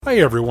Hi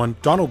everyone,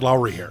 Donald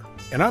Lowry here,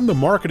 and I'm the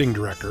marketing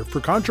director for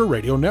Contra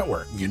Radio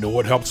Network. You know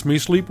what helps me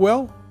sleep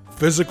well?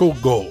 Physical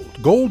gold.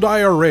 Gold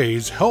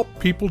IRAs help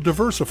people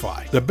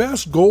diversify. The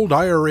best gold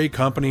IRA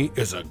company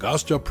is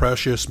Augusta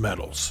Precious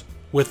Metals,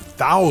 with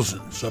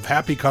thousands of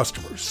happy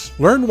customers.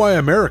 Learn why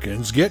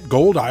Americans get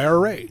gold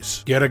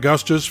IRAs. Get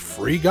Augusta's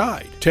free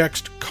guide.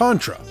 Text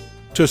CONTRA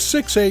to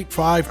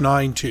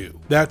 68592.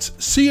 That's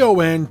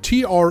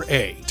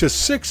CONTRA to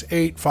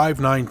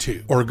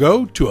 68592. Or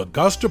go to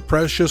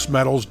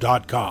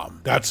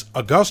AugustaPreciousMetals.com. That's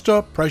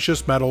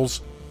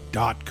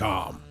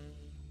AugustaPreciousMetals.com.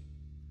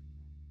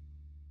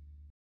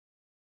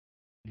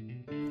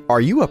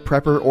 Are you a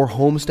prepper or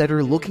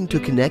homesteader looking to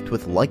connect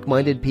with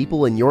like-minded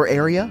people in your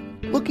area?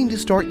 Looking to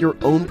start your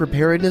own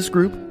preparedness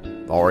group?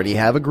 Already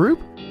have a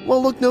group?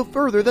 Well, look no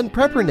further than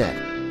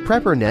PrepperNet.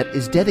 PrepperNet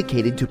is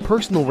dedicated to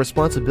personal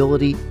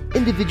responsibility,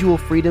 individual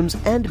freedoms,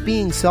 and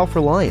being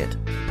self-reliant.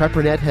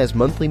 PrepperNet has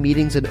monthly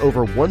meetings in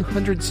over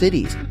 100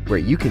 cities where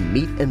you can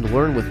meet and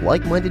learn with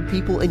like-minded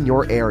people in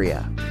your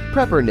area.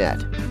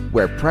 PrepperNet,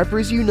 where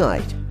preppers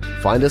unite.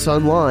 Find us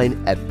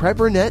online at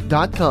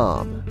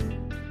preppernet.com.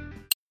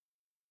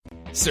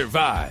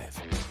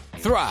 Survive,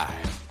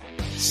 thrive,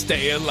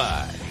 stay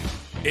alive.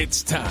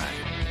 It's time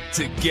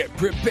to get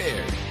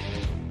prepared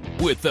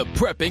with the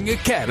Prepping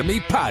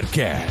Academy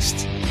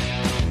podcast.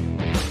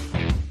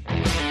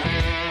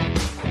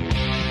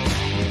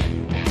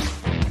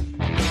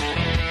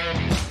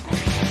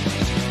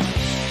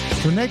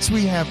 So next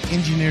we have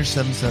Engineer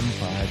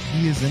 775.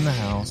 He is in the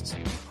house.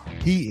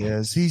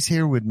 He's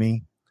here with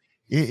me.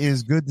 It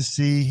is good to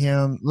see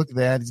him. Look at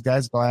that. He's got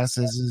his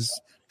glasses, his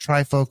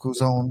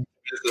trifocals on.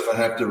 If I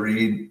have to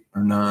read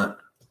or not.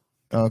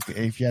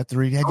 Okay, if you have to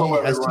read.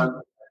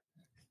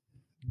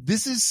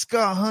 This is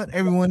Scott Hunt,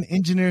 everyone.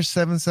 Engineer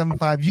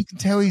 775. You can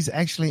tell he's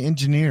actually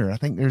engineer. I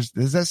think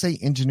does that say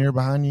engineer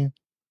behind you?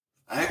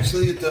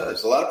 Actually, it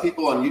does. A lot of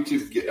people on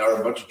YouTube are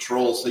a bunch of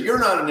trolls. So you're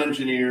not an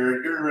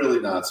engineer. You're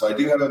really not. So I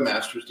do have a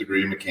master's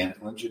degree in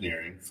mechanical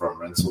engineering from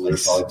Rensselaer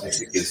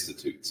Polytechnic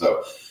Institute.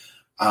 So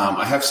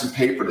I have some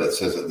paper that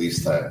says at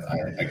least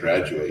I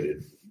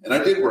graduated. And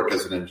I did work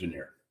as an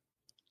engineer.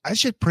 I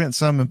should print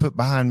some and put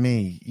behind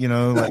me,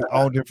 like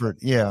all different.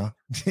 Yeah.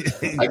 I get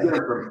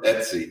it from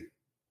Etsy.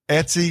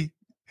 Etsy.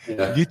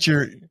 Yeah. You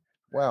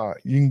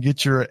can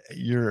get your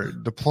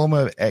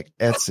diploma at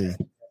Etsy.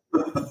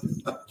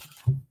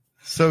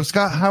 So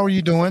Scott, how are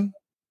you doing?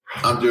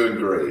 I'm doing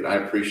great. I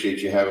appreciate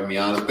you having me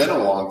on. It's been a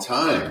long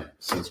time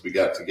since we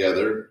got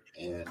together,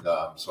 and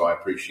so I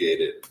appreciate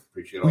it.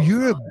 Well,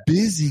 you're a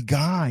busy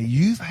guy.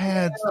 You've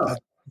had a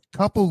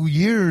couple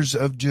years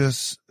of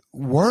just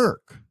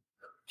work.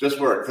 Just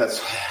work.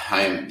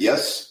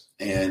 Yes.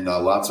 And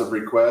lots of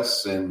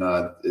requests, and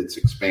it's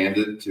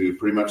expanded to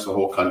pretty much the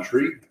whole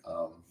country,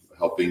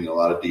 helping a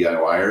lot of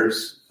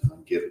DIYers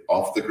get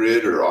off the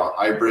grid or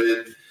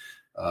hybrid.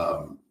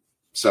 And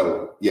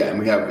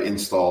we have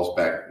installs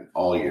back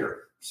all year.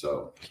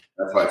 So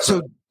that's why.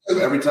 So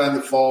every time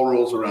the fall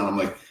rolls around, I'm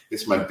like,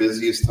 it's my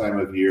busiest time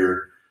of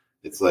year.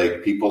 It's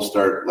like people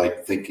start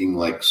like thinking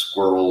like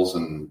squirrels,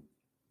 and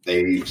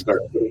they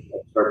start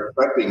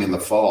prepping in the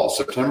fall.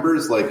 September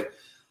is like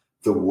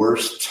the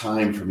worst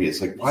time for me.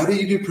 It's like, why do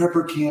you do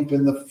prepper camp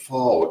in the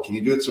fall? Can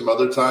you do it some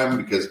other time?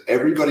 Because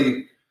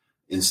everybody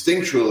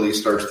instinctually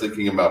starts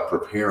thinking about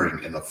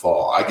preparing in the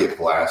fall. I get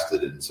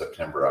blasted in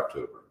September,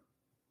 October.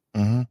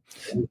 Mm-hmm.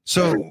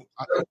 So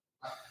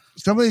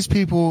some of these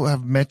people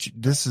have met you.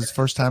 This is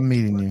first time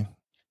meeting you.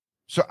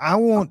 So I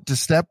want to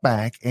step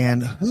back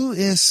and who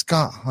is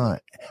Scott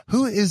Hunt?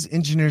 Who is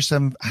Engineer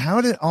 7?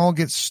 How did it all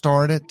get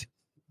started?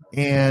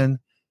 And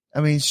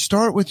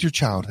start with your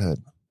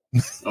childhood.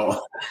 Oh,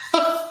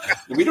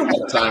 we don't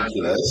have time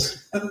for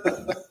this.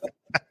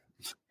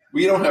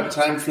 We don't have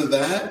time for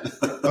that.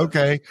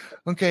 Okay.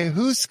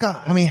 Who's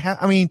Scott?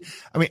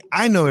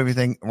 I know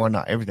everything. Well,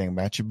 not everything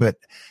about you, but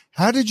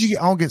how did you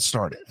all get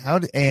started? How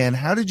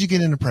did you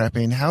get into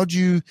prepping? How did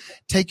you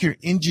take your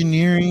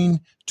engineering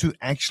to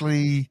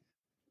actually,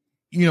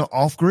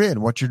 off grid?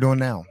 What you're doing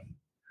now?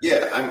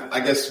 Yeah,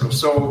 I guess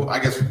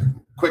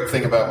quick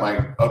thing about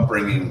my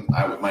upbringing.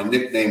 My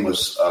nickname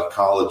was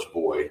College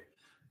Boy.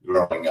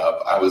 Growing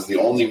up, I was the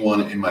only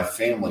one in my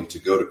family to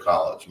go to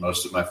college.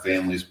 Most of my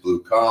family's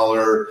blue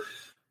collar.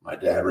 My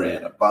dad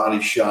ran a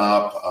body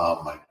shop.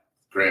 My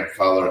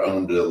grandfather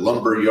owned a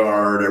lumber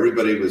yard.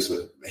 Everybody was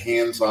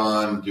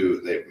hands-on.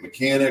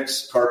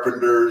 Mechanics,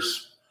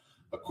 carpenters,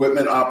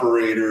 equipment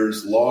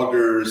operators,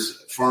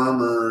 loggers,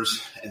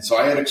 farmers. And so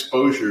I had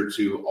exposure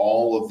to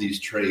all of these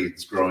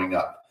trades growing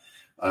up.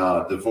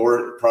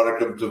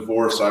 Product of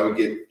divorce. I would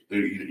get,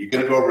 you're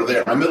going to go over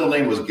there. My middle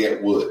name was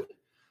Get Wood.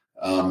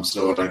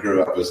 So when I grew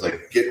up, it was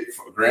like,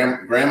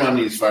 grandma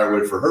needs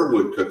firewood for her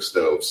wood cook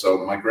stove.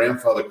 So my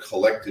grandfather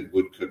collected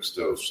wood cook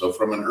stoves. So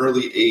from an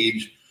early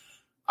age,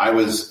 I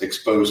was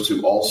exposed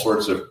to all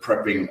sorts of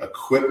prepping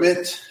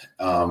equipment,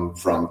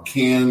 from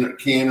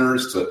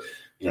canners to,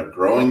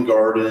 growing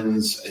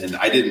gardens. And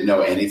I didn't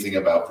know anything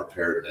about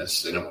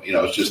preparedness. And,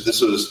 it's just,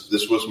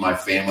 this was my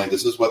family.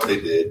 This is what they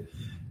did.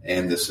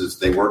 And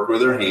they work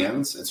with their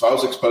hands. And so I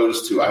was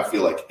exposed to, I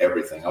feel like,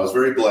 everything. I was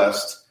very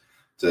blessed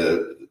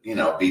to,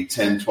 be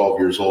 10, 12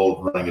 years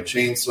old, running a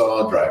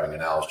chainsaw, driving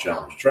an Alice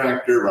Challenge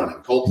tractor,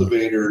 running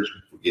cultivators,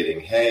 getting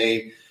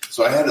hay.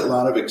 So I had a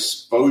lot of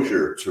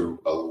exposure to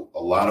a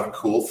lot of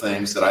cool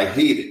things that I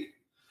hated.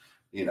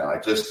 I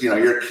just,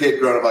 you're a kid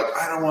growing up like,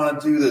 I don't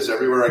want to do this.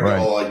 Everywhere I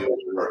go, all I do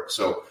is work.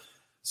 So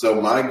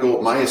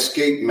my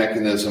escape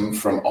mechanism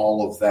from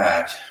all of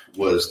that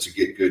was to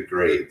get good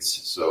grades.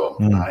 So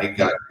I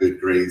got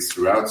good grades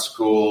throughout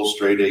school,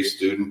 straight A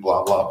student,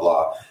 blah, blah,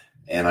 blah.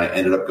 And I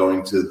ended up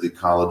going to the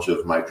college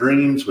of my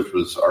dreams, which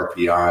was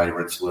RPI,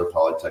 Rensselaer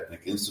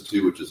Polytechnic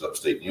Institute, which is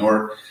upstate New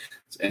York.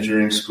 It's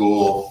engineering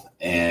school.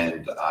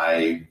 And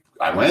I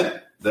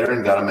went there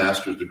and got a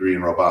master's degree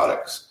in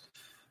robotics.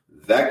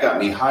 That got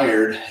me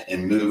hired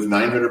and moved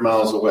 900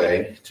 miles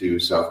away to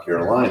South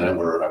Carolina,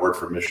 where I worked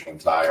for Michelin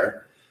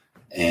Tire.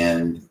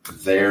 And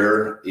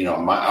there,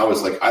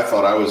 I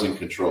thought I was in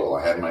control.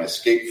 I had my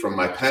escape from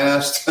my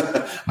past.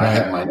 I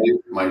had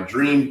my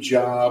dream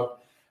job.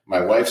 My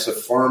wife's a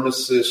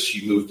pharmacist.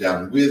 She moved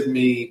down with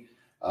me.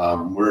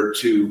 We're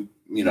two,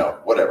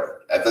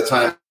 whatever. At the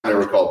time, they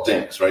were called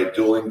DINKs, right?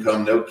 Dual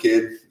income, no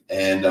kid.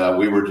 And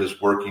we were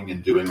just working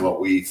and doing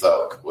what we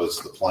thought was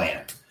the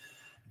plan.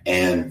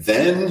 And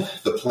then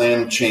the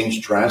plan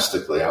changed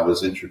drastically. I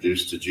was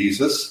introduced to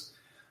Jesus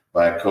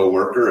by a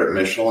coworker at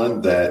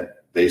Michelin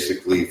that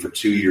basically for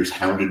 2 years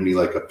hounded me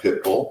like a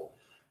pit bull.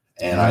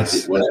 And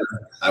nice.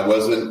 I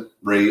wasn't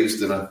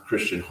raised in a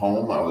Christian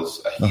home. I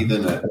was a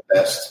heathen at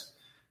best.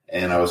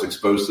 And I was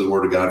exposed to the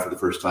Word of God for the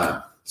first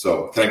time.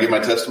 So can I give my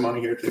testimony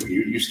here too?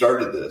 You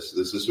started this.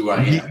 This is who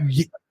I am.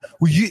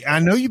 I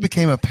know you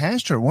became a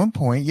pastor at one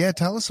point. Yeah,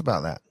 tell us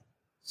about that.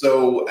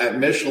 So at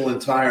Michelin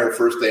Tire,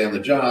 first day on the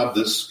job,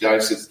 this guy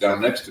sits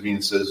down next to me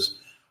and says,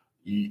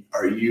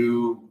 Are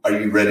you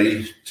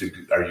ready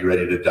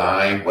to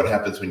die? What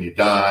happens when you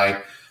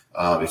die?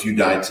 If you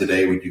died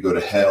today, would you go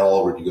to hell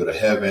or would you go to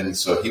heaven?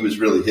 So he was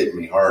really hitting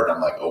me hard.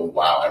 I'm like, oh,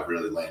 wow, I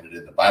really landed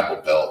in the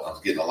Bible Belt. I was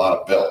getting a lot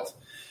of belt.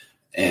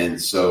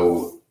 And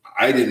so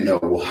I didn't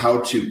know how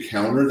to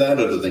counter that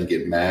other than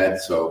get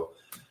mad. So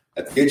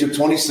at the age of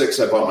 26,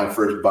 I bought my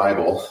first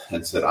Bible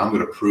and said, I'm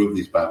going to prove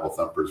these Bible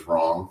thumpers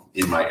wrong.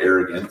 In my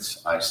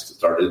arrogance, I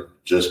started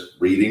just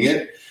reading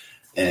it.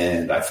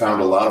 And I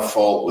found a lot of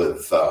fault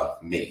with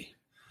me.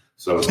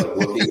 So it's like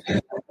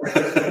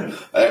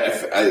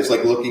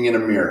looking in a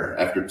mirror.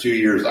 After 2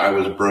 years, I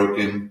was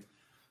broken,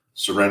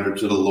 surrendered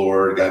to the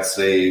Lord, got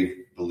saved,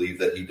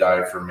 believed that he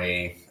died for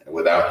me.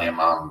 Without him,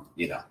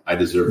 I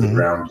deserve the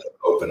ground to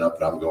open up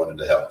and I'm going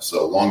into hell.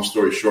 So long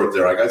story short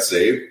there, I got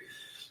saved.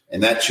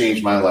 And that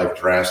changed my life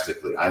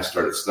drastically. I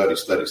started study,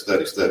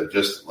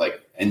 just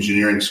like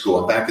engineering school.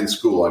 I'm back in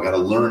school. I got to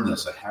learn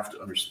this. I have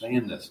to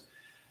understand this.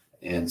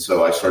 And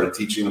so I started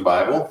teaching the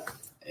Bible,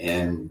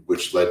 and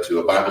which led to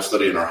a Bible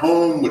study in our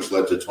home, which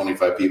led to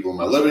 25 people in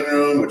my living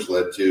room, which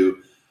led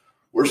to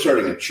we're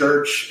starting a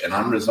church, and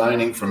I'm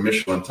resigning from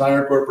Michelin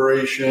Tire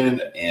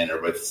Corporation, and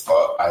everybody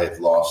thought I had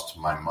lost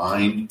my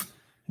mind.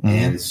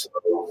 And so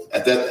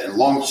at that, and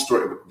long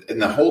story,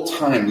 and the whole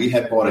time we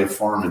had bought a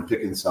farm in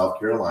Pickens, South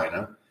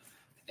Carolina,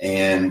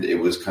 and it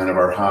was kind of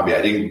our hobby.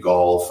 I didn't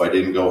golf. I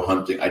didn't go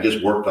hunting. I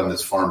just worked on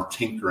this farm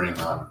tinkering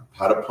on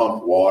how to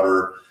pump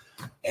water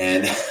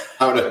and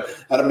how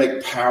to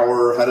make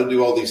power, how to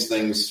do all these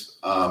things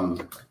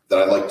that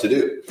I like to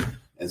do.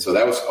 And so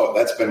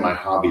that's been my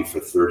hobby for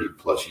 30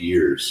 plus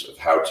years of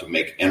how to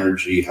make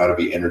energy, how to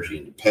be energy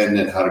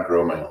independent, how to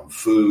grow my own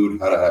food,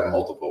 how to have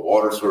multiple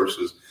water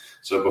sources.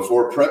 So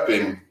before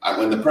prepping,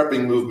 when the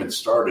prepping movement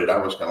started, I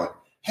was kind of like,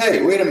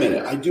 hey, wait a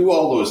minute. I do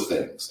all those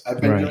things. I've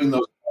been doing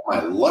those all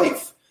my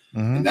life.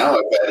 And now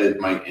I've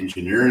added my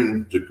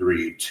engineering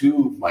degree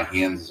to my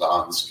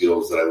hands-on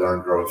skills that I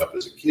learned growing up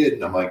as a kid.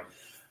 And I'm like,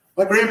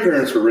 my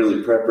grandparents were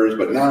really preppers,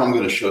 but now I'm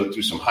going to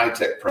do some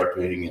high-tech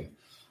prepping. And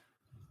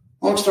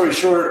long story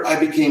short, I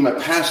became a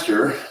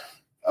pastor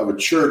of a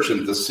church. And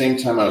at the same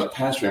time I was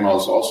pastoring, I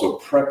was also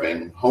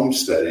prepping,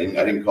 homesteading.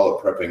 I didn't call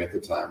it prepping at the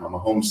time. I'm a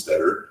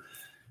homesteader.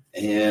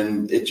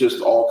 And it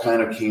just all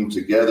kind of came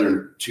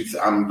together.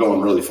 I'm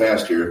going really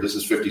fast here. This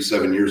is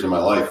 57 years of my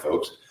life,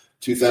 folks.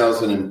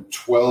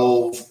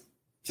 2012,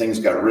 things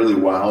got really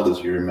wild,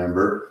 as you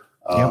remember.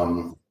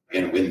 And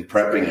in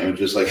prepping, it was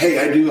just like, hey,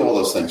 I do all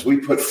those things. We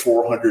put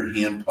 400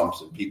 hand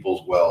pumps in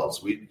people's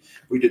wells. We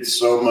did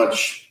so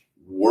much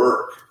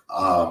work.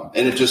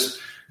 And it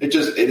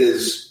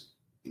is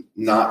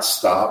not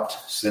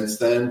stopped since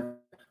then,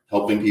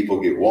 helping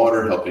people get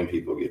water, helping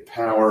people get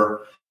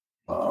power.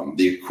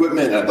 The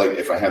equipment,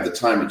 if I have the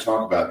time to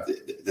talk about,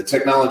 the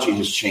technology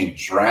has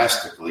changed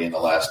drastically in the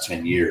last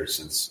 10 years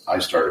since I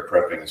started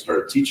prepping and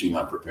started teaching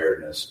on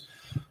preparedness.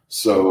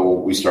 So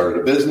we started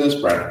a business,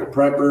 Practical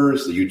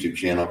Preppers. The YouTube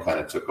channel kind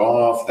of took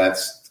off.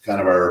 That's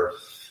kind of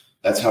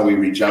that's how we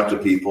reach out to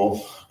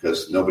people,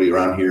 because nobody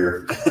around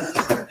here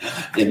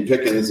in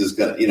Pickens is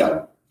going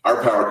to,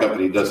 our power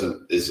company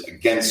is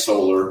against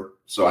solar.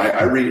 So I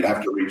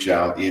have to reach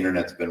out. The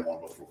internet's been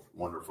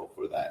wonderful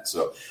for that.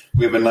 So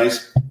we have a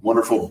nice,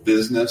 wonderful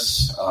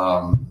business.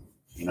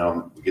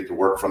 We get to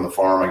work from the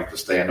farm. I get to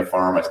stay on the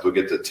farm. I still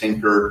get to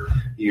tinker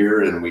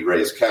here, and we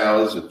raise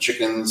cows and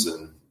chickens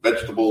and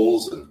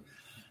vegetables.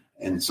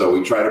 And so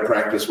we try to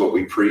practice what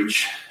we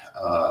preach,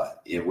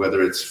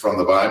 whether it's from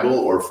the Bible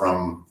or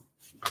from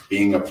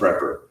being a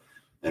prepper.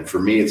 And for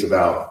me, it's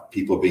about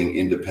people being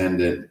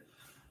independent,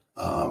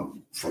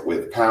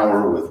 with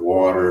power, with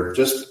water,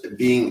 just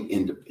being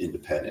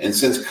independent. And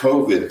since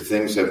COVID,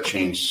 things have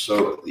changed.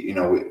 So,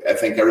 I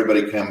think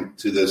everybody come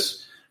to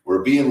this.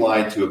 We're being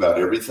lied to about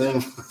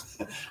everything.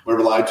 We're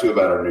lied to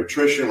about our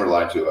nutrition. We're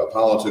lied to about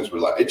politics.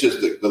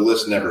 The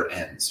list never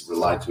ends. We're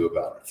lied to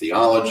about our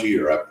theology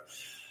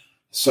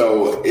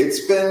so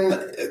it's been,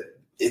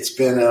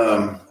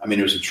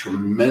 it was a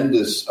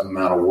tremendous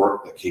amount of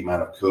work that came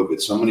out of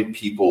COVID. So many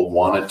people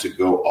wanted to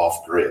go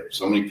off grid.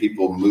 So many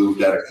people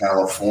moved out of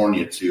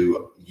California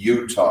to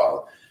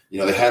Utah.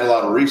 They had a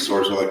lot of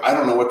resources. Like, I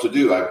don't know what to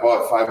do. I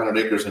bought 500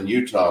 acres in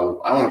Utah.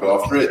 I want to go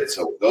off grid.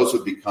 So those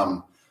would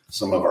become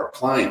some of our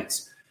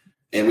clients.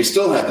 And we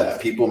still have that.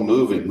 People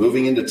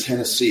moving into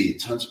Tennessee.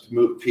 Tons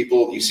of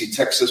people. You see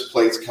Texas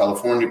plates,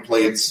 California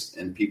plates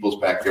in people's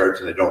backyards,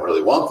 and they don't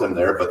really want them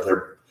there, but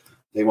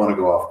they want to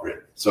go off grid.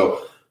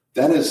 So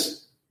that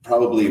is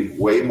probably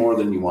way more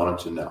than you wanted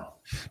to know.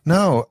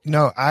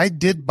 No, I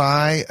did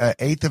buy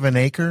 1/8 of an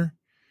acre,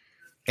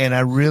 and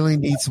I really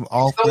need some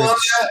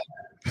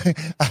off-grid.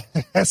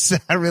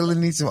 I really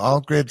need some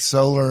off-grid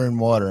solar and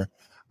water.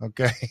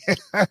 Okay.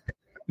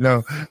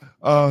 No.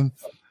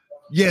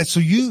 Yeah. So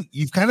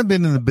you've kind of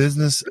been in the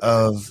business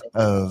of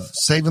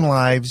saving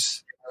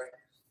lives.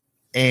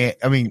 And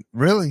I mean,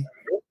 really,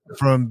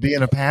 from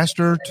being a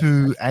pastor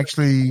to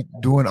actually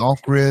doing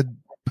off-grid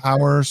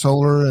power,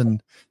 solar,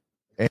 and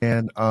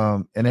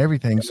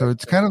everything. So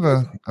it's kind of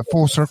a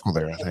full circle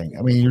there, I think.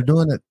 I mean, you're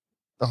doing it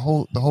the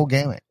whole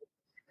gamut.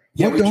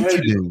 Yeah, what don't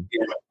you do?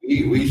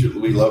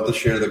 We love to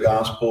share the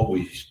gospel.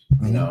 We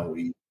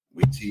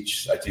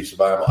teach. I teach the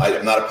Bible.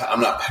 I'm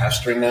not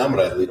pastoring now, but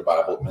I lead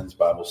a men's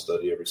Bible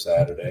study every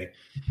Saturday.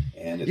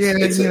 And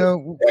it's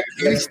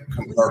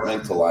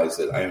compartmentalize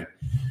it.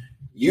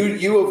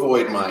 You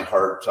avoid my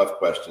hard, tough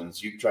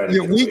questions. You try to.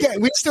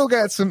 We still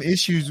got some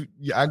issues.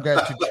 I've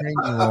got to train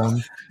you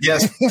on.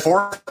 Yes,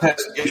 Ford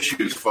has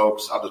issues,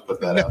 folks. I'll just put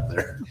that out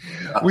there.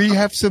 We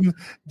have some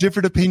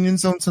different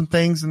opinions on some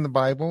things in the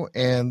Bible,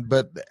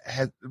 but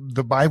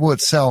the Bible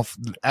itself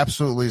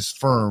absolutely is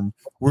firm.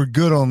 We're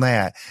good on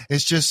that.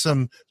 It's just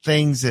some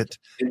things that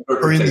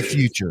are in the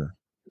future.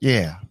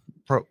 Yeah.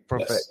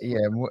 Yes.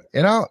 Yeah,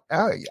 and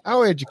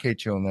I'll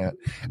educate you on that.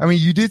 I mean,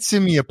 you did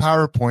send me a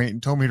PowerPoint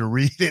and told me to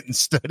read it and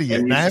study it,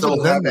 and I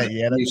haven't done that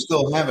yet. You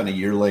still haven't a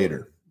year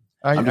later.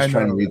 I'm just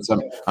trying to read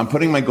some. I'm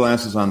putting my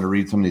glasses on to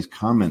read some of these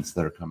comments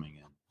that are coming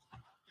in.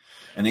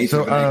 An eighth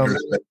of an acre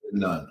is better than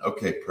none.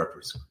 Okay,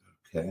 preppers.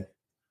 Okay.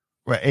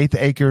 Well, 1/8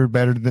 acre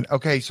better than.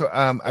 Okay, so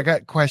I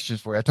got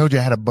questions for you. I told you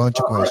I had a bunch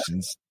of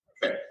questions.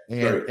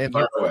 Okay. And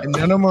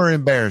none of them are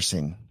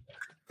embarrassing.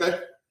 Okay.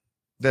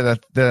 That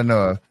I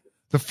know of.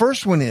 The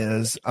first one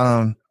is,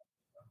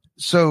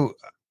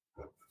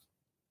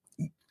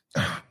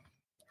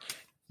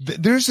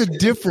 there's a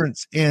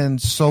difference in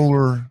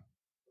solar.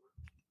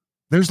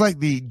 There's like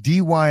the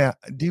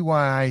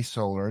DIY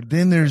solar.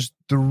 Then there's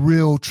the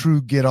real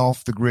true get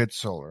off the grid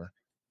solar.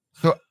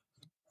 So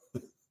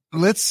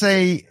let's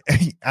say,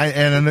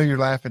 and I know you're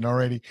laughing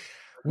already.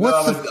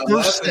 What's the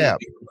first step?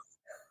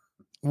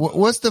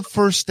 What's the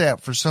first step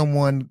for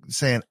someone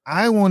saying,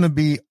 I want to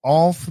be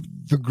off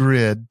the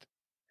grid?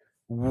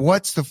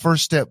 What's the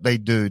first step they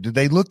do? Do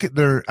they look at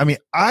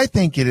I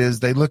think it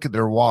is they look at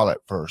their wallet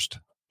first.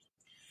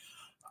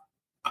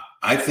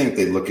 I think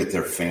they look at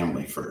their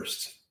family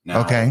first.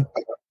 Okay.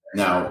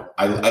 Now,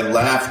 I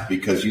laugh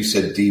because you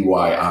said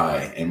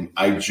DIY, and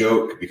I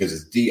joke because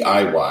it's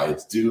DIY.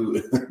 It's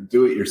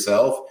do it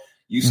yourself.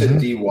 You said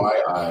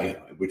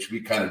DIY, which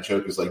we kind of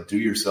joke is like do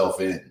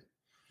yourself in.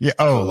 Yeah.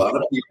 Oh, so a lot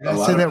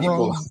of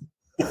people.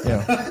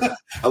 Yeah.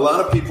 A lot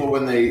of people,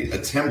 when they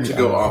attempt to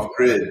go off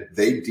grid,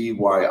 they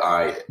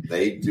DIY it.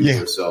 They do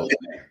themselves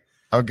in.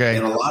 Okay.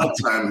 And a lot of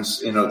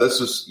times,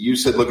 you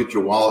said look at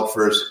your wallet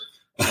first.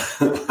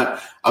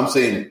 I'm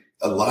saying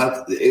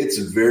it's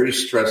very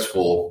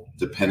stressful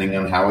depending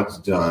on how it's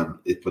done.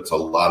 It puts a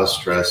lot of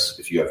stress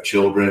if you have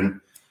children.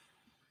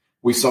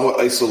 We saw what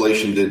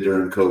isolation did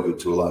during COVID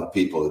to a lot of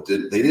people.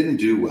 They didn't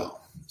do well.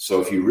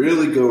 So if you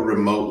really go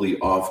remotely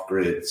off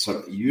grid,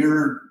 so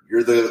you're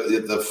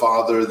the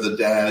father, the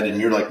dad, and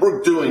you're like,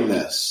 we're doing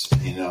this.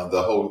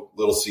 The whole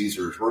Little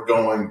Caesars, we're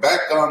going back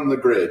on the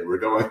grid. We're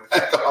going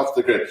back off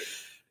the grid.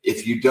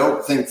 If you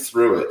don't think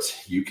through it,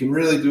 you can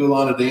really do a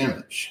lot of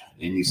damage.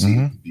 And you see,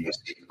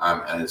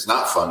 and it's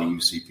not funny.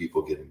 You see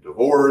people getting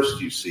divorced.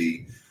 You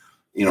see,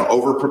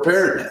 over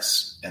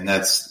preparedness, and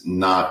that's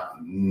not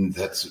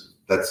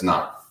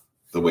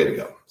the way to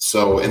go.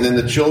 So, and then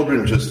the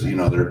children just,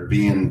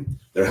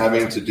 they're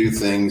having to do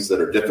things that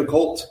are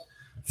difficult,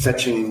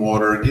 fetching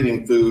water,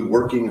 getting food,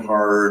 working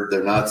hard.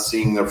 They're not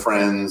seeing their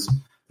friends.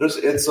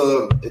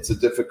 it's a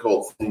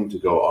difficult thing to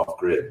go off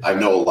grid. I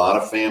know a lot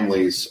of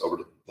families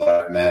that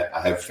I've met.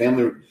 I have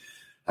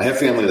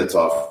family that's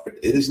off grid.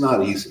 It is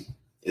not easy.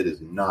 It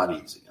is not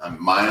easy.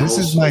 I'm miles.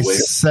 This is my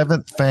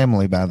seventh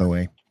family, by the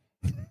way.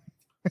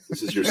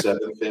 This is your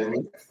seventh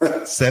family?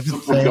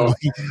 Seventh family.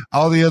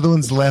 All the other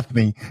ones left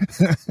me.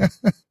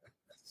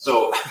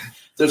 So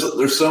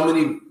there's so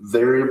many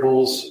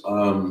variables.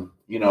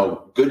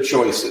 Good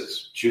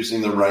choices,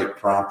 choosing the right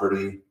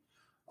property.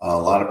 A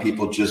lot of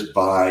people just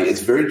buy.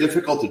 It's very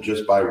difficult to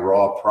just buy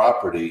raw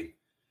property.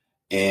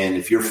 And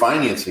if you're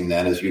financing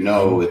that, as you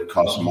know, it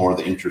costs more.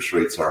 The interest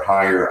rates are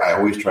higher. I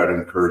always try to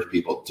encourage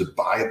people to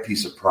buy a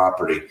piece of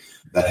property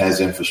that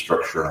has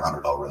infrastructure on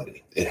it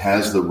already. It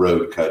has the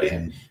road cut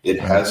in. It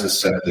has a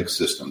septic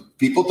system.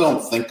 People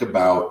don't think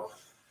about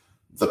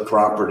the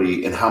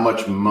property and how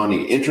much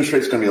money. Interest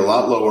rate's going to be a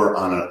lot lower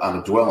on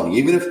a dwelling.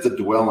 Even if the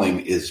dwelling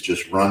is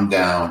just run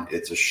down,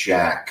 it's a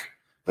shack,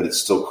 but it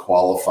still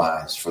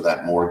qualifies for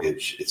that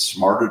mortgage. It's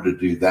smarter to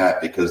do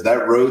that because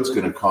that road's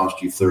going to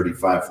cost you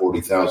 $35,000,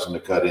 $40,000 to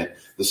cut in.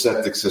 The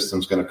septic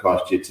system's going to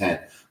cost you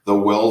 $10,000. The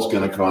well's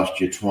going to cost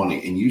you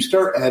 $20,000. And you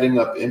start adding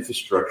up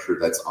infrastructure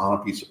that's on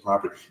a piece of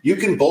property. You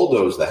can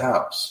bulldoze the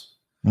house,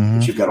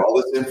 but you've got all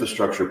this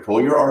infrastructure.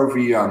 Pull your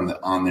RV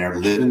on there,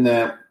 live in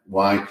that.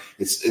 Why?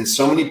 And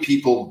so many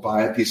people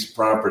buy a piece of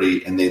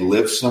property and they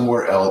live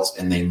somewhere else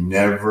and they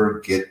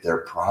never get their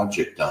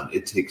project done.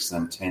 It takes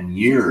them 10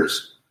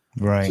 years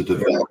to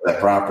develop that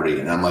property.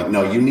 And I'm like,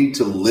 no, you need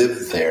to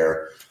live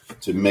there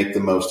to make the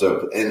most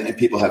of it. And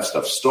people have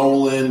stuff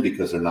stolen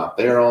because they're not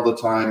there all the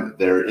time.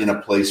 They're in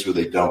a place where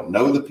they don't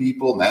know the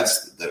people. And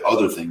that's the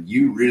other thing.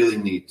 You really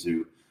need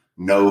to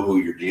know who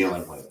you're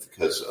dealing with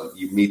because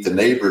you meet the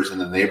neighbors and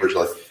the neighbors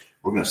are like,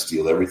 we're going to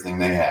steal everything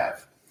they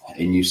have.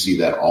 And you see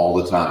that all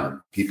the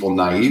time. People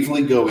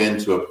naively go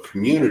into a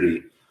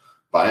community,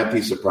 buy a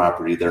piece of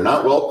property. They're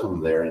not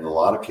welcome there in a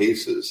lot of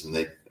cases. And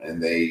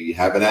they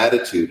have an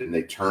attitude and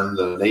they turn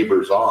the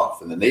neighbors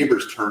off and the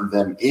neighbors turn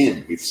them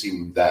in. We've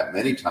seen that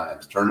many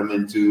times, turn them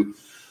into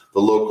the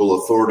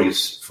local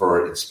authorities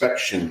for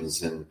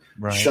inspections and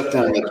shut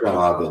down the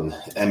job. And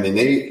I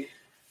mean,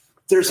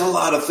 there's a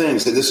lot of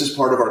things. And this is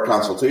part of our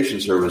consultation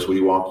service.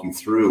 We walk you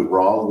through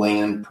raw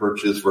land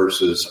purchase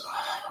versus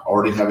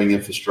already having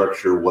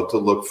infrastructure, what to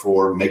look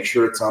for, make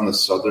sure it's on the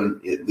southern,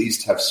 at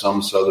least have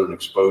some southern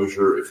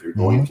exposure if you're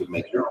going to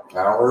make your own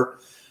power.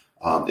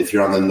 If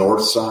you're on the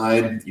north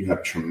side, you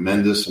have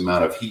tremendous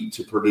amount of heat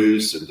to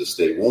produce and to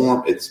stay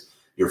warm.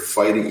 You're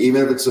fighting,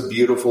 even if it's a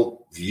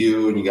beautiful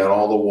view and you got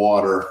all the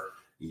water,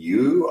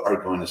 you are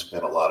going to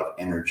spend a lot of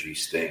energy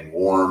staying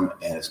warm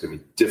and it's going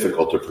to be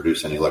difficult to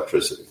produce any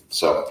electricity.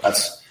 So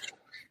that's.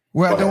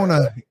 Well, I don't want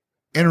to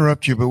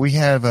interrupt you, but we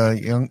have a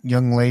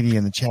young lady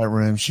in the chat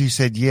room. She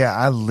said, yeah,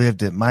 I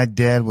lived it. My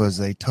dad was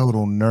a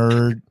total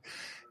nerd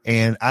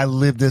and I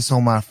lived this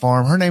on my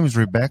farm. Her name was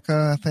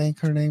Rebecca, I think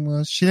her name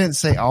was. She didn't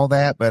say all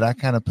that, but I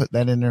kind of put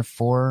that in there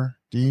for her.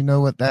 Do you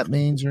know what that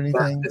means or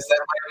anything? Is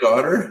that my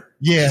daughter?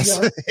 Yes,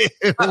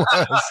 it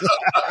was.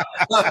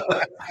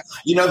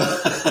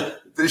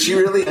 Is she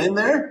really in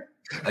there?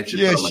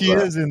 Yeah, she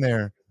is in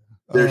there.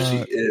 There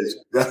she is.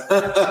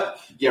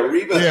 Yeah,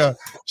 Reba. Yeah,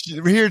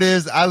 here it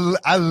is.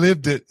 I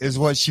lived it is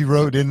what she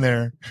wrote in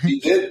there.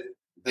 She did.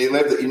 They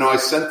lived it. I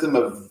sent them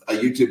a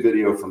YouTube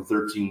video from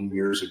 13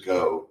 years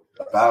ago,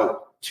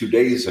 about 2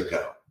 days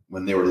ago,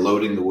 when they were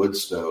loading the wood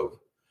stove.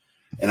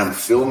 And I'm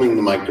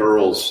filming my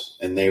girls,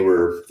 and they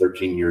were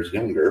 13 years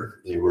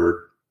younger. They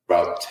were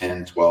about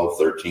 10, 12,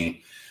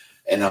 13.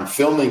 And I'm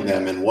filming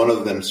them, and one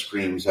of them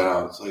screams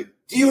out, it's like,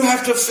 do you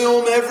have to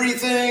film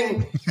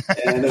everything?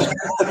 And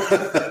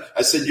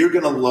I said, you're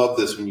going to love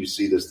this when you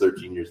see this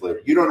 13 years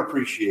later. You don't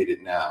appreciate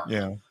it now.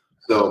 Yeah.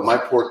 So my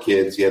poor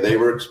kids, they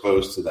were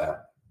exposed to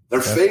that.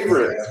 Their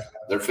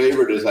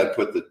favorite is I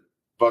put the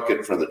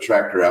bucket from the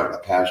tractor out in the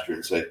pasture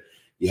and say,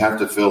 you have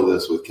to fill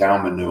this with cow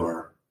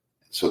manure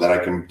so that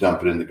I can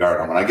dump it in the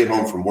garden. When I get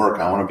home from work,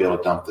 I want to be able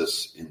to dump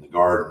this in the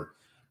garden.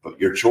 But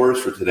your chores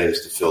for today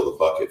is to fill the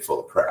bucket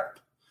full of crap.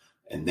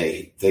 And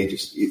they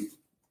just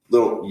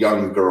little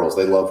young girls,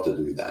 they love to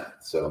do that.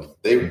 So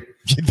they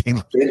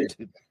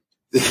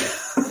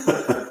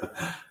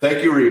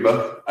thank you,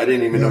 Reba. I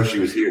didn't even know she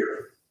was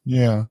here.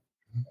 Yeah.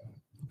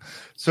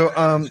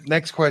 So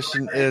next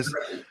question is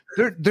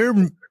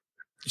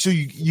so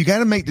you got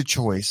to make the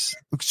choice.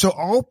 So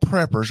all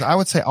preppers, I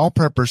would say all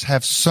preppers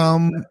have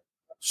some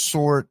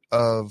sort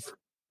of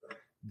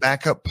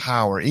backup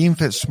power, even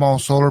if it's small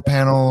solar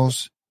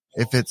panels,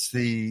 if it's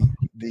the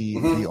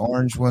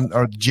orange one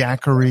or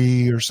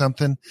Jackery or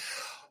something.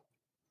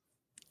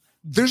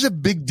 There's a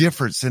big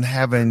difference in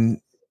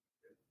having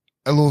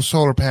a little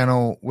solar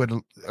panel with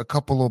a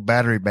couple little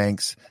battery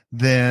banks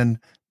than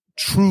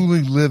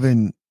truly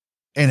living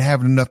and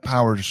having enough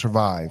power to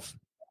survive.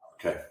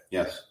 Okay.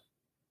 Yes.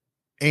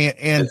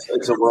 And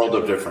it's a world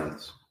of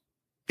difference.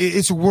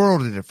 It's a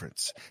world of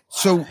difference.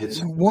 So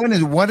one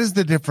is, what is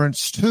the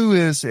difference? Two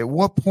is, at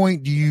what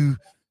point do you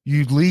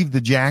leave the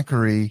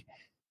Jackery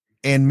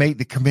and make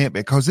the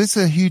commitment? Because it's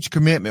a huge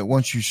commitment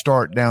once you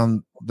start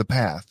down the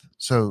path.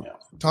 So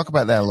talk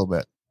about that a little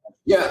bit.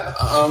 Yeah.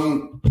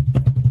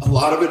 A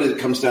lot of it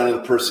comes down to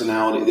the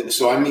personality.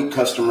 So I meet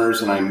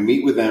customers and I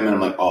meet with them and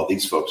I'm like, oh,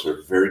 these folks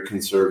are very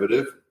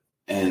conservative.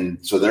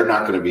 And so they're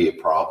not going to be a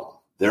problem.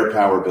 Their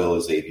power bill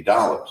is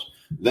 $80.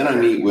 Then I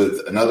meet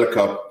with another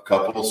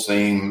couple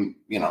saying,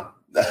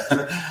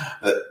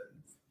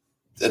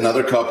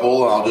 another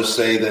couple, I'll just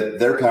say that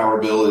their power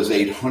bill is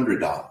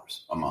 $800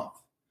 a month.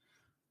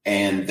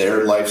 And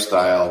their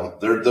lifestyle,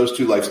 those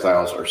two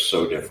lifestyles are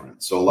so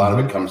different. So a lot of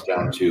it comes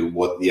down to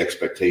what the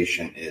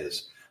expectation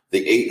is.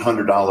 The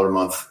 $800 a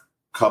month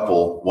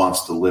couple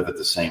wants to live at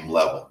the same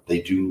level.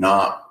 They do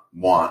not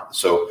want.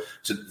 So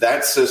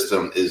that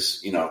system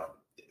is,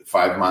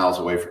 5 miles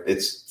away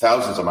it's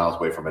thousands of miles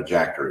away from a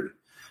Jackery.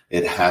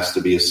 It has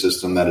to be a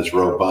system that is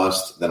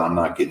robust, that I'm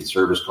not getting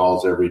service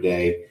calls every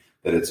day,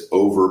 that it's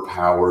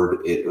overpowered.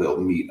 It will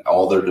meet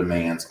all their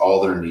demands,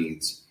 all their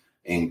needs,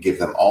 and give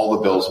them all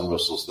the bells and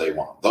whistles they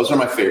want. Those are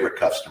my favorite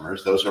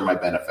customers. Those are my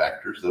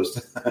benefactors. Those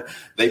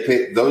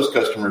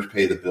customers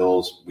pay the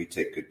bills. We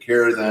take good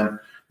care of them.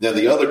 Now,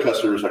 the other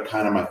customers are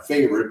kind of my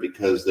favorite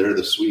because they're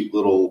the sweet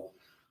little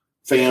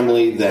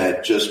family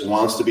that just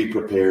wants to be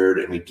prepared,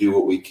 and we do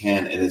what we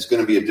can, and it's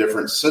going to be a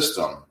different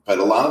system. But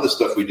a lot of the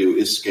stuff we do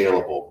is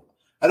scalable.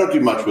 I don't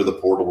do much with the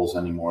portables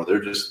anymore.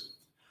 They're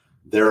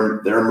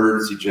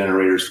emergency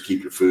generators to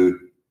keep your food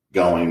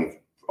going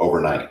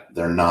overnight.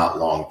 They're not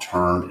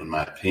long-term, in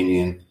my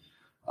opinion.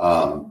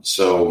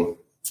 So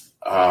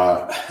you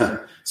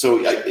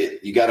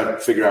got to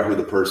figure out who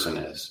the person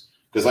is.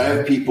 Because I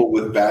have people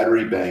with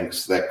battery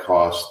banks that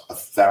cost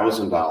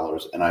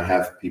 $1,000, and I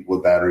have people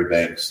with battery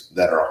banks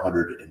that are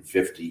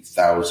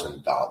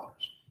 $150,000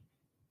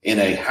 in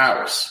a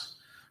house.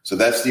 So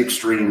that's the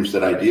extremes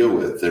that I deal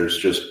with.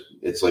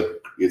 It's like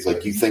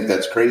you think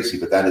that's crazy,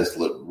 but that is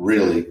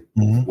really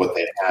what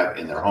they have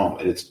in their home,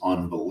 and it's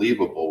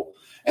unbelievable.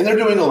 And they're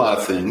doing a lot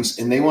of things,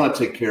 and they want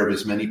to take care of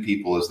as many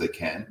people as they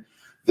can.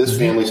 This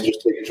family's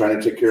just trying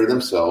to take care of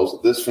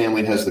themselves. This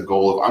family has the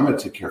goal of, I'm going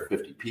to take care of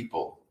 50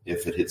 people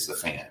if it hits the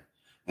fan.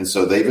 And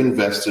so they've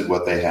invested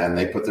what they had, and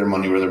they put their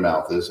money where their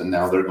mouth is, and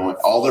now they're going,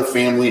 all their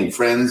family and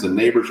friends and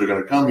neighbors are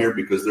going to come here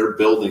because they're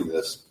building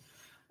this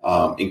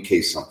in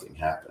case something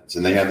happens,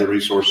 and they have the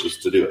resources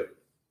to do it.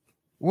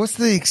 What's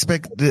the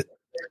expected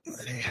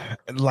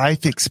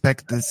life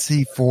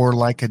expectancy for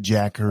like a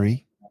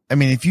Jackery? I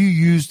mean, if you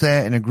use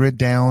that in a grid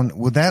down,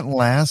 would that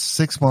last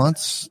 6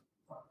 months,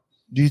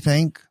 do you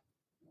think?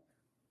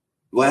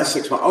 Last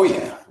 6 months? Oh,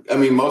 yeah. I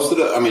mean,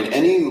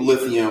 any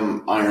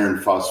lithium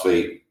iron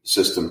phosphate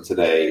system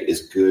today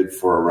is good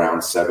for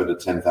around 7,000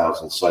 to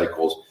 10,000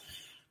 cycles.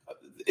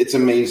 It's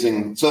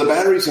amazing. So the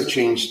batteries have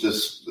changed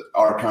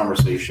our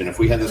conversation. If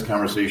we had this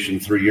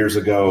conversation 3 years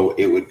ago,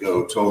 it would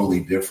go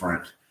totally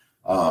different.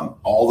 I'm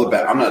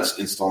not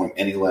installing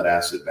any lead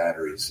acid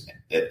batteries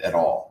at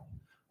all.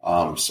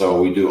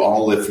 So we do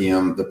all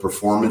lithium. The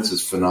performance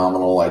is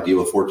phenomenal. I deal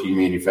with 14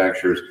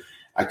 manufacturers.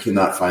 I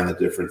cannot find the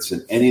difference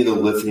in any of the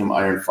lithium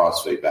iron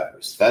phosphate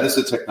batteries. That is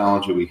the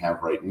technology we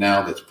have right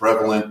now that's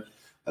prevalent,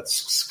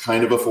 that's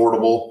kind of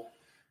affordable.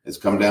 It's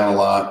come down a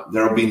lot.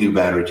 There will be new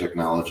battery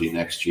technology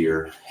next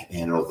year,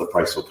 and the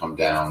price will come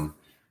down.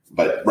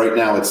 But right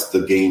now,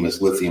 the game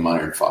is lithium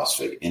iron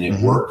phosphate, and it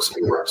works.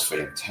 It works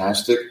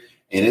fantastic,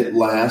 and it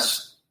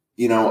lasts,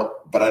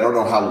 but I don't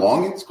know how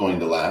long it's going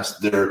to last.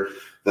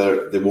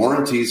 The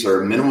warranties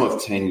are a minimum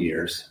of 10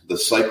 years. The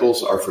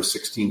cycles are for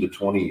 16 to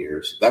 20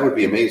 years. That would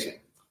be amazing.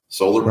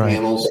 Solar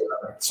panels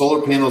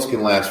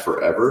can last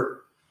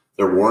forever.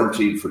 They're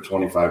warranted for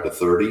 25 to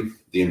 30.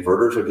 The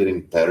inverters are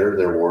getting better.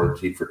 They're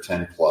warranted for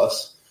 10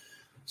 plus.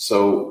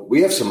 So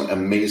we have some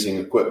amazing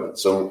equipment.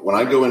 So when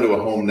I go into a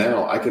home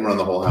now, I can run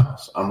the whole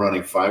house. I'm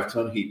running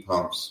 5-ton heat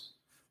pumps,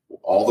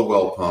 all the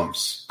well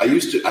pumps. I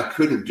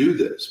couldn't do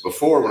this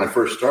before. When I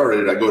first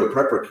started, I go to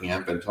prepper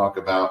camp and talk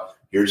about,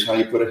 here's how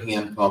you put a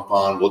hand pump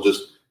on. We'll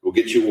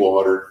get you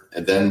water,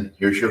 and then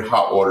here's your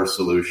hot water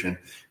solution.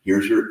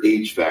 Here's your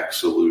HVAC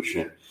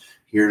solution.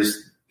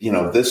 Here's,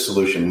 this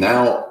solution.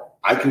 Now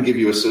I can give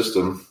you a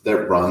system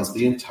that runs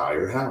the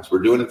entire house. We're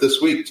doing it this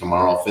week.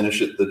 Tomorrow I'll finish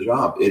the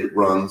job. It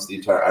runs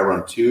I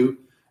run 2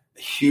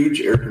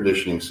 huge air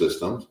conditioning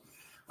systems.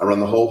 I run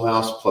the whole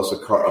house plus an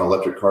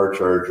electric car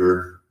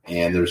charger,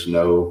 and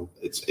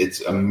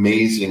it's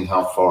amazing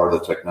how far the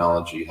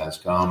technology has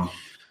come.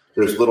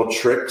 There's little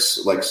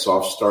tricks like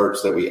soft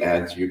starts that we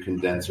add to your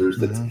condensers.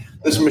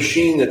 This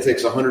machine that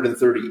takes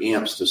 130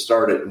 amps to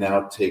start it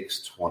now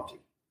takes 20.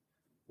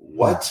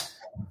 What?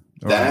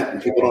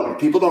 That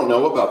people don't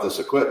know about this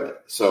equipment.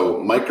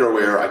 So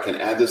MicroAir, I can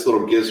add this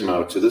little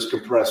gizmo to this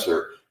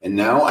compressor, and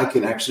now I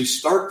can actually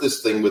start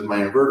this thing with my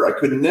inverter. I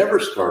could never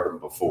start them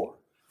before.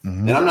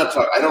 And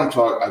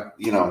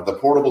the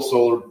portable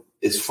solar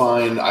is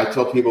fine. I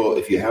tell people,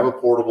 if you have a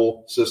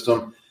portable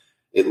system,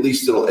 at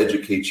least it'll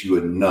educate you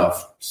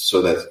enough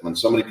so that when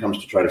somebody comes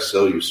to try to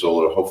sell you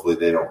solar, hopefully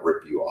they don't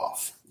rip you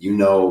off. You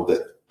know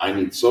that I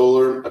need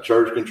solar, a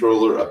charge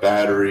controller, a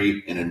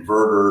battery, an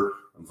inverter,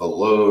 the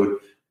load,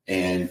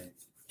 and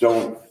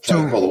don't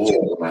try to pull the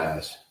wool over my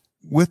eyes.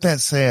 With that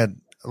said,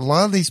 a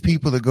lot of these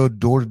people that go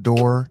door to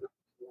door,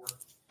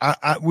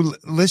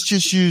 let's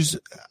just use.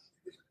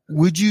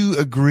 Would you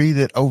agree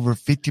that over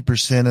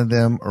 50% of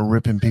them are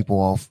ripping people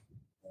off?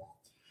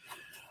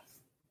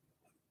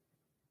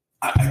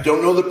 I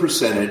don't know the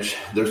percentage.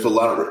 There's a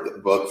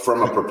lot but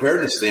from a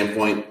preparedness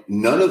standpoint,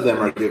 none of them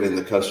are giving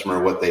the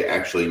customer what they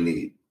actually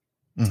need.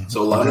 Mm-hmm.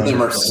 So a lot of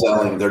them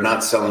are they're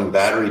not selling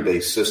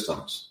battery-based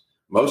systems.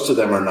 Most of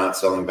them are not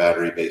selling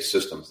battery-based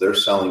systems. They're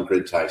selling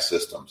grid tie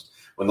systems.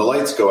 When the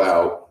lights go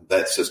out,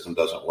 that system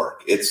doesn't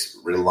work. It's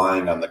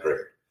relying on the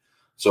grid.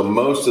 So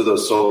most of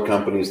those solar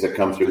companies that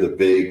come through, the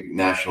big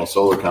national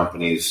solar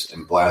companies,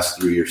 and blast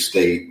through your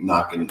state,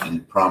 knocking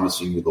and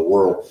promising you the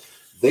world,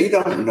 they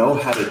don't know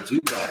how to do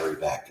battery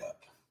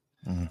backup.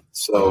 Mm-hmm.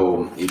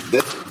 So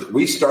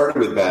we started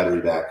with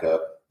battery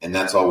backup, and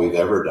that's all we've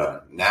ever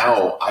done.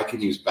 Now I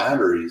can use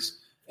batteries,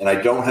 and I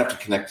don't have to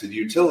connect to the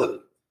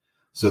utility.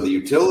 So the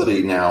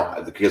utility now,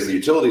 because the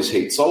utilities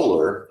hate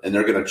solar, and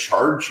they're going to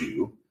charge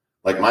you.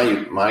 Like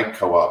my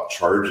co-op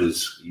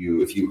charges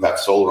you, if you have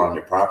solar on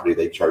your property,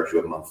 they charge you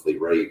a monthly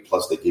rate.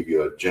 Plus they give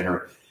you a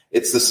generator.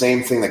 It's the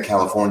same thing that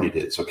California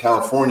did. So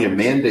California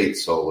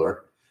mandates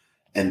solar,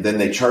 and then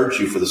they charge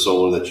you for the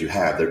solar that you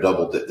have. They're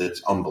doubled it.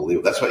 It's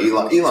unbelievable. That's why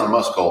Elon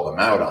Musk called them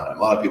out on it. A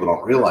lot of people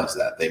don't realize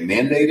that. They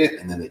mandate it,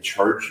 and then they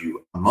charge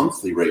you a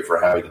monthly rate for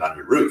having it on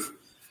your roof.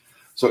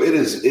 So it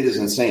is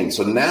insane.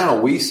 So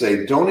now we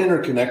say, don't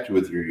interconnect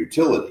with your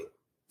utility.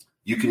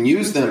 You can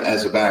use them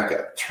as a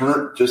backup.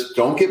 Just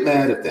don't get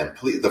mad at them.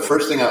 Please. The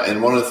first thing,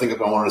 and one of the things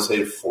I wanted to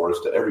say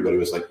to everybody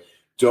was like,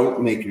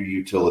 don't make your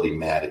utility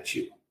mad at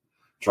you.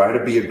 Try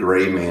to be a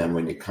gray man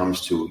when it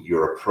comes to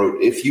your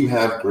approach. If you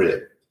have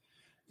grid,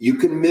 you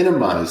can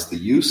minimize the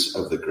use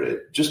of the grid.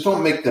 Just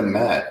don't make them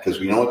mad, because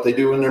you know what they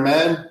do when they're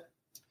mad?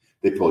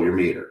 They pull your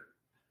meter.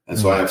 And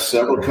so I have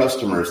several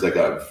customers that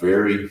got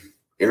very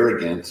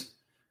arrogant.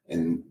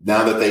 And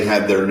now that they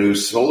had their new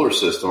solar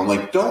system, I'm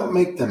like, don't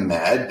make them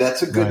mad.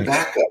 That's a good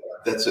backup.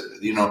 That's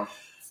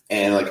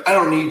and like, I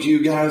don't need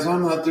you guys.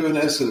 I'm not doing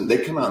this. And they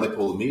come out and they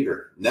pull the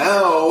meter.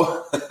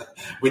 Now,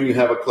 when you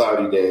have a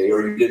cloudy day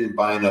or you didn't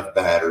buy enough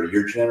battery,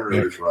 your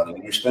generator's running,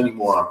 and you're spending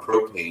more on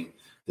propane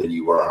than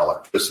you are on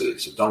electricity.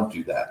 So don't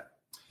do that.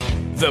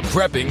 The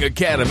Prepping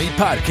Academy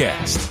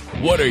Podcast.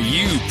 What are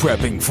you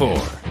prepping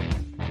for?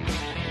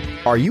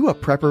 Are you a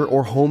prepper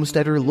or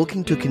homesteader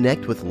looking to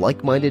connect with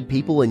like-minded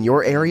people in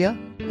your area?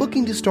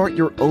 Looking to start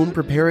your own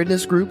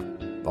preparedness group?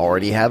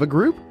 Already have a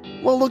group?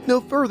 Well, look no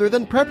further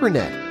than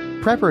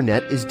PrepperNet.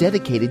 PrepperNet is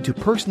dedicated to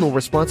personal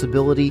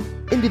responsibility,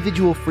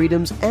 individual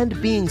freedoms, and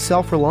being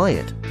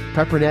self-reliant.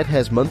 PrepperNet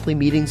has monthly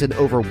meetings in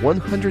over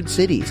 100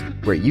 cities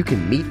where you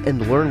can meet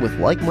and learn with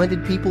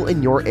like-minded people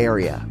in your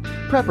area.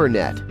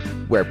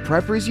 PrepperNet, where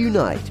preppers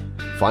unite.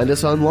 Find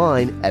us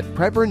online at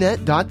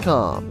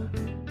preppernet.com.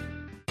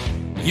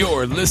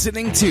 You're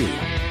listening to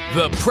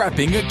The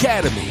Prepping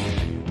Academy.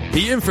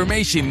 The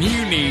information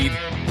you need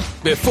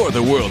before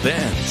the world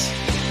ends.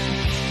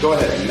 Go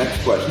ahead.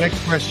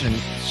 Next question.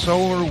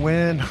 Solar,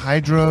 wind,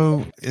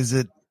 hydro. Is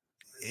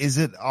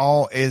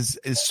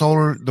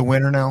solar the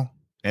winner now?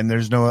 And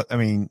there's no,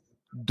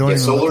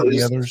 solar's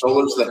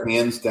the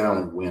hands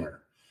down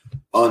winner.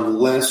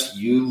 Unless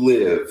you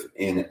live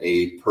in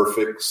a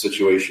perfect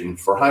situation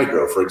for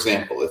hydro. For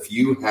example, if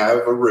you have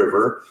a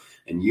river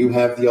and you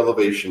have the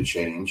elevation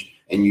change,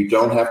 and you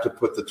don't have to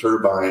put the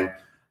turbine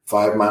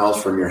 5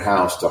 miles from your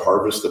house to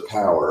harvest the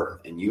power,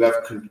 and you have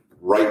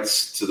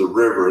rights to the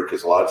river,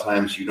 because a lot of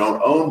times you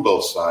don't own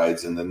both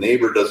sides, and the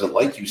neighbor doesn't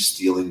like you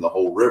stealing the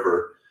whole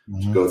river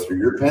to go through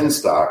your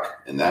penstock,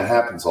 and that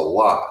happens a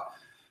lot.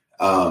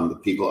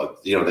 People,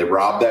 they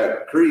rob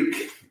that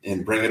creek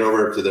and bring it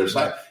over to their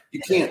side. You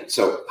can't.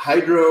 So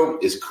hydro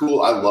is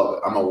cool. I love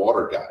it. I'm a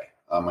water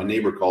guy. My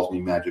neighbor calls me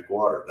Magic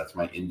Water. That's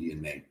my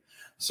Indian name.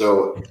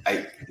 So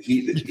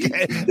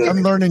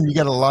I'm learning you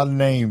got a lot of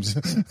names.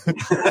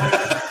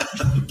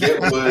 Get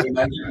wood,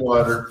 Magic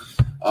Water.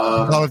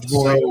 College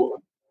boy.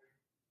 So,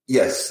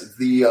 yes,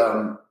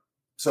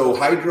 so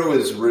hydro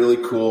is really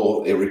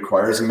cool. It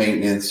requires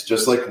maintenance,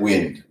 just like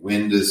wind.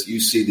 Wind is,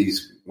 you see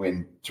these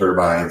wind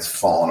turbines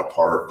falling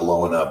apart,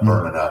 blowing up,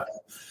 burning up.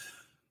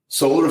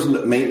 Solar is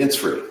maintenance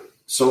free.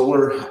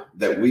 Solar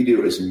that we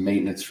do is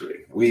maintenance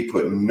free. We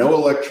put no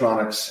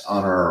electronics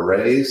on our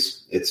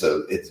arrays. It's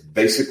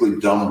basically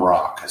dumb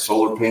rock. A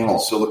solar panel,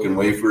 silicon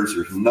wafers.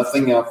 There's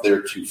nothing out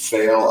there to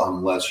fail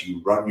unless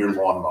you run your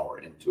lawnmower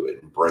into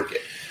it and break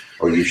it,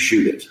 or you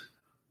shoot it.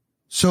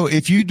 So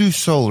if you do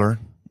solar,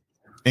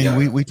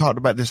 and we talked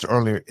about this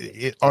earlier,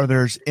 are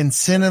there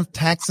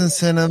tax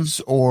incentives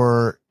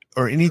or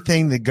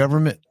anything the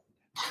government,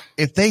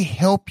 if they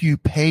help you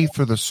pay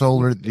for the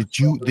solar that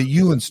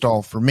you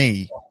install for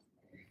me?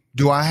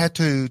 Do I have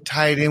to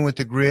tie it in with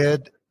the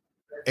grid,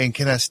 and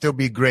can I still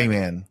be gray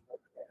man?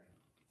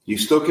 You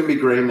still can be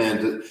gray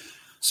man.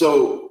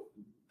 So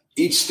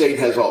each state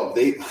has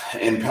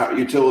and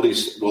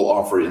utilities will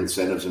offer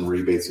incentives and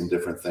rebates and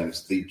different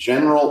things. The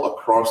general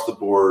across the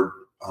board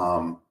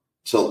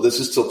till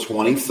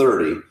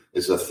 2030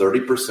 is a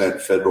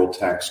 30% federal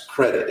tax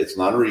credit. It's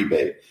not a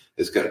rebate.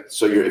 It's good.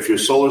 So if your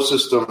solar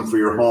system for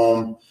your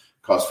home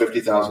costs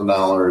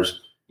 $50,000,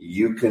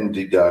 you can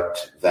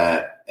deduct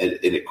that.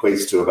 It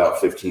equates to about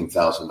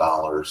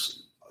 $15,000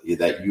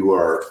 that you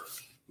are,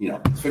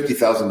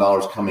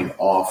 $50,000 coming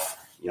off,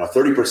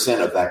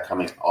 30% of that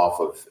coming off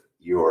of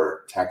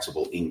your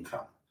taxable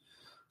income.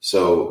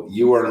 So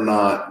you are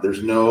not,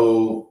 there's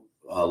no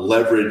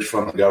leverage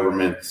from the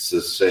government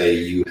to say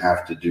you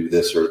have to do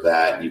this or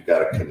that, and you've got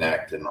to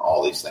connect and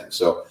all these things.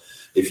 So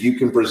if you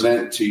can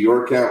present to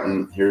your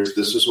accountant,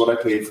 this is what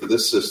I paid for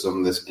this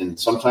system, and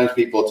sometimes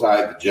people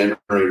tie the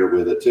generator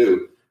with it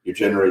too. Your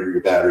generator,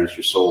 your batteries,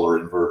 your solar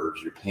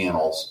inverters, your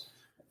panels.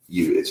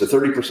 It's a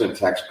 30%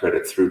 tax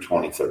credit through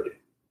 2030.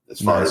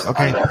 As far as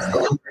okay.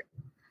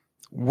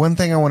 One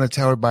thing I want to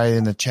tell everybody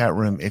in the chat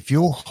room: if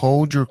you'll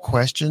hold your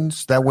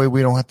questions, that way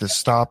we don't have to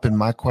stop in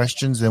my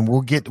questions, and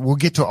we'll get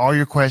to all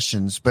your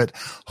questions. But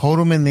hold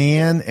them in the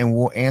end, and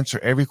we'll answer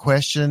every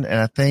question. And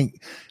I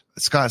think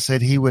Scott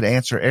said he would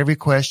answer every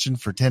question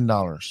for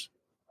 $10.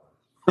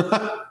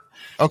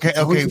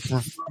 Okay,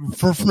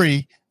 for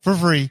free.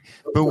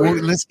 But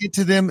let's get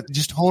to them.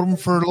 Just hold them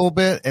for a little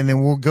bit, and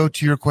then we'll go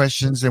to your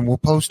questions, and we'll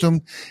post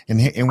them,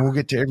 and we'll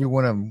get to every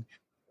one of them.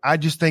 I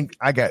just think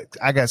I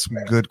got some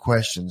good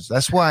questions.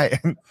 That's why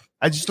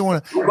I just don't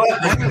want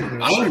to.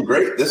 I'm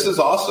great. This is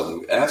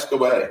awesome. Ask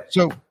away.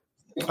 So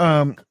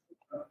the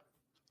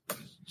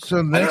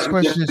next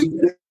question is.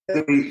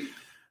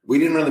 We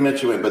didn't really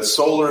mention it, but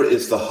solar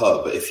is the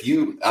hub.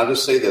 I'll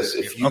just say this: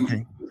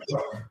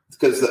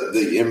 because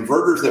the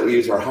inverters that we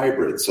use are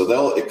hybrids, so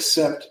they'll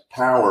accept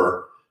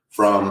power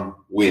from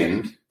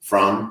wind,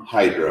 from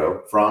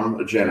hydro, from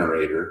a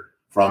generator,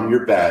 from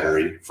your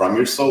battery, from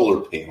your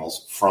solar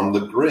panels, from the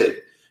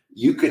grid.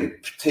 You can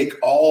take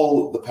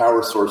all the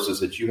power sources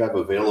that you have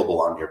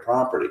available on your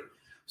property.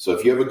 So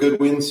if you have a good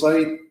wind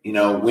site,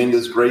 wind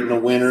is great in the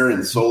winter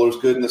and solar is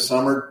good in the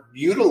summer,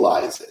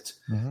 utilize it.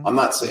 Mm-hmm. I'm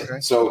not saying.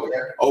 Okay. So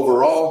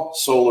overall,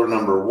 solar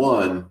number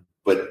one,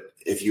 but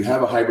if you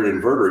have a hybrid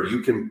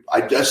inverter,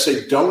 I just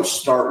say don't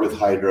start with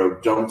hydro,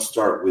 don't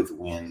start with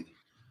wind.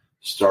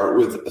 Start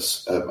with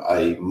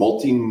a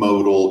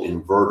multimodal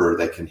inverter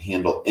that can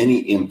handle any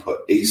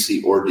input,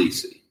 AC or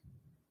DC.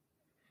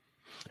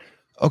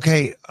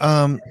 Okay.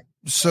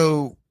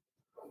 So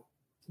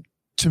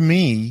to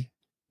me,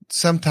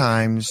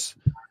 sometimes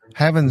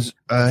having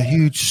a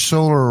huge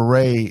solar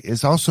array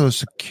is also a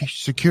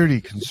security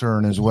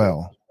concern as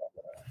well.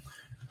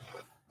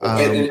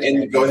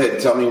 And go ahead,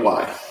 tell me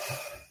why.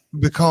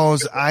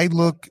 Because I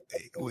look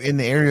in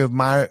the area of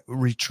my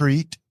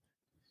retreat,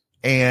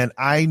 and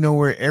I know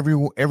where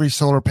every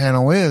solar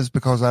panel is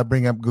because I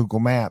bring up Google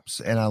Maps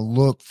and I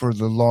look for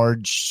the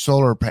large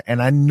solar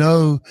and I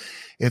know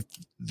if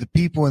the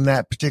people in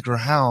that particular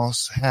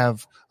house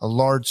have a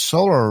large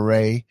solar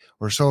array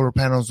or solar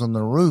panels on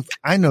the roof,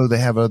 I know they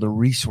have other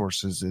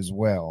resources as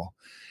well.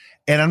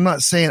 And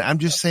I'm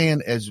just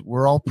saying, as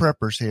we're all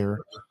preppers here,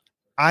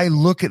 I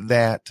look at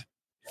that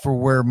for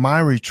where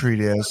my retreat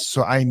is,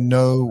 so I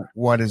know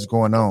what is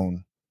going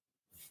on.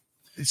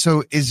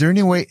 So is there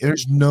any way,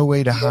 there's no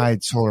way to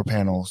hide solar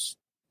panels?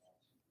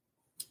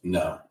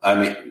 No. I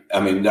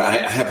mean, I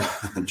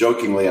have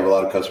jokingly have a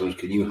lot of customers.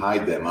 Can you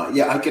hide them?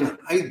 Yeah, I can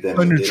hide them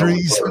under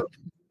trees.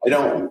 They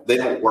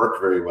don't work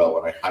very well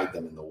when I hide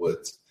them in the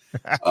woods.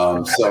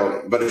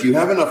 But if you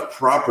have enough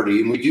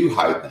property, and we do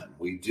hide them,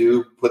 we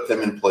do put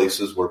them in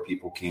places where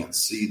people can't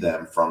see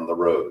them from the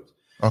road.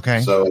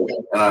 Okay. So,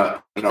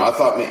 I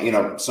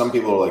thought, some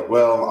people are like,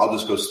 well, I'll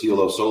just go steal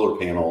those solar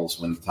panels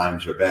when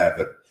times are bad.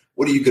 But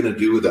what are you going to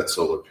do with that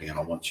solar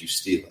panel once you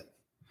steal it?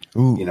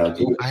 Ooh,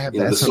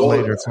 that's a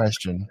later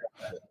question.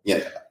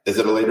 Yeah. Is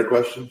it a later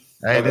question?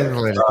 It is a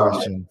later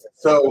question.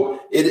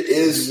 So it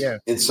is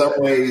in some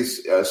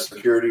ways a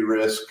security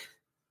risk,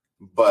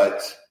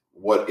 but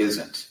what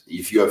isn't?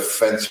 If you have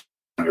fence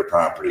on your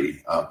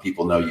property,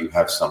 people know you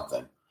have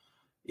something.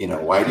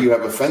 Why do you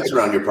have a fence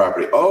around your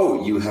property?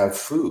 Oh, you have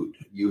food.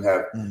 You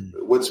have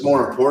what's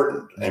more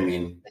important? I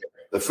mean,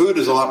 the food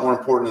is a lot more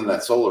important than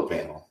that solar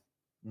panel.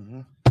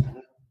 Mm-hmm.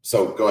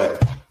 So go ahead.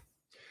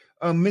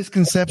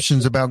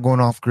 Misconceptions about going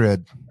off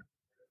grid.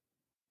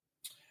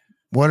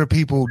 What are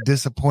people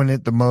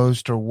disappointed the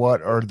most, or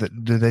what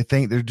do they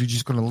think they're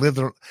just going to live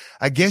their?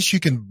 I guess you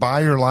can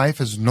buy your life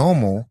as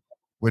normal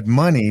with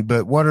money,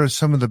 but what are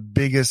some of the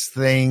biggest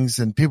things?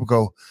 And people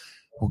go,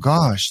 well,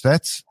 gosh,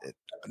 that's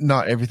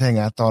not everything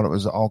I thought it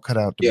was all cut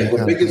out to be.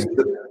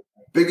 The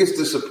biggest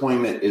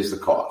disappointment is the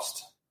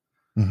cost.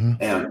 Mm-hmm.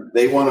 And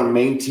they want to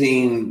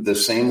maintain the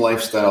same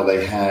lifestyle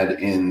they had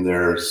in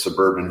their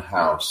suburban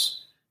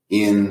house,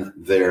 in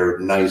their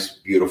nice,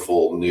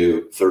 beautiful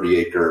new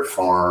 30-acre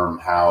farm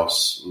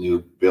house, new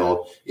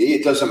build.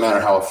 It doesn't matter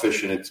how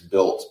efficient it's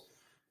built.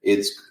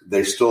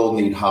 They still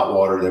need hot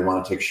water. They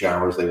want to take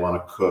showers. They want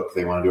to cook.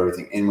 They want to do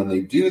everything. And when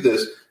they do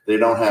this, they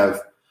don't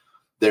have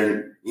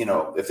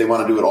if they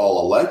want to do it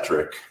all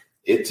electric,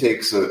 it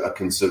takes a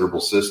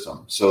considerable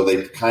system. So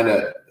they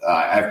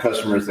I have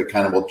customers that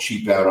kind of will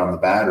cheap out on the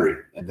battery,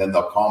 and then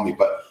they'll call me.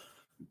 But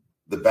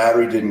the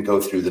battery didn't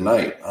go through the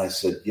night. I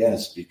said,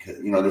 yes,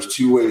 because, there's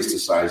two ways to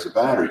size a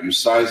battery. You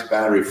size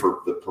battery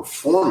for the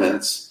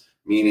performance,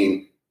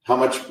 meaning how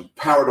much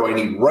power do I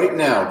need right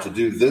now to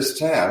do this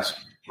task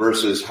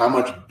versus how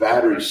much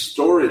battery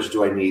storage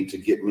do I need to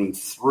get me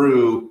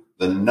through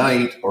the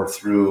night or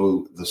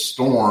through the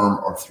storm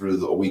or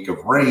through a week of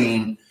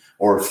rain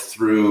or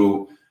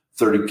through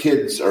 30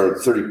 kids or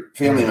 30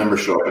 family members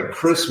show up at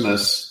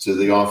Christmas to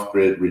the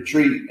off-grid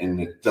retreat and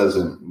it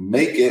doesn't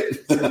make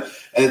it. And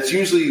it's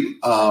usually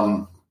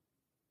the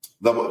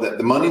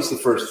money's the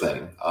first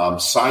thing.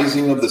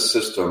 Sizing of the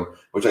system,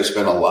 which I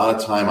spend a lot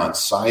of time on,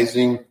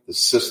 sizing the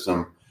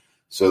system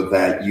so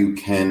that you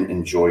can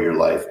enjoy your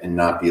life and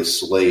not be a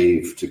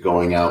slave to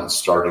going out and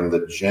starting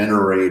the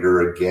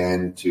generator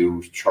again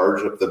to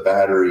charge up the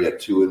battery at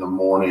 2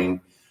 a.m.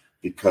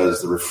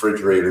 because the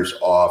refrigerator's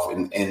off.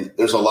 And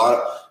there's a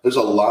lot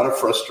of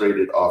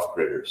frustrated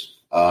off-gridders.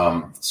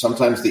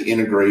 Sometimes the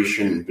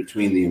integration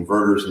between the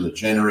inverters and the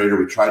generator,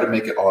 we try to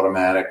make it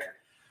automatic.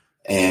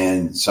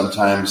 And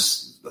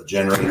sometimes the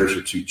generators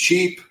are too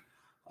cheap.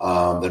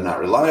 They're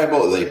not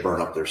reliable. They burn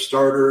up their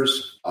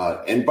starters.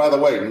 And by the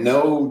way,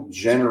 no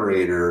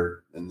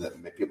generator, and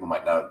people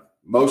might not,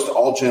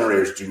 all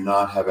generators do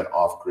not have an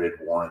off-grid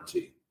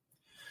warranty.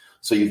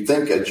 So you'd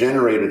think a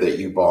generator that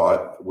you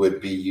bought would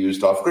be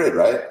used off-grid,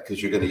 right?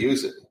 Because you're going to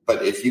use it.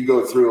 But if you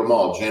go through them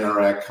all,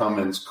 Generac,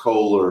 Cummins,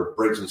 Kohler,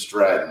 Briggs &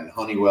 Stratton,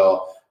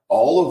 Honeywell,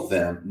 all of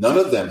them, none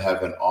of them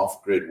have an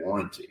off-grid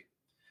warranty.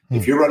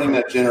 If you're running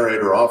that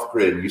generator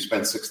off-grid and you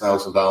spend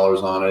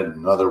 $6,000 on it and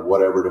another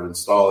whatever to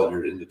install it,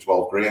 you're into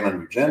 $12,000 on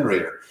your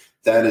generator,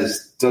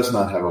 does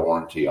not have a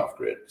warranty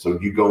off-grid. So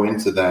you go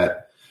into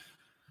that,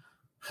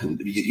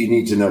 you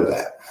need to know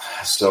that.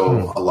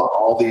 So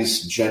all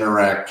these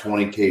Generac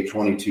 20K,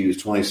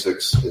 22s,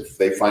 26, if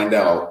they find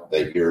out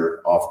that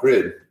you're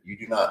off-grid,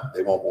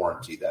 they won't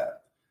warranty that.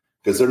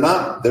 Because they're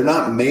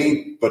not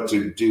made but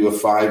to do a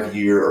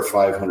 5-year or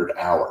 500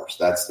 hours.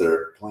 That's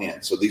their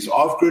plan. So these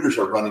off-gridders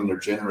are running their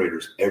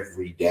generators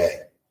every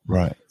day.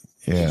 Right.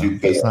 Yeah.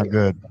 That's not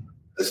good.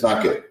 It's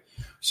not good.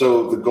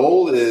 So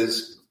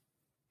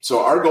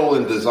our goal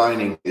in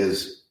designing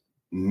is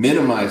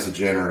minimize the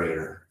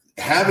generator.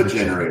 Have a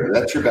generator.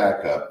 That's your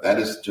backup. That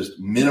is just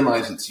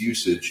minimize its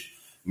usage.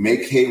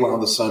 Make hay while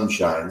the sun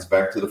shines.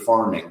 Back to the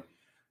farming.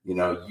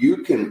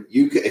 You can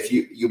if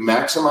you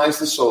maximize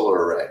the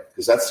solar array,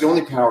 because that's the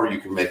only power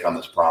you can make on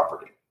this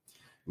property.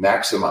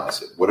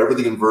 Maximize it. Whatever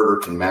the inverter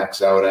can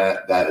max out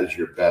at, that is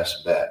your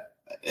best bet.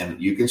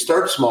 And you can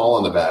start small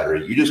on the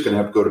battery. You're just going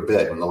to have to go to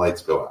bed when the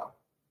lights go out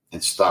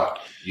and stop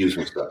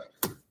using stuff.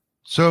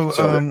 So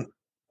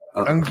I'm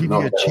going to give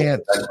you a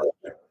chance.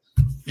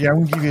 Yeah, I'm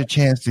going to give you a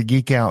chance to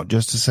geek out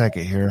just a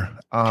second here.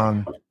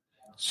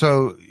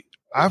 So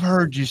I've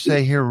heard you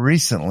say here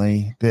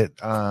recently that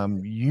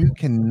you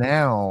can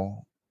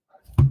now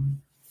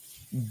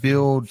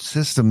build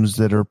systems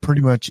that are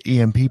pretty much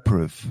EMP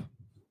proof.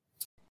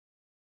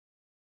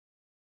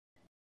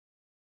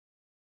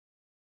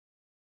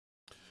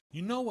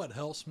 You know what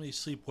helps me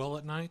sleep well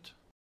at night?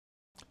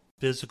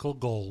 Physical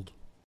gold.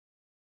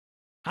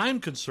 I'm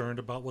concerned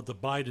about what the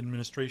Biden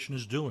administration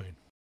is doing,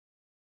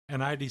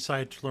 and I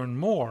decided to learn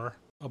more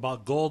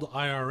about gold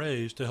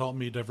IRAs to help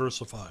me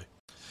diversify.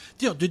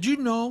 Did you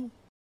know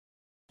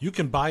you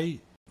can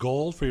buy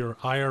gold for your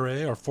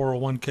IRA or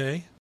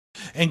 401k?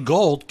 And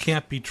gold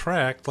can't be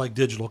tracked like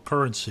digital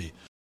currency.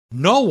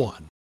 No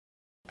one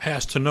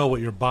has to know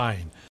what you're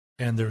buying,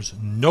 and there's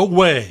no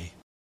way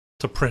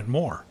to print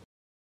more.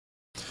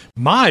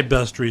 My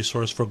best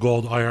resource for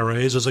gold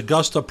IRAs is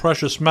Augusta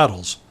Precious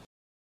Metals.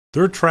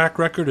 Their track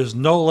record is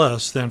no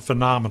less than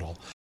phenomenal.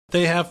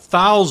 They have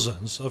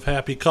thousands of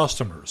happy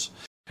customers,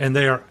 and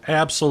they are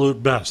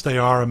absolute best. They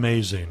are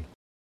amazing.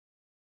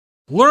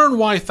 Learn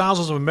why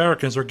thousands of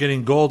Americans are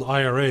getting gold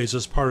IRAs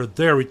as part of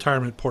their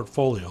retirement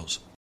portfolios.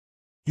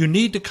 You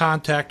need to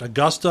contact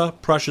Augusta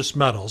Precious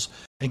Metals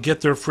and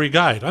get their free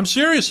guide. I'm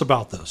serious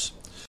about this.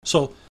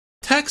 So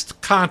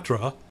text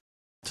Contra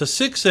to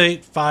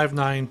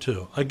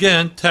 68592.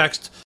 Again,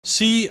 text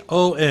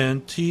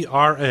CONTRA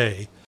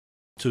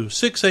to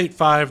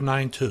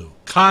 68592.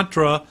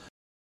 Contra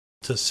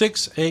to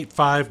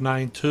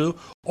 68592,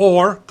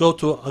 or go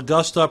to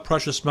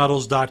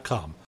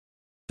AugustaPreciousMetals.com.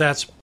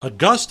 That's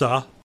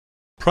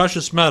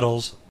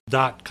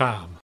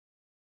AugustaPreciousMetals.com.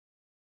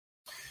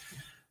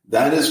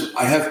 That is,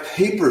 I have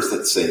papers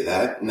that say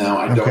that. Now,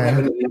 I do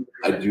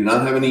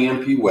not have an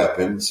EMP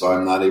weapon, so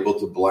I'm not able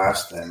to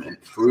blast them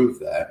and prove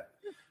that.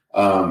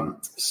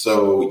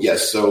 So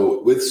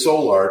with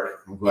Solarc,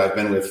 who I've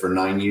been with for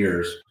 9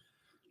 years,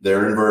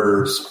 their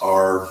inverters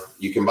are,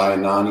 you can buy a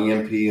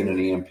non-EMP and an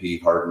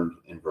EMP hardened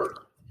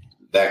inverter.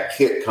 That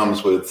kit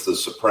comes with the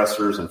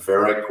suppressors and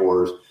ferrite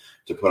cores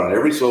to put on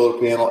every solar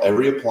panel,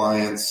 every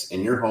appliance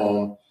in your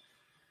home,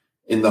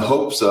 in the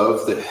hopes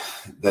of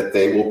that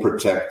they will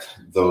protect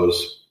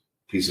those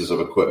pieces of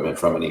equipment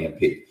from an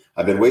EMP.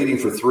 I've been waiting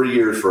for 3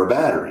 years for a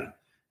battery,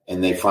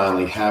 and they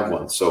finally have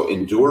one. So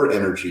Endure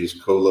Energy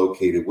is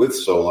co-located with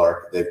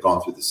Solarc. They've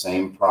gone through the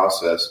same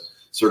process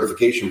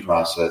certification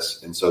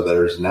process. And so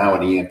there's now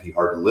an EMP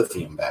hardened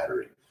lithium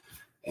battery.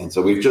 And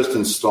so we've just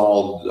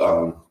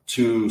installed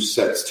two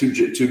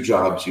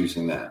jobs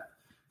using that.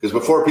 Because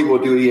before people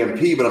would do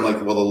EMP, but I'm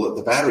like, well,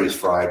 the battery's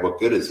fried. What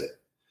good is it?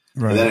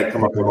 Right. And then I'd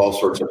come up with all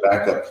sorts of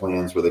backup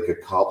plans where they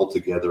could cobble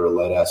together a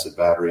lead acid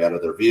battery out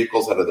of their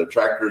vehicles, out of their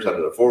tractors, out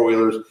of their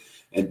four-wheelers,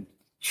 and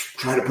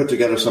try to put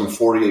together some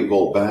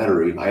 48-volt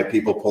battery. I have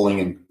people pulling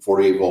in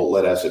 48-volt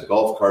lead acid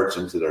golf carts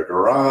into their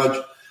garage,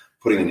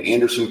 putting an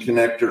Anderson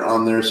connector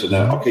on there. So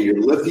now, okay,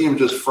 your lithium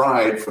just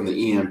fried from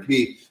the EMP.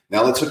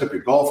 Now let's hook up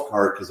your golf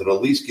cart because it'll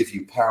at least give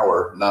you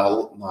power, not a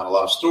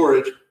lot of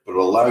storage, but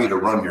it'll allow you to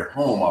run your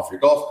home off your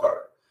golf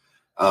cart.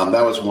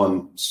 That was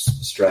one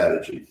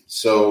strategy.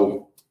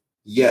 So,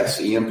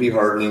 yes, EMP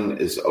hardening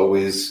is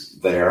always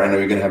there. I know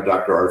you're going to have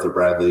Dr. Arthur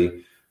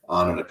Bradley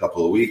on in a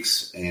couple of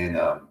weeks, and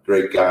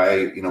great guy.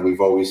 You know,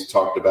 we've always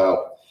talked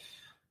about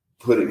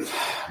putting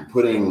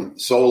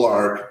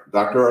Solar,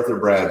 Dr. Arthur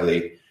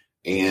Bradley,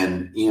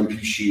 and EMP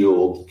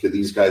Shield, because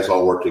these guys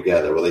all work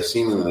together. Well, they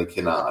seemingly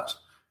cannot.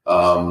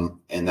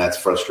 And that's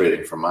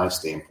frustrating from my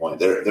standpoint.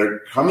 They're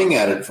coming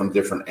at it from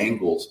different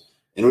angles,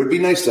 and it would be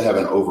nice to have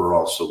an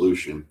overall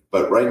solution.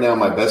 But right now,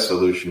 my best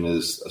solution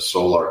is a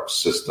solar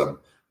system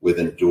with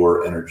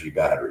Endure Energy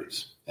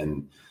batteries,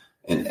 and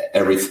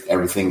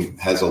everything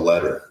has a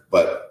letter.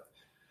 But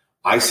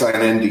I sign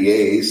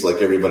NDAs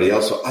like everybody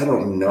else, so I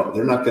don't know.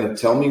 They're not going to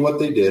tell me what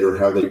they did or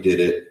how they did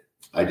it.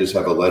 I just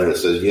have a letter that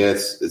says,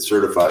 yes, it's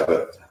certified,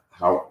 but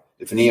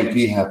if an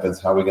EMP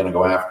happens, how are we going to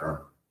go after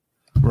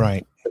them?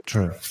 Right.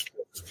 True.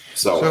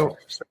 So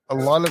a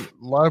lot of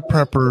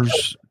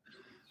preppers,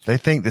 they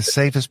think the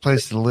safest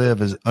place to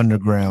live is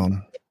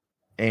underground.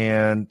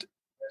 And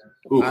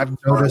I've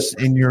noticed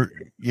in your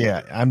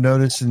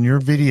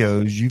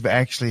videos, you've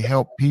actually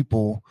helped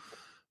people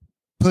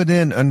put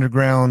in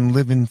underground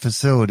living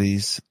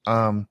facilities.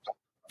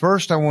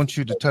 First, I want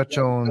you to touch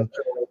on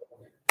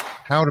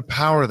how to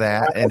power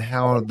that and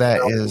how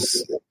that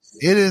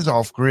it is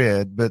off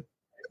grid, but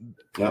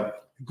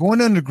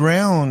going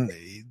underground,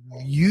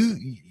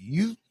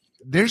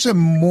 there's a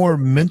more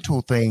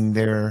mental thing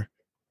there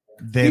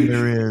than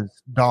there is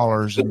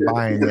dollars and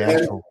buying the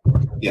actual.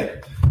 Yeah,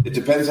 it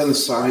depends on the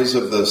size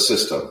of the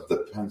system.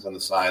 It depends on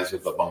the size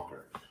of the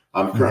bunker.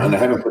 And I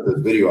haven't put this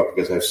video up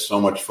because I have so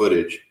much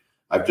footage.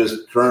 I've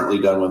just currently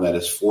done one that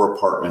is 4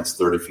 apartments,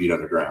 30 feet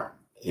underground.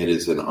 It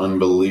is an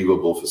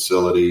unbelievable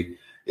facility.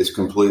 It's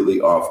completely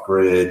off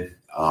grid.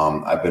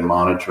 I've been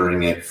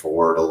monitoring it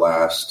for the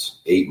last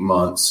 8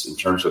 months in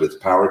terms of its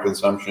power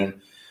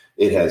consumption.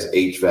 It has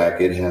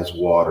HVAC, it has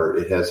water,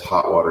 it has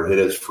hot water, it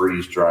has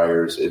freeze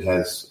dryers, it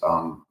has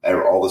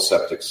all the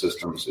septic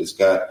systems. It's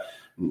got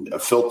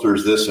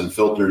filters this and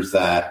filters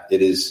that.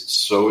 It is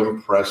so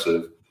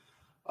impressive,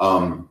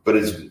 but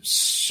it's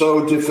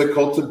so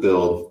difficult to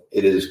build.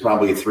 It is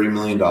probably $3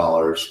 million.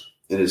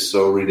 It is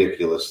so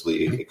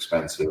ridiculously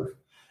expensive.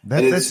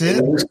 That's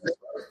it.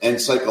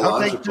 And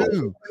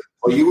psychological.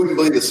 Well, you wouldn't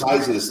believe the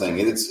size of this thing.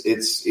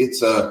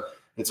 It's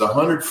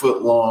 100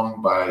 foot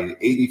long by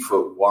 80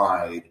 foot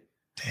wide.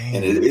 Dang.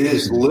 And it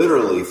is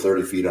literally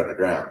 30 feet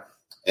underground.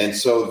 And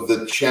so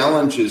the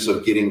challenges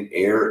of getting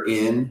air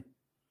in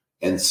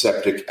and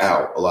septic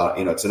out,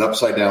 it's an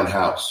upside down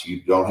house.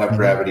 You don't have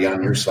gravity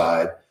on your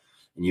side,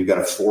 and you've got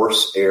to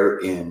force air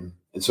in.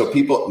 And so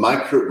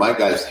my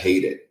guys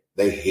hate it.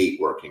 They hate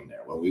working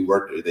there. When we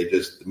work there, they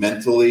just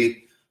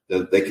mentally,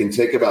 they can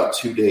take about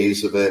 2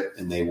 days of it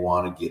and they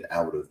want to get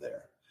out of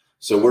there.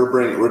 So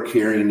we're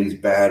carrying these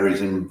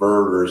batteries and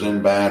inverters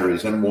and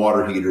batteries and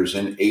water heaters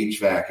and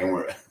HVAC,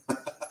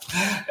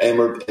 and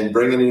we're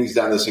bringing these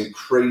down this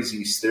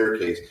crazy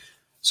staircase.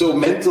 So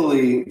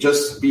mentally,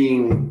 just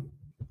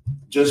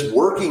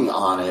working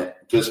on it,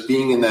 just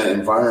being in that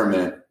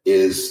environment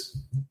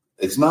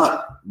it's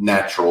not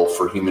natural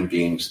for human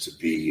beings to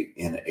be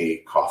in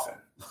a coffin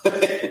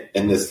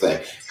in this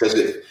thing, because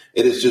it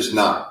is just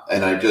not.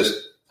 And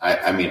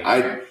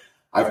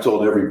I've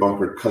told every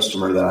bunker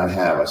customer that I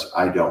have,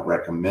 I don't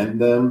recommend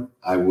them.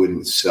 I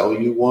wouldn't sell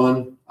you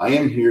one. I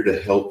am here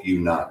to help you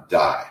not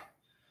die.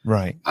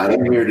 Right. I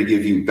am here to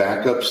give you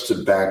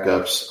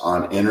backups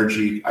on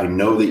energy. I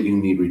know that you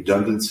need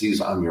redundancies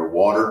on your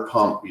water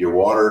pump,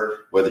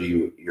 whether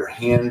you're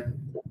hand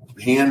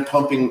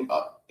pumping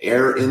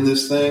air in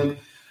this thing.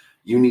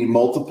 You need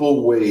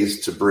multiple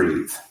ways to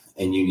breathe,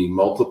 and you need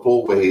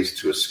multiple ways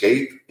to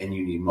escape, and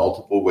you need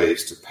multiple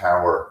ways to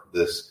power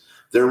this.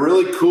 They're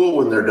really cool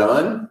when they're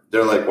done.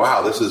 They're like,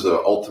 wow, this is an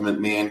ultimate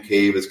man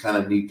cave. It's kind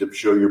of neat to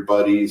show your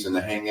buddies and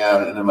to hang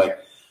out. And I'm like,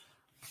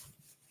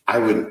 I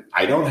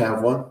don't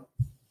have one.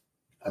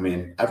 I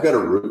mean, I've got a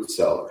root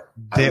cellar.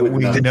 That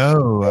we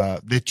know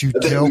that you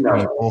tell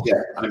people.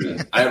 Yeah,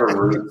 I have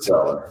a root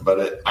cellar,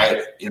 but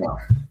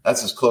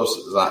that's as close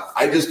as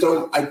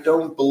I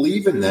don't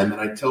believe in them.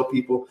 And I tell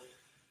people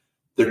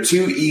they're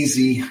too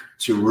easy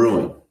to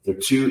ruin. They're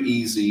too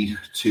easy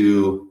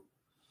to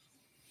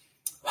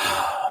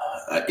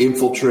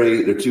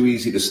infiltrate. They're too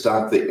easy to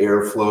stop the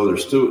airflow. They're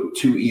still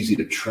too easy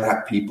to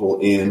trap people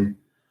in.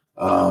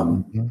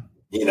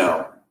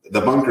 The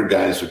bunker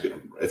guys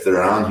if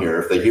they're on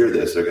here, if they hear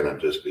this, they're going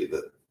to just be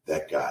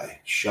that guy.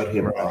 Shut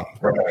him up.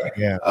 Right.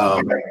 Yeah.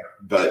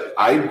 But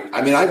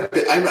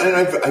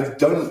I've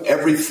done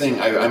everything.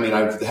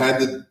 I've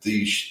had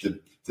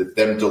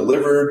them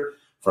delivered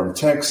from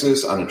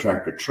Texas on a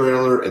tractor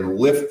trailer and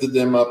lifted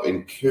them up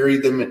and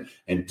carried them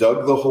and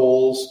dug the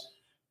holes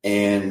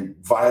and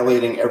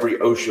violating every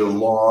OSHA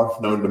law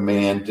known to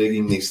man,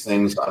 digging these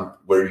things on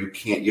where you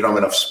don't have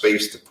enough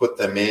space to put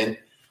them in.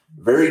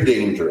 Very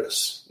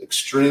dangerous,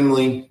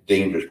 extremely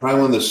dangerous.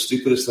 Probably one of the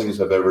stupidest things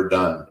I've ever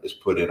done is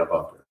put in a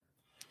bunker.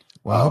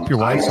 Well, I hope your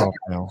wife's off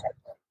now.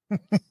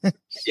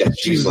 Yeah,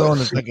 she's on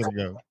a second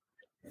ago.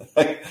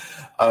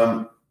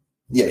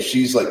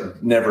 She's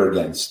like, never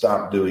again.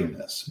 Stop doing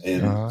this.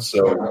 And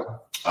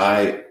so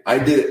I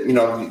did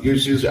it.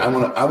 Usually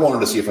I wanted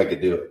to see if I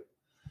could do it.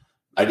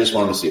 I just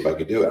wanted to see if I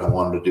could do it. I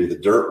wanted to do the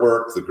dirt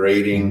work, the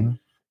grading,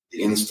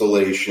 the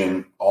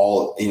installation,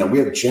 we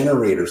have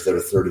generators that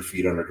are 30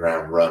 feet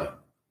underground running,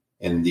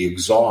 and the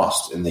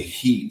exhaust and the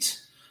heat.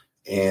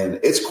 And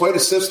it's quite a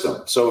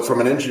system. So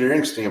from an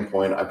engineering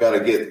standpoint, I've got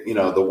to get,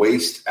 the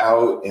waste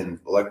out and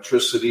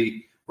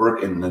electricity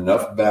work and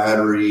enough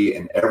battery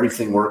and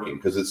everything working,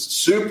 because it's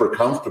super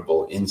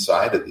comfortable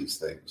inside of these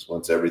things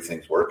once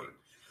everything's working.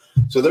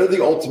 So they're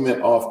the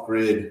ultimate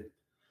off-grid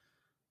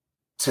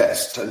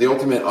test, the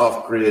ultimate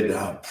off-grid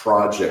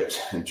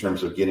project in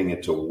terms of getting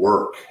it to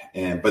work.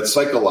 But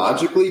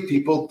psychologically,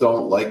 people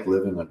don't like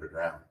living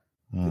underground.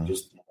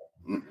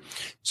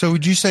 So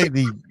would you say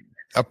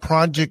a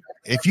project,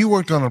 if you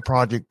worked on a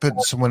project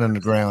putting someone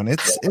underground,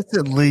 it's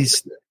at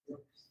least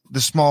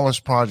the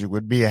smallest project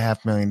would be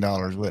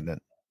 $500,000, wouldn't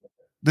it?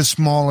 The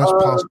smallest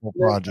possible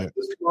project.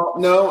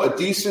 No, a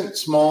decent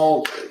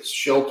small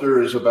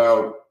shelter is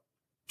about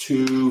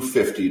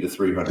 $250,000 to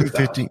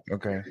 $300,000.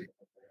 Okay.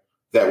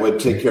 That would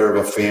take care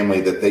of a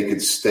family, that they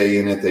could stay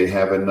in it. They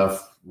have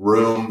enough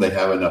room. They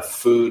have enough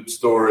food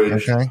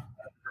storage. Okay.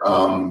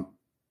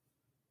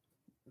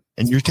 And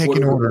you're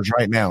taking orders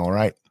right now,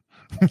 right?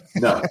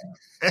 No.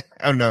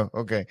 Oh, no.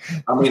 Okay.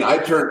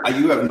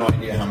 You have no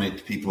idea how many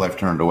people I've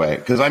turned away,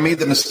 because I made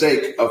the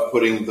mistake of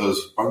putting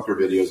those bunker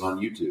videos on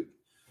YouTube.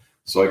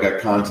 So I got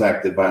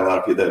contacted by a lot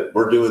of people that,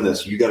 we're doing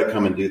this. You got to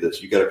come and do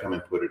this. You got to come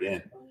and put it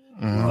in.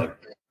 Mm-hmm.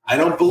 I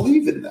don't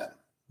believe in that.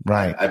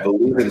 Right. I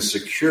believe in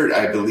security.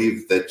 I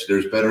believe that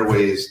there's better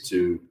ways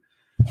to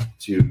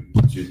do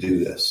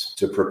this,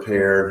 to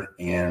prepare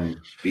and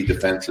be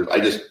defensive.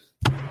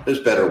 There's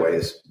better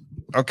ways.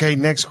 Okay.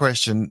 Next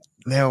question.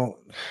 Now,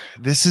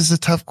 this is a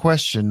tough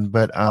question,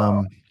 but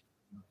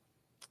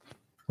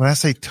when I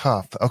say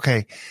tough,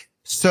 okay.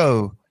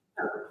 So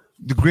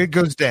the grid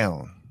goes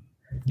down.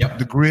 Yep.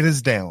 The grid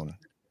is down.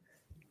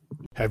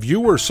 Have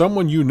you or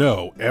someone you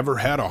know ever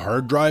had a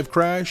hard drive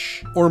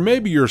crash? Or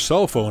maybe your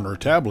cell phone or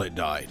tablet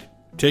died,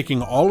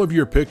 taking all of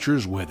your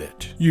pictures with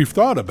it. You've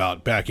thought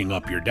about backing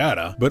up your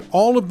data, but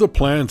all of the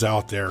plans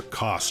out there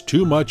cost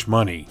too much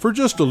money for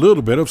just a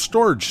little bit of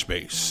storage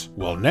space.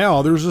 Well,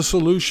 now there's a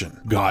solution.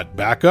 Got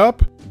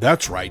Backup?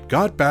 That's right,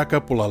 Got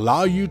Backup will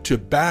allow you to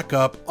back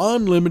up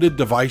unlimited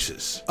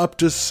devices, up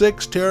to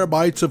 6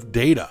 terabytes of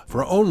data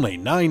for only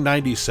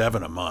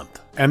 $9.97 a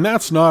month. And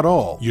that's not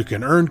all. You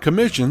can earn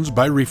commissions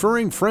by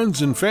referring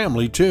friends and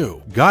family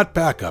too. Got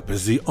Backup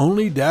is the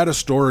only data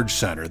storage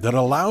center that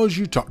allows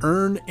you to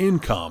earn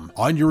income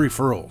on your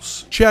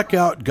referrals. Check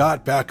out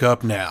Got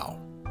Backup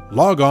now.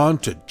 Log on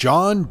to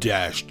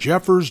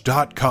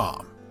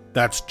john-jeffers.com.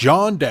 That's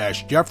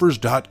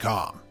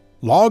john-jeffers.com.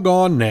 Log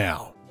on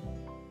now.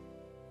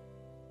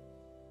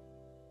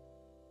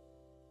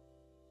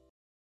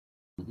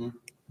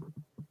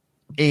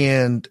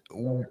 And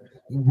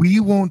we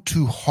want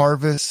to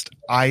harvest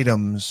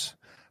items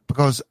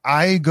because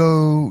I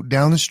go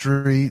down the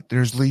street.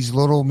 There's these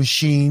little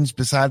machines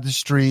beside the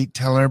street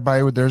telling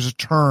everybody where there's a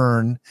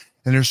turn,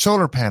 and there's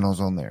solar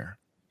panels on there.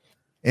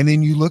 And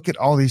then you look at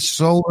all these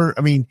solar.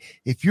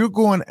 If you're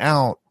going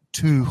out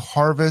to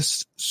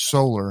harvest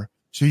solar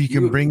so you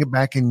can bring it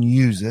back and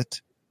use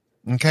it,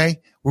 okay,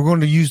 we're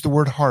going to use the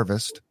word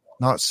harvest,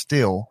 not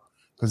steal,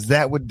 because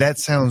that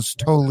sounds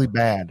totally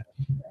bad.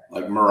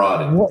 Like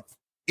marauding.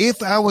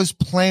 If I was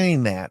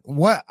planning that,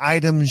 what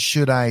items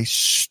should I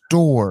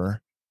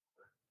store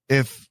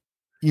if,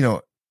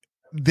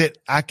 that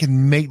I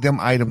can make them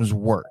items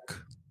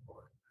work?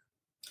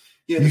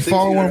 Yeah, you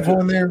follow what I'm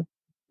going there?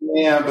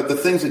 Yeah, but the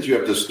things that you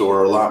have to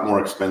store are a lot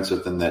more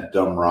expensive than that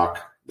dumb rock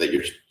that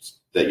you're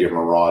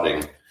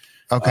marauding.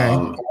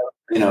 Okay.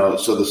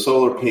 So the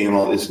solar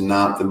panel is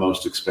not the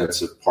most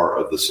expensive part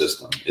of the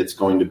system. It's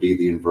going to be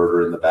the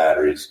inverter and the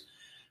batteries.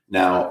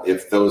 Now,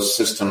 if those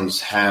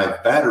systems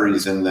have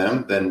batteries in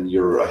them, then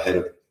you're ahead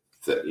of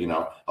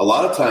a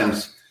lot of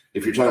times,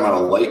 if you're talking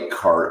about a light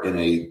cart in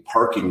a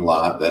parking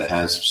lot that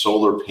has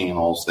solar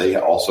panels, they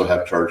also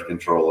have charge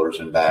controllers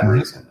and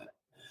batteries in it.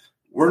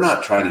 We're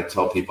not trying to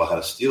tell people how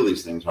to steal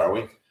these things, are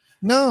we?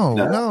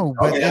 No.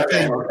 But,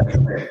 okay.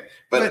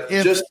 But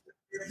this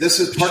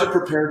is part of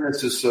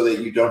preparedness, is so that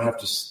you don't have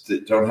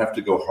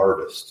to go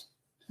harvest.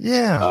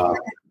 Yeah.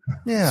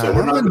 So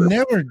we're not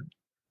never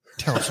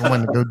tell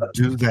someone to go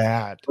do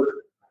that.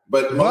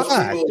 But most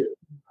people,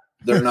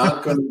 they're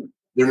not going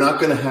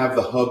to have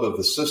the hub of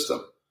the system.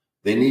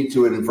 They need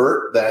to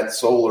invert that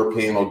solar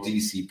panel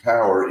DC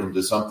power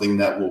into something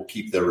that will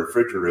keep their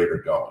refrigerator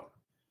going.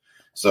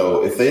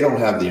 So if they don't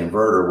have the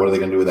inverter, what are they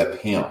going to do with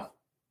that panel?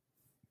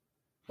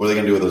 What are they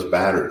going to do with those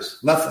batteries?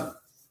 Nothing.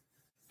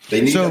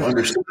 They need to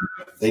understand.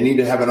 They need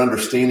to have an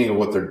understanding of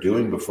what they're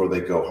doing before they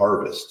go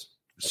harvest.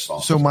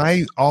 So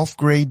my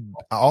off-grid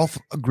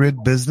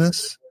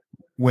business,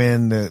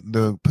 when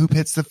the poop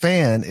hits the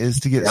fan, is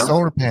to get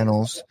solar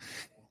panels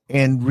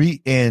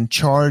and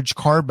charge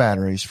car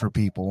batteries for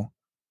people.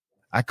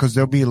 Because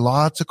there'll be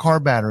lots of car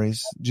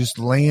batteries just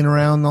laying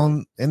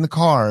around in the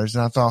cars.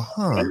 And I thought,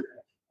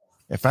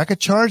 if I could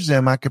charge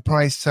them, I could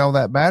probably sell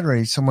that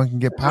battery. Someone can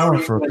get power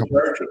for a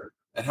couple.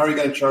 And how are you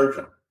going to charge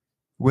them?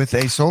 With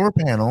a solar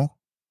panel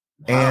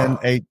and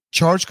a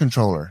charge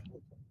controller.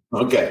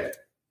 Okay.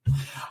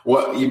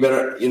 Well, you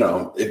better,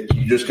 if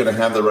you're just going to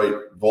have the right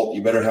volt,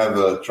 you better have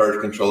a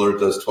charge controller that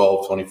does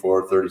 12,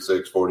 24,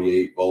 36,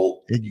 48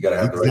 volt. You got to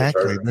have the right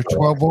charge. They're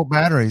 12 volt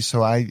batteries.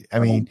 So I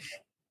mean,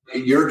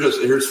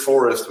 here's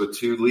Forrest with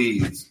 2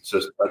 leads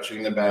just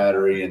touching the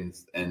battery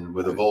and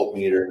with a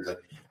voltmeter.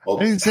 Well,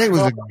 I didn't say it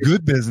was a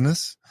good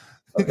business.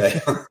 Okay.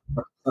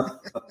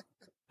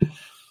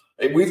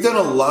 We've done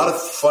a lot of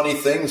funny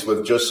things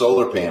with just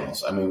solar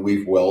panels. I mean,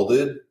 we've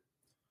welded.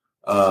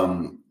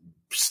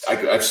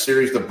 I've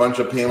seried a bunch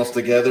of panels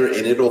together,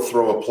 and it'll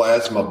throw a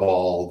plasma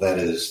ball that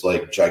is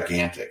like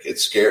gigantic.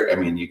 It's scary. I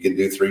mean, you can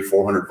do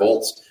 300-400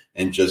 volts,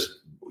 and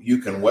you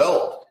can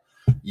weld.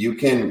 You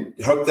can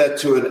hook that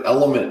to an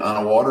element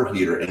on a water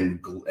heater and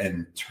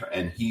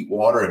heat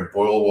water and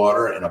boil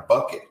water in a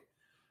bucket.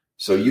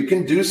 So you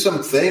can do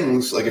some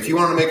things like if you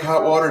want to make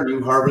hot water and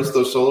you harvest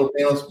those solar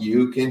panels,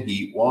 you can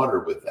heat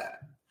water with that,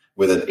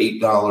 with an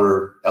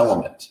 $8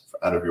 element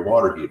out of your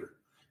water heater.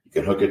 You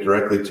can hook it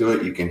directly to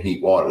it. You can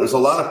heat water. There's a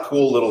lot of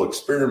cool little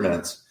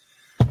experiments,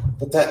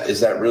 but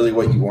is that really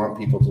what you want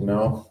people to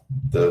know?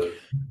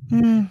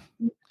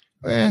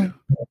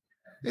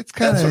 It's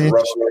kind of a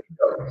rough way to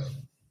go.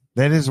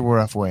 That is a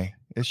rough way.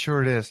 It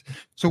sure is.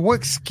 So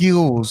what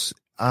skills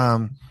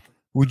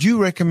would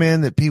you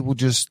recommend that people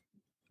just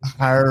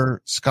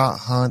hire Scott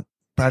Hunt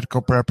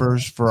Practical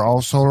Preppers for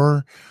all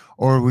solar?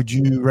 Or would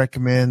you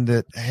recommend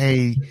that,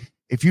 hey,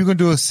 if you're going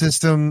to do a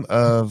system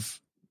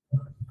of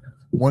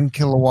 1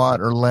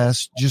 kilowatt or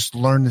less, just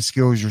learn the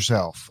skills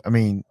yourself? I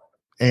mean,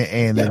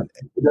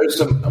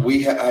 there's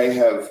I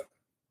have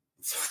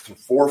 4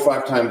 or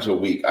 5 times a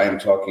week, I am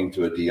talking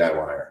to a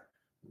DIYer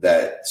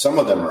that some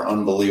of them are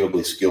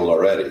unbelievably skilled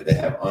already. They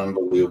have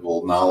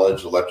unbelievable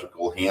knowledge,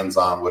 electrical,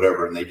 hands-on,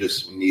 whatever, and they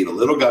just need a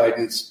little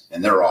guidance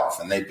and they're off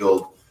and they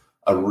build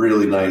a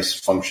really nice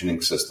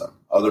functioning system.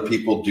 Other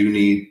people do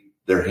need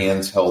their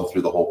hands held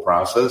through the whole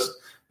process,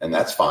 and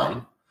that's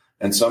fine.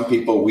 And some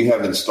people, we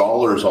have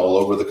installers all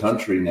over the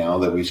country now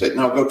that we say,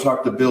 no, go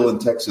talk to Bill in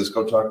Texas.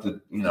 Go talk to,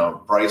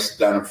 Bryce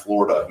down in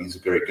Florida. He's a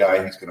great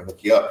guy. He's going to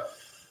hook you up.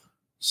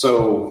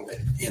 So,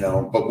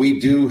 but we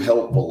do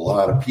help a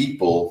lot of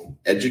people,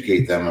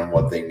 educate them on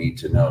what they need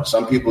to know.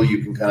 Some people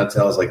you can kind of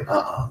tell is like,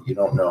 you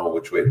don't know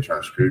which way to turn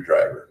a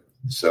screwdriver.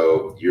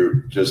 So you're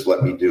just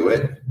let me do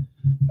it.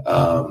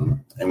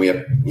 And we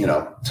have,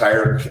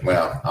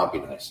 I'll be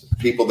nice.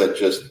 People that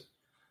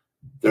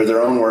they're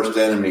their own worst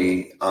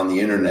enemy on the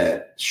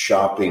internet,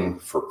 shopping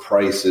for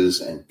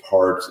prices and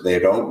parts. They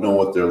don't know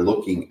what they're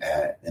looking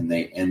at, and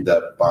they end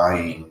up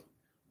buying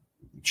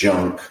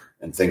junk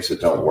and things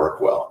that don't work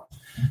well.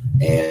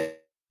 And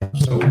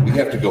so we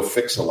have to go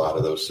fix a lot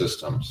of those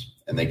systems,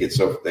 and they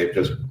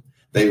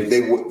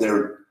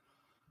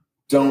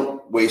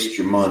don't waste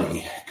your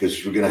money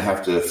because you're going to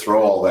have to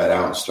throw all that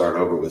out and start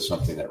over with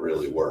something that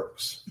really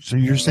works. So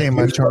you're saying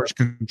my charge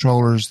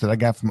controllers that I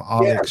got from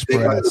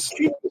AliExpress.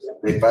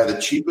 They buy the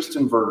cheapest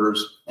inverters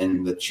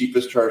and the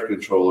cheapest charge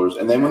controllers.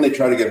 And then when they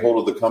try to get hold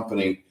of the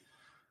company,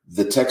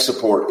 the tech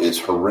support is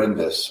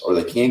horrendous or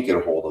they can't get a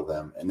hold of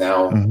them. And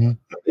now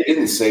they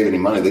didn't save any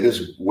money. They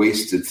just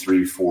wasted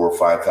 $3,000,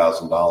 $4,000,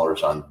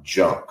 $5,000 on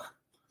junk.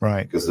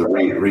 Right. Because the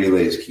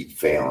relays keep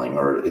failing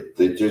or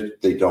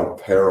they don't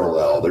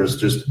parallel. There's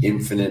just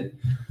infinite.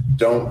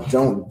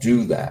 Don't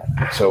do that.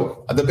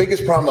 So the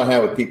biggest problem I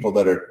have with people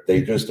that are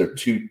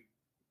too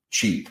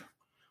cheap.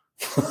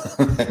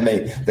 And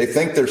they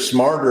think they're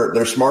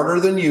smarter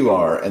than you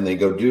are, and they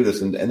go do this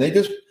and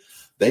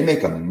they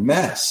make a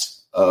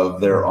mess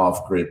of their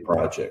off-grid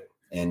project.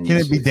 And can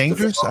it be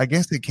dangerous? I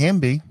guess it can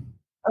be.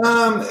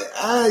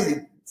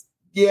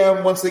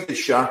 Yeah, once they get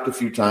shocked a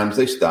few times,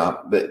 they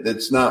stop. But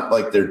it's not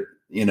like they're,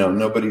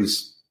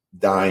 nobody's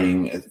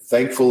dying.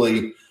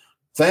 Thankfully,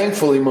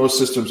 most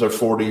systems are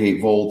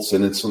 48 volts,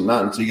 and it's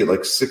not until you get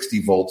like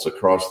 60 volts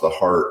across the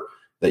heart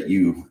that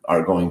you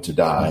are going to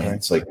die. Okay.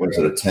 It's like, what is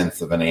it,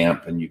 1/10 of an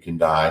amp, and you can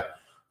die.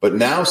 But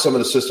now some of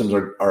the systems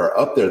are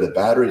up there. The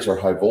batteries are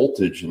high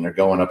voltage, and they're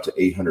going up to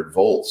 800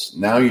 volts.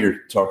 Now you're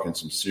talking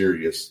some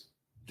serious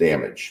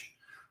damage.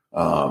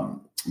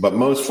 But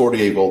most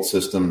 48 volt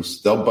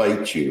systems, they'll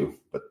bite you,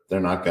 but they're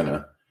not going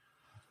to.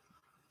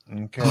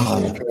 Okay.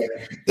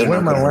 One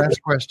of my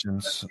last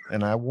questions,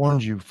 and I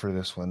warned you for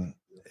this one,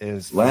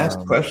 is last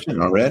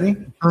question already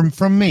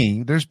from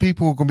me. There's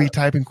people who are going to be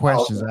typing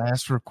questions. I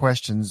asked for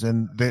questions,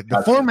 and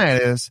the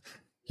format is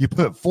you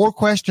put 4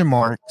 question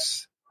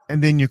marks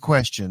and then your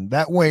question.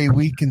 That way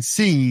we can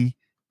see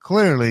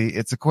clearly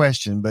it's a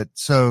question. But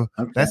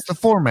that's the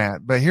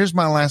format. But here's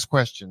my last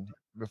question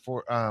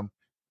before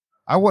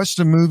I watched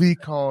a movie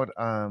called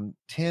 10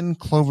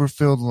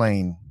 Cloverfield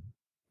Lane,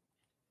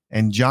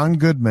 and John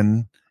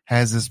Goodman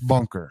has this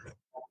bunker.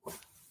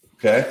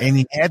 Okay. And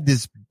he had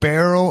this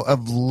barrel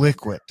of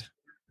liquid.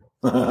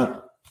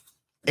 And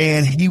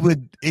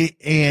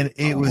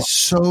it was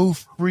so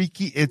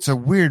freaky. It's a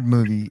weird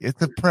movie.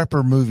 It's a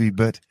prepper movie,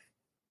 but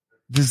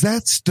does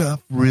that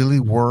stuff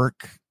really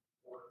work?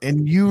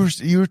 And you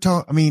were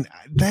talking, I mean,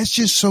 that's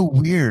just so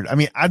weird. I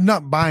mean, I'm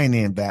not buying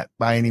any of that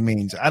by any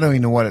means. I don't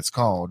even know what it's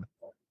called,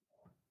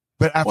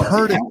 but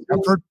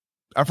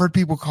I've heard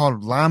people call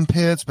it lime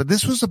pits, but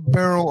this was a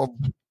barrel of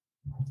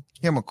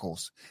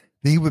chemicals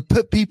that he would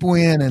put people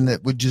in and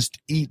that would just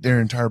eat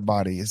their entire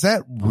body. Is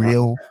that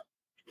real?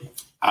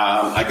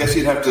 I guess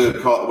you'd have to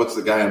call it, what's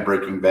the guy on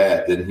Breaking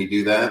Bad? Didn't he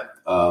do that?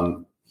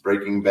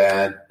 Breaking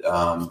Bad,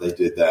 they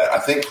did that. I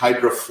think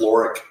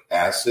hydrofluoric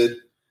acid.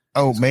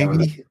 Oh,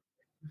 maybe.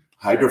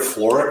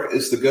 Hydrofluoric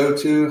is the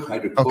go-to.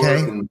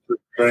 Hydrochloric and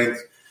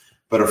strength.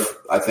 But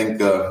I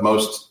think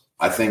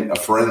a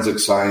forensic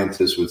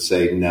scientist would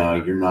say, no,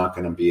 you're not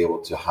going to be able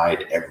to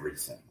hide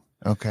everything.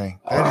 Okay.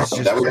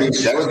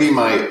 That would be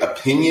my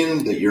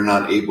opinion, that you're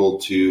not able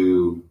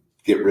to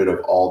get rid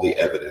of all the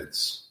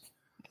evidence.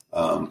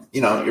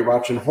 You're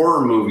watching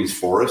horror movies,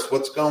 Forrest.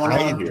 What's going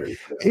on here?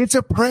 It's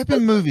a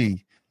prepping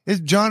movie. It's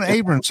John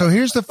Abrams. So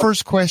here's the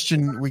first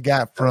question we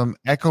got from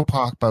Echo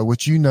Pogba,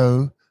 which you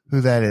know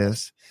who that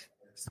is.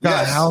 Scott,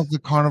 yes. How's the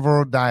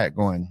carnivore diet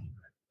going?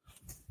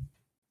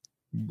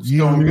 I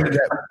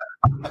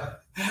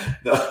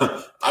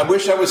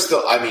wish I was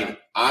still. I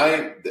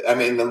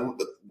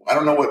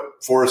don't know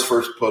what Forrest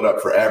first put up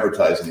for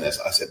advertising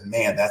this. I said,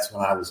 man, that's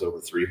when I was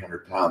over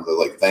 300 pounds. They're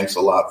like, thanks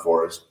a lot,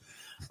 Forrest.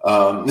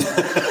 I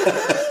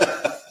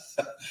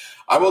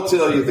will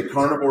tell you the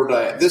carnivore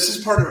diet. This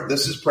is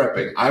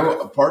prepping.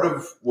 Part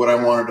of what I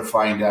wanted to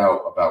find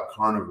out about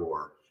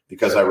carnivore,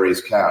 because I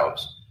raise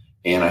cows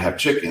and I have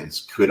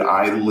chickens. Could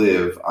I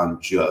live on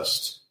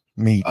just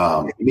meat?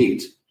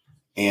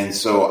 And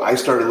so I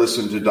started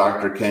listening to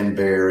Dr. Ken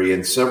Berry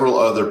and several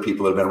other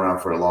people that have been around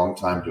for a long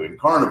time doing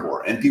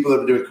carnivore, and people that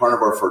have been doing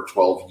carnivore for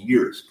 12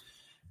 years.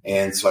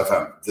 And so I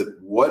found that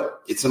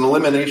it's an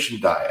elimination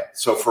diet.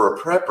 So for a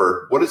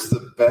prepper, what is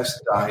the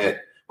best diet?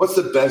 What's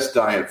the best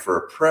diet for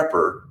a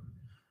prepper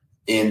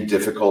in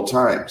difficult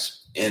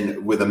times?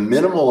 And with a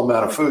minimal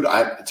amount of food,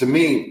 I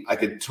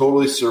could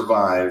totally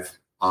survive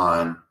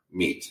on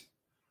meat.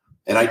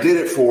 And I did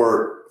a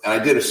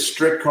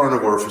strict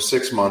carnivore for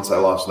 6 months. I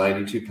lost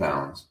 92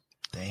 pounds.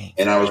 Dang.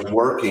 And I was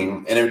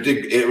working, and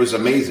it was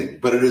amazing.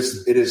 But it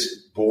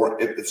is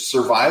boring.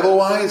 Survival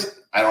wise,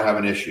 I don't have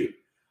an issue.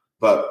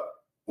 But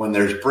when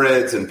there's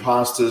breads and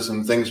pastas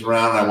and things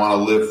around, and I want to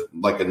live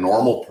like a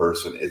normal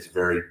person, it's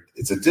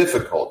a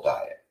difficult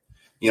diet.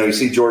 You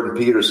see Jordan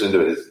Peterson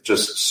do it. It's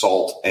just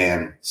salt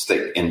and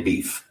steak and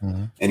beef.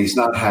 Mm-hmm. And he's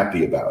not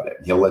happy about it.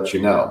 He'll let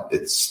you know.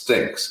 It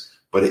stinks.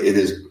 But it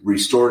has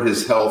restored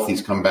his health.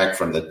 He's come back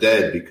from the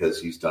dead because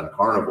he's done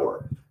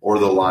carnivore or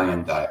the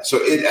lion diet. So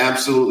it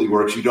absolutely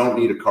works. You don't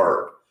need a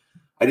carb.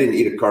 I didn't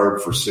eat a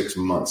carb for 6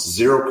 months.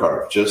 0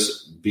 carb,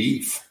 just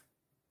beef,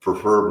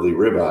 preferably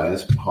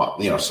ribeyes,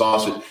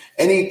 sausage,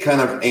 any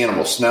kind of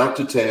animal, snout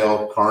to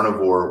tail,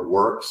 carnivore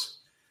works.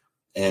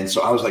 And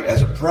so I was like,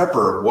 as a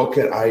prepper, what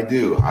could I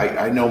do?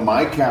 I know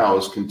my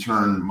cows can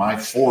turn my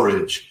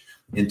forage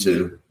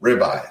into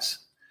ribeyes.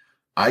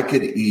 I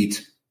could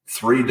eat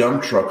 3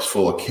 dump trucks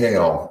full of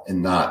kale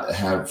and not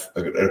have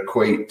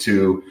equate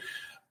to,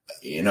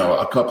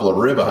 a couple of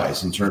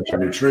ribeyes in terms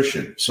of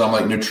nutrition. So I'm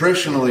like,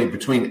 nutritionally,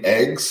 between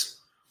eggs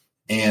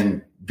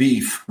and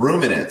beef,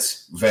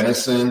 ruminants,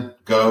 venison,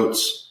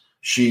 goats,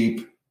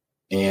 sheep,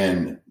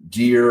 and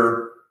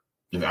deer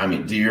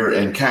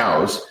and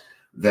cows,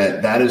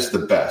 that is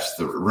the best.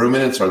 The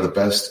ruminants are the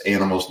best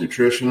animals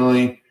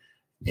nutritionally.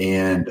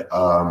 And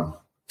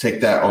take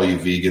that, all you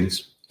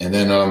vegans. And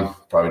then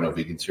probably no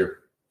vegans here.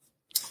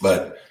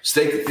 But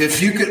steak,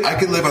 I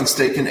could live on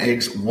steak and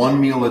eggs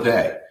 1 meal a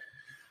day,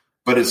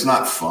 but it's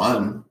not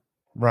fun.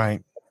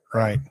 Right.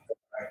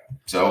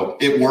 So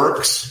it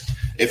works.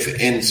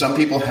 And some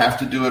people have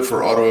to do it for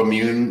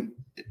autoimmune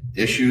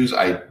issues.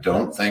 I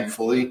don't,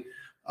 thankfully,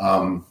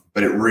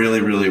 but it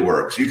really, really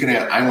works. You can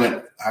add.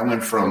 I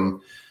went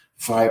from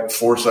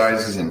 4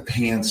 sizes in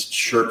pants,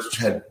 shirts,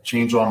 had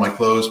changed all my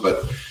clothes,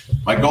 but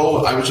my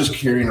goal, I was just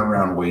carrying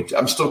around weight.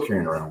 I'm still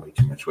carrying around way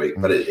too much weight,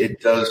 but it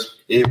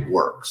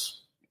works.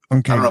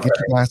 Okay, get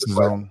your glasses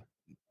on.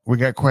 We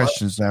got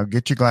questions now.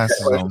 Get your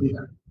glasses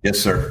on. Yes,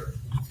 sir.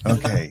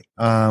 Okay.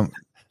 I'm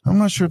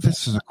not sure if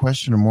this is a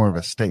question or more of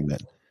a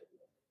statement.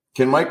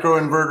 Can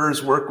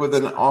microinverters work with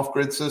an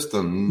off-grid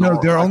system?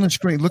 No, they're on the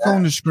screen. Look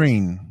on the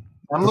screen.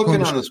 I'm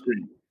looking on the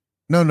screen.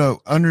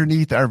 No,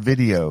 underneath our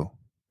video.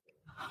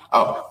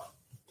 Oh.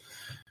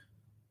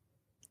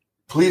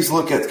 Please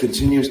look at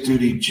continuous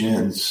duty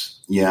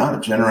gens. Yeah,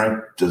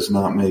 Generac does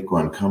not make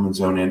one.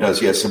 Cummins Onan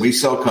does. Yes, so we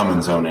sell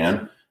Cummins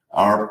Onan.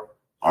 Ours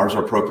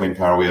are propane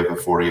power. We have a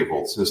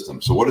 48-volt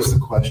system. So what is the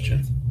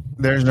question?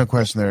 There's no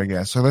question there, I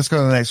guess. So let's go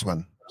to the next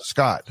one.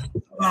 Scott.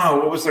 Oh,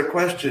 what was their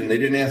question? They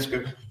didn't ask a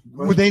question.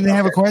 Well, they didn't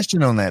have a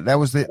question on that. That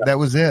was it.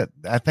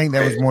 I think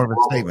that was more of a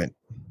statement.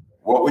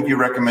 What would you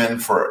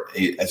recommend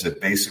as a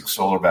basic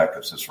solar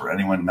backup system for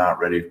anyone not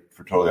ready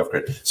for totally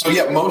off-grid? So,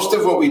 yeah, most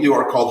of what we do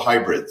are called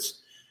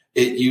hybrids.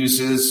 It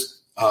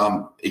uses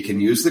it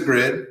can use the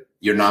grid.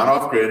 You're not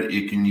off-grid.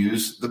 You can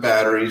use the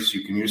batteries.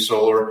 You can use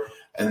solar.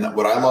 And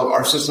what I love,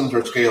 our systems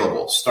are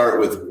scalable. Start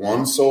with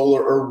one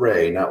solar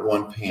array, not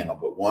one panel,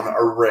 but one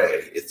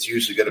array. It's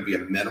usually going to be a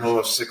minimum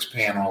of 6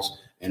 panels,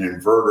 an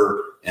inverter,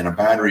 and a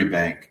battery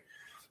bank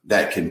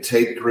that can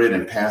take grid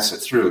and pass it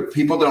through.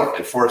 People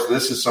don't, Forrest,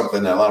 this is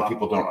something that a lot of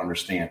people don't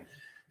understand.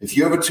 If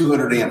you have a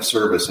 200 amp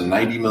service, and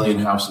 90 million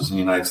houses in the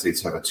United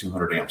States have a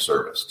 200 amp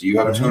service, do you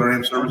have a 200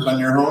 amp service on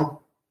your home?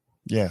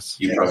 Yes.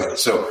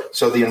 So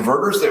the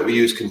inverters that we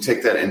use can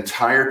take that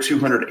entire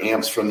 200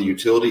 amps from the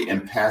utility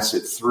and pass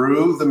it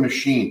through the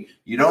machine.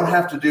 You don't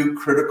have to do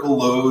critical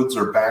loads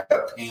or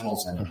backup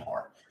panels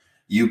anymore.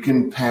 You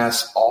can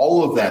pass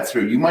all of that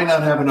through. You might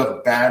not have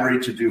enough battery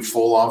to do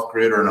full off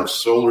grid or enough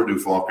solar to do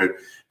full off grid,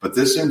 but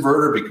this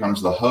inverter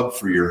becomes the hub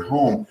for your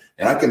home,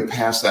 and I can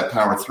pass that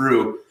power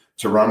through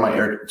to run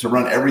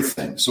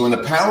everything. So when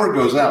the power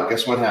goes out,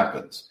 guess what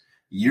happens?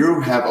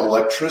 You have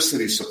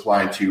electricity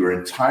supplied to your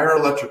entire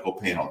electrical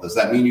panel. Does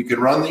that mean you can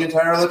run the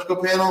entire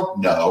electrical panel?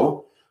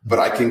 No, but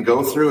I can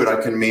go through it.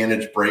 I can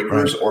manage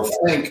breakers or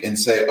think and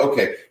say,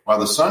 okay, while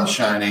the sun's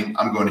shining,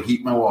 I'm going to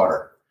heat my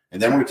water. And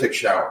then we're going to take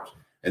showers.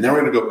 And then we're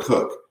going to go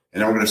cook.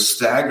 And then we're going to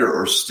stagger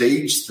or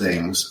stage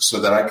things so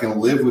that I can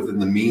live within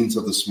the means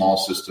of the small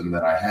system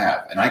that I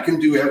have. And I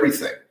can do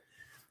everything.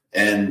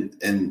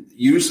 And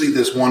usually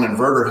this one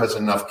inverter has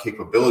enough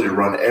capability to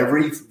run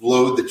every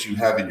load that you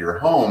have in your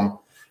home.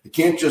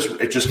 It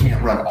just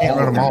can't run all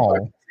of them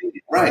all.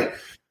 Right.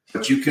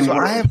 But you can. So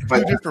I have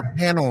 2 different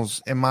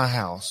panels in my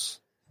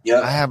house.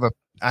 Yeah. I have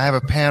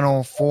a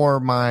panel for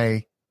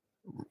my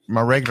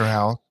regular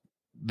house.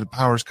 The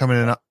power's coming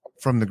in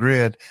from the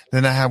grid.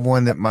 Then I have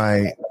one that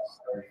my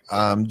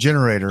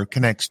generator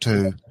connects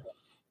to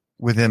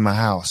within my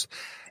house.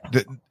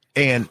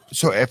 And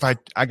so if I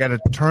got to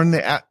turn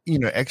the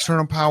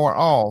external power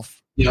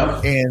off,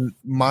 and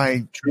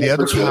the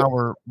other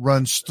power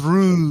runs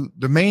through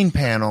the main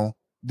panel.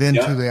 Then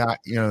to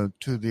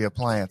the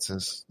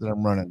appliances that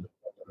I'm running.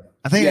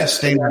 I think it's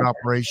standard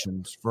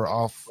operations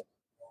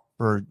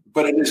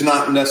but it is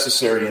not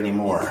necessary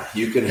anymore.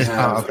 You can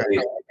have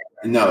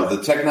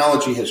the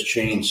technology has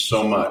changed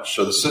so much.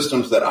 So the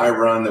systems that I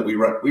run, we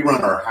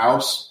run our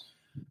house,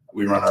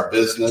 we run our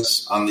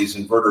business on these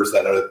inverters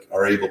that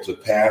are able to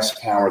pass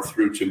power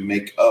through to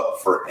make up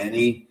for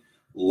any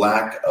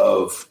lack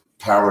of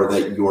power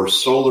that your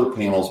solar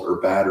panels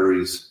or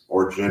batteries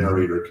or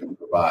generator can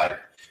provide.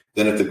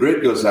 Then if the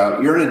grid goes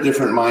out, you're in a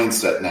different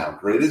mindset now.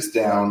 Grid is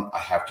down. I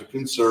have to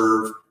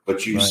conserve,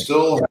 but you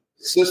still have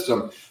a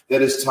system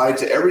that is tied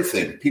to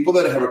everything. People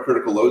that have a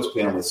critical loads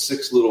panel with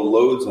 6 little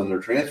loads on their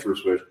transfer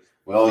switch,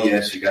 well,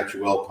 yes, you got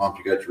your well pump,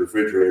 you got your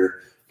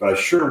refrigerator, but I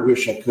sure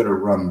wish I could have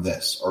run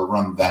this or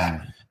run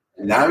that.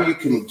 And now you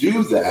can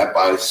do that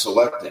by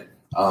selecting.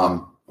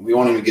 We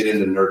won't even get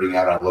into nerding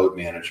out on load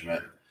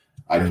management.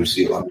 I do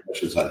see a lot of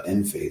questions on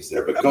Enphase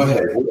there, but go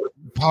ahead.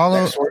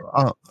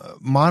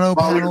 Mono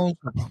panels?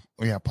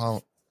 Yeah,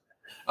 poly.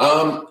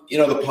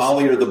 The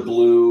poly or the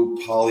blue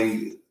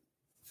poly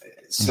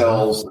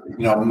cells,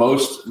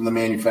 most of the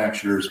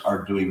manufacturers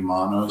are doing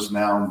monos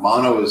now.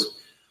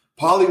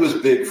 Poly was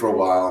big for a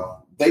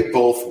while. They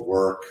both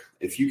work.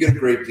 If you get a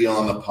great deal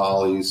on the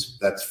polys,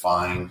 that's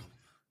fine.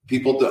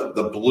 People,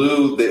 the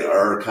blue, they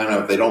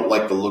don't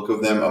like the look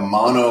of them. A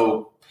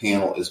mono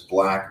panel is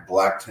black.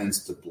 Black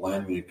tends to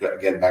blend. When you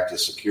get back to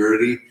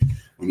security,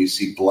 when you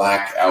see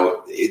black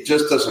out, it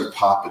just doesn't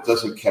pop. It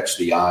doesn't catch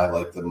the eye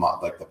like the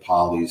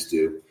polys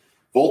do.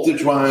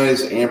 Voltage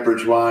wise,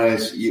 amperage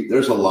wise,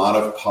 there's a lot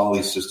of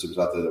poly systems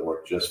out there that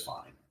work just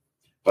fine.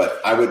 But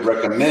I would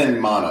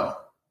recommend mono,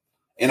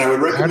 and I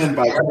would recommend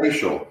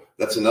bifacial.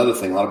 That's another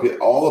thing. A lot of people,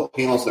 all the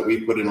panels that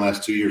we put in the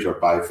last 2 years are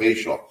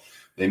bifacial.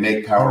 They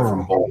make power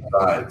from both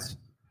sides.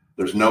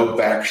 There's no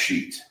back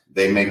sheet.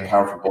 They make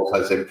power from both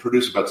sides. They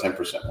produce about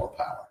 10% more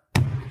power.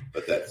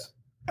 But that's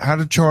how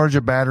to charge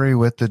a battery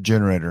with the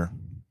generator.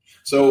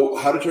 So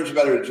how to charge a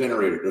battery with a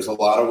generator? There's a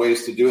lot of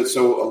ways to do it.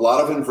 So a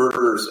lot of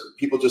inverters,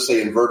 people just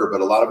say inverter,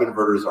 but a lot of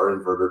inverters are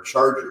inverter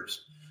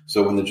chargers.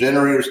 So when the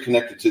generator is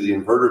connected to the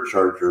inverter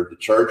charger, the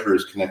charger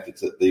is connected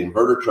to the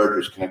inverter charger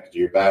is connected to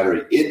your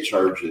battery. It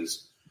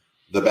charges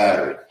the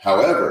battery.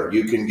 However,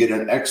 you can get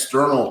an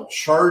external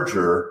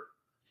charger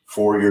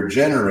for your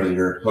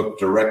generator hooked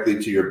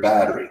directly to your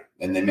battery.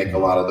 And they make a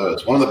lot of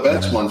those. One of the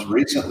best ones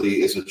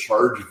recently is a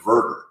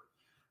Chargeverter.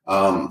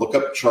 Look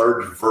up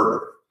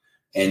Chargeverter.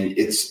 And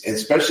it's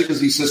especially because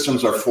these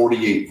systems are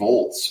 48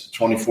 volts,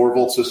 24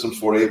 volt systems,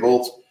 48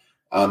 volts.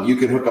 You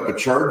can hook up a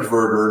charge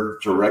inverter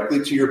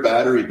directly to your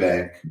battery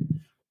bank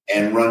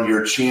and run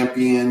your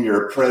Champion,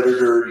 your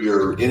Predator,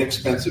 your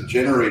inexpensive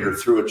generator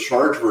through a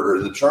charge inverter.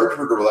 And the charge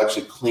inverter will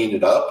actually clean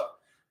it up.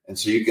 And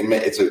so you can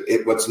make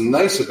what's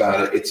nice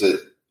about it,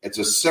 it's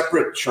a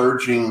separate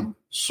charging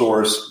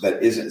source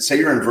that isn't, say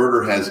your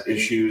inverter has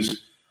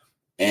issues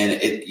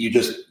and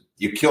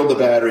you kill the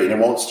battery and it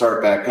won't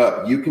start back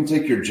up. You can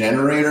take your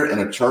generator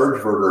and a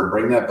charge inverter and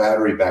bring that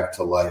battery back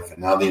to life. And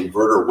now the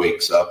inverter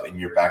wakes up and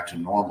you're back to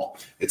normal.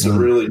 It's a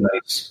really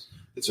nice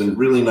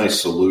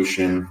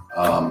solution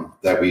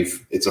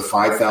it's a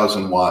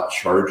 5,000 watt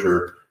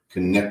charger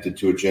connected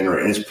to a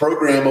generator, and it's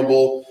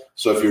programmable.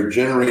 So if your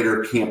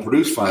generator can't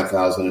produce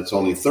 5,000, it's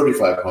only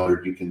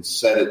 3,500. You can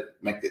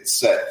make it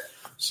set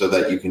so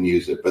that you can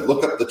use it. But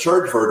look up the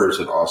charge inverter. It's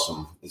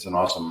an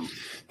awesome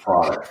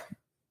product.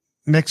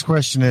 Next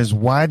question is,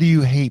 why do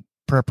you hate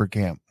Prepper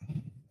Camp?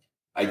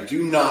 I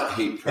do not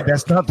hate Prepper.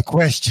 That's not the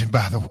question,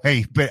 by the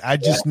way, but I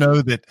just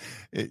know that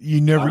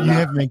you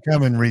haven't been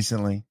coming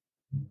recently.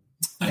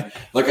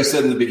 Like I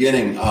said in the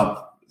beginning,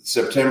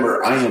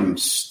 September, I am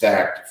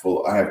stacked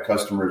full. I have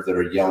customers that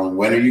are yelling,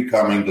 when are you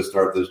coming to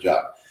start this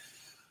job?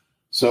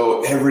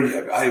 So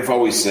I've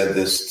always said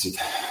this to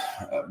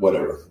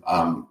whatever.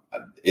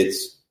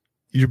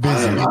 You're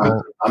busy.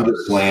 I'm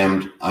just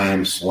slammed. I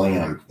am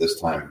slammed this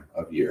time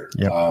of year.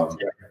 Yep.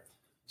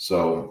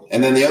 So,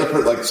 and then the other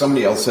part, like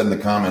somebody else said in the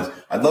comments,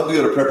 I'd love to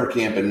go to Prepper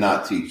Camp and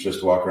not teach,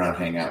 just walk around,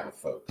 hang out with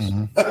folks.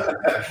 Mm-hmm.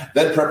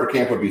 Then Prepper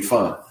Camp would be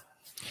fun.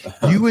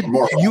 You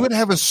would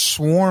have a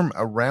swarm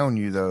around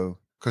you though,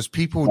 because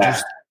people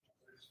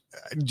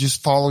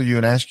just follow you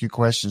and ask you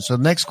questions. So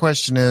the next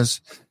question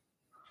is,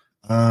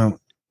 do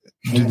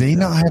they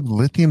not have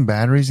lithium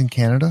batteries in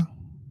Canada?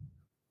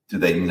 Do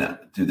they not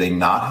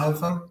have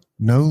them?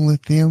 No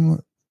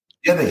lithium?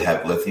 Yeah, they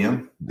have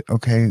lithium.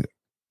 Okay.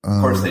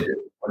 Of course they do.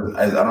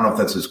 I don't know if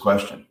that's his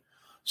question.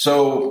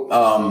 So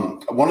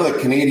one of the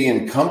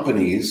Canadian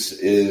companies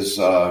is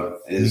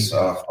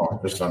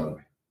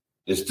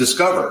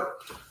Discover.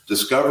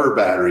 Discover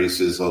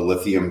Batteries is a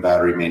lithium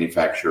battery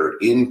manufacturer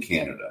in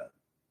Canada.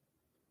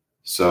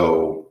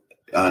 So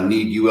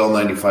need UL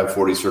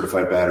 9540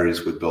 certified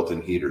batteries with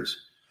built-in heaters.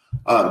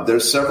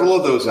 There's several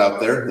of those out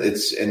there.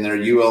 And they're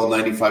UL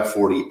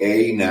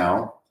 9540A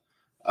now,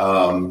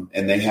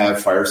 and they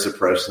have fire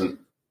suppression.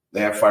 They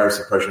have fire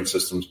suppression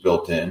systems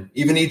built in.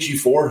 Even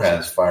EG4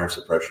 has fire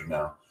suppression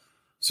now.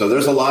 So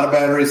there's a lot of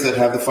batteries that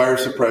have the fire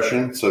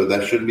suppression, so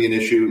that shouldn't be an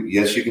issue.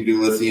 Yes, you can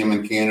do lithium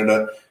in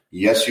Canada.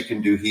 Yes, you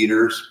can do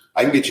heaters.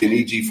 I can get you an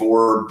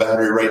EG4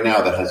 battery right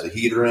now that has a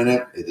heater in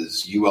it. It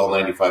is UL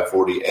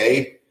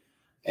 9540A,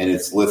 and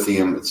it's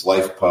lithium. It's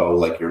LifePo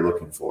like you're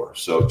looking for.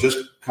 So just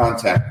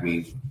contact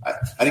me. I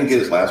didn't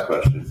get his last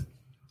question.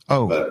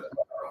 Oh. But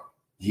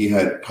he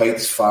had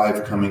Pikes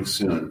 5 coming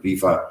soon,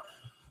 V5.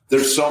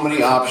 There's so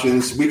many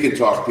options. We can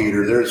talk,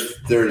 Peter.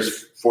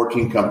 There's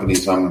 14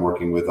 companies I'm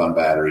working with on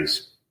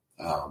batteries.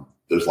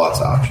 There's lots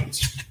of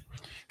options.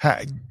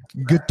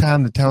 Good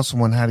time to tell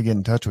someone how to get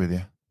in touch with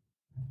you.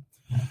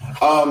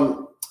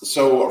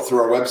 So through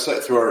our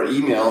website, through our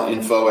email,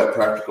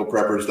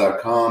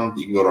 info@practicalpreppers.com.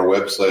 You can go to our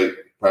website,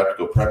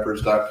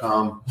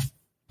 practicalpreppers.com.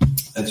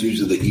 That's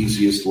usually the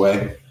easiest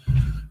way.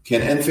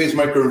 Can Enphase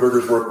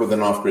microinverters work with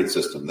an off-grid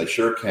system? They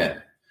sure can.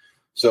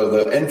 So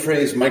the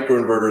Enphase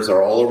microinverters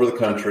are all over the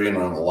country and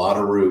on a lot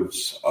of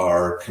roofs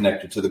are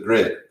connected to the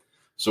grid.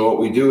 So what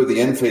we do with the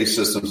Enphase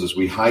systems is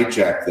we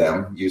hijack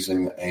them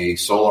using a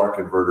Solarc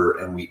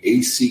inverter and we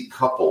AC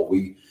couple.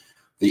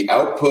 The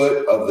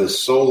output of the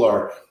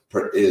Solarc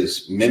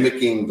is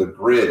mimicking the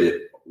grid.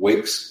 It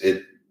wakes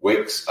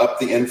up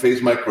the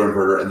Enphase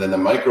microinverter, and then the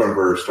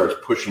microinverter starts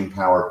pushing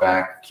power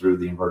back through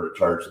the inverter to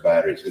charge the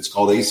batteries. It's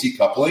called AC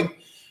coupling.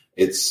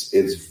 It's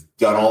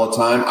done all the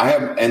time. I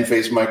have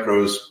Enphase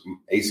micros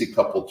AC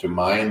coupled to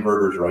my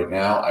inverters right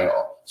now.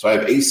 So I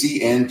have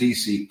AC and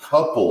DC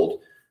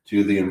coupled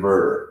to the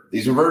inverter.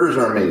 These inverters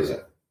are amazing.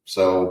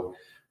 So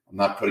I'm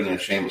not putting in a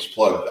shameless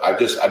plug.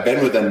 I've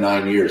been with them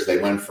 9 years. They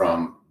went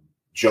from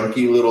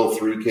junky little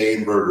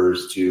 3K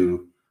inverters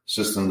to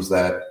systems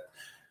that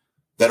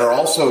are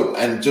also,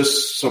 and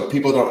just so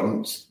people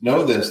don't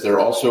know this, they're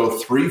also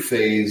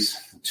 3-phase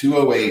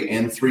 208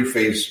 and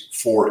 3-phase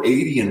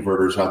 480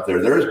 inverters out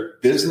there. There's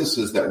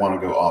businesses that want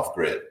to go off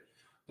grid.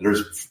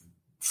 There's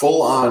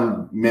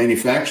full-on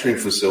manufacturing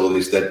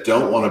facilities that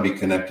don't want to be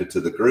connected to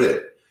the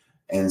grid.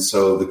 And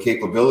so the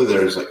capability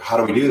there is like, how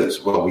do we do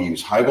this? Well, we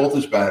use high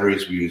voltage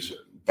batteries. We use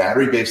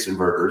battery-based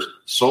inverters.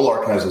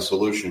 Solarc has a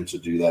solution to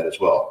do that as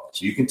well.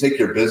 So you can take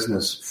your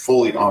business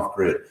fully off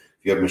grid.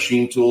 If you have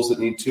machine tools that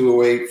need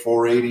 208,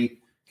 480,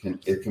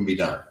 it can be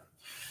done.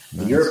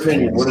 In your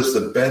opinion, what is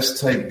the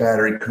best type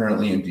battery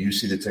currently, and do you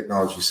see the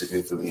technology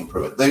significantly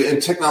improving?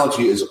 And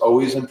technology is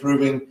always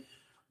improving,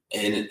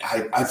 and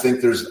I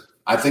think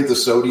the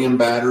sodium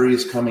battery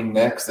is coming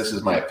next. This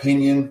is my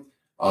opinion.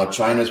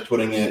 China's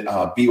putting it,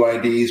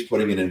 BYD is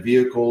putting it in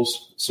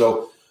vehicles.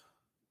 So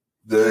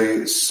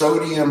The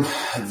saltwater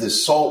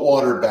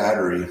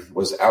battery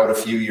was out a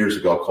few years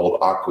ago called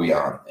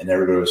Aqueon, and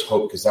everybody was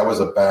hoping because that was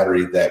a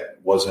battery that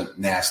wasn't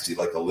nasty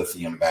like a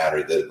lithium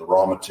battery. The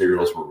raw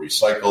materials were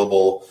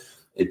recyclable.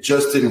 It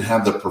just didn't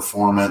have the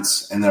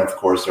performance. And then, of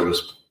course, there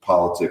was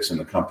politics and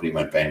the company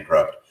went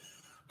bankrupt.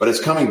 But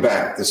it's coming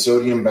back. The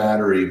sodium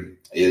battery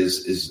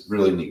is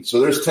really neat. So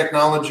there's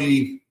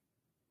technology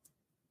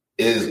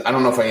I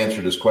don't know if I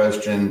answered this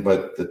question,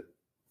 but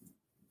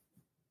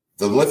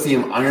the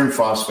lithium iron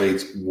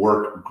phosphates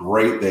work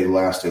great. They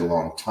last a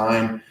long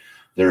time.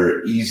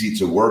 They're easy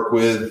to work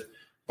with,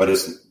 but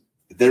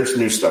there's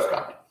new stuff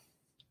coming.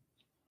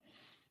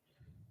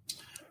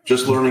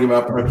 Just learning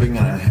about prepping, and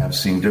I have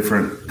seen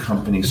different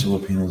company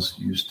solar panels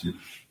used to,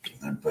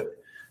 but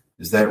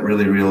is that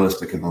really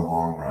realistic in the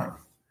long run?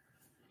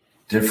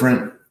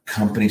 Different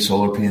company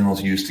solar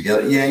panels used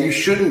together. Yeah, you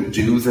shouldn't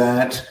do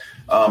that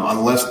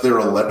unless their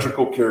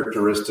electrical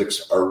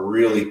characteristics are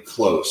really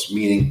close,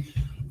 meaning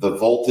the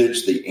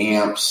voltage, the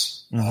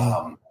amps,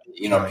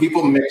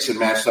 people mix and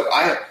match stuff.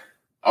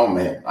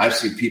 I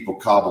see people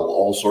cobble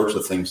all sorts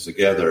of things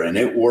together and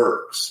it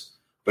works,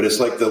 but it's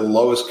like the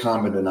lowest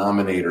common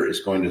denominator is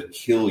going to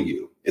kill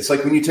you. It's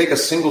like when you take a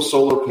single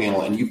solar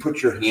panel and you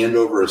put your hand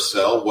over a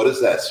cell, what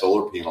does that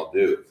solar panel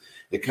do?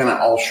 It kind of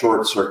all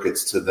short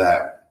circuits to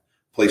that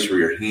place where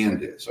your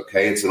hand is.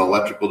 Okay. It's an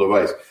electrical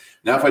device.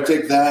 Now, if I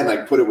take that and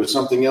I put it with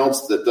something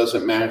else that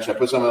doesn't match, I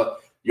put something else,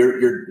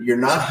 you're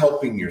not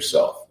helping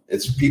yourself.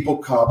 It's people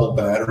cobble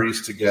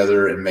batteries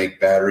together and make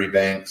battery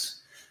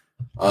banks.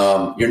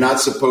 You're not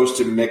supposed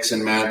to mix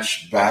and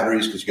match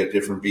batteries because you got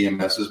different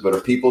BMSs, but are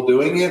people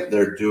doing it?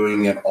 They're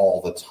doing it all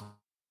the time.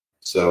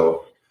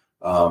 So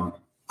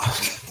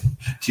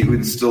you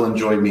would still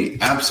enjoy meat.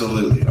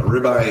 Absolutely. A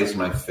ribeye is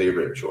my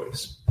favorite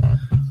choice.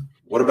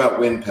 What about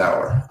wind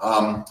power?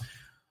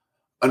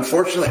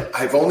 Unfortunately,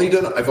 I've only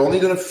done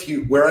a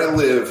few. Where I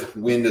live,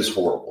 wind is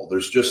horrible.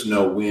 There's just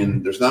no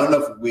wind. There's not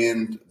enough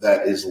wind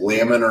that is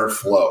laminar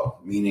flow,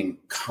 meaning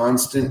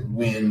constant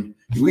wind.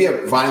 We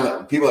have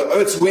violent people are like,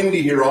 oh, it's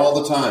windy here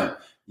all the time.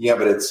 Yeah,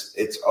 but it's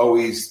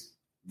always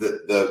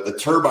the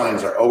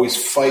turbines are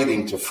always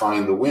fighting to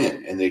find the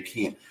wind, and they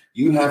can't.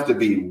 You have to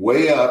be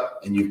way up,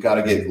 and you've got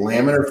to get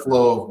laminar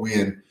flow of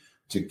wind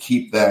to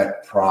keep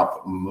that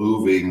prop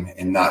moving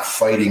and not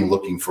fighting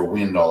looking for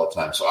wind all the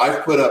time. So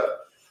I've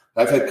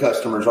had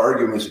customers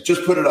argue and say,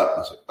 just put it up.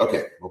 I said,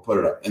 okay, we'll put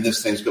it up. And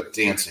this thing's got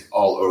dancing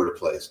all over the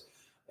place.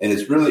 And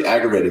it's really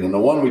aggravating. And the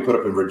one we put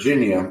up in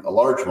Virginia, a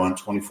large one,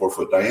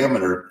 24-foot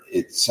diameter,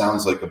 it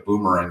sounds like a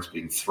boomerang's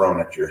being thrown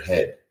at your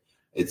head.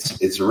 It's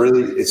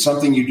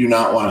something you do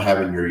not want to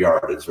have in your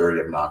yard. It's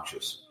very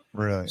obnoxious.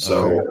 Really?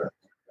 So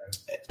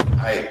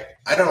I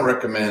don't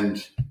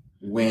recommend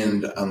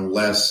wind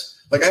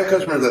unless, like I have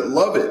customers that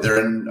love it.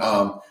 They're in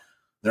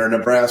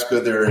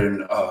Nebraska, they're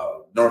in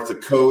North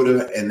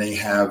Dakota, and they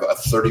have a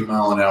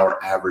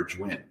 30-mile-an-hour average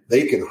wind.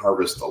 They can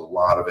harvest a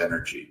lot of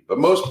energy. But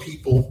most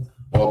people,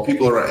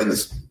 people are in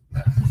this,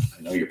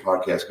 I know your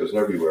podcast goes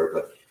everywhere,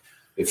 but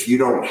if you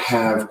don't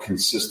have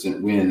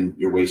consistent wind,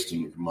 you're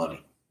wasting your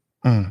money.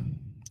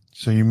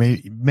 So you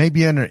may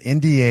be under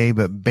NDA,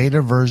 but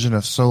beta version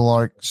of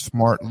Solar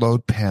Smart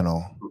Load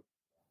Panel.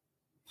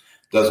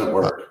 Doesn't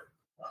work.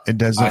 It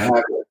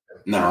doesn't?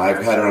 No,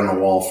 I've had it on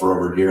the wall for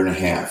over a year and a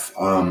half.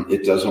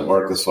 It doesn't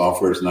work. The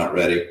software is not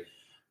ready.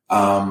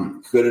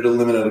 Could it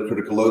eliminate a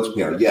critical loads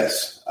panel?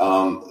 Yes.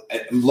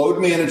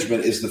 Load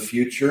management is the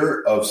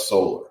future of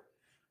solar.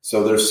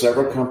 So there's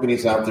several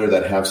companies out there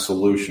that have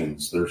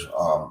solutions. There's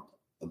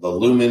the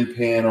Lumen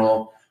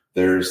panel.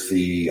 There's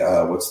the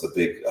what's the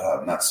big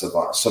not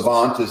Savant.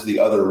 Savant is the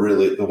other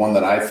the one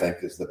that I think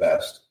is the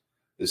best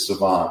is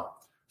Savant.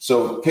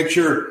 So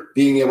picture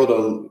being able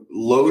to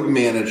load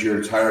manage your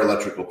entire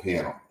electrical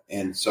panel.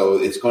 And so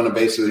it's going to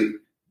basically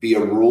be a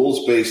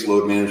rules-based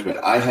load management.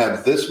 I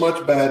have this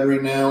much battery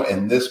now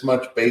and this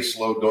much base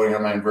load going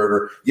on my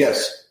inverter.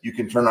 Yes, you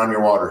can turn on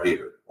your water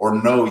heater.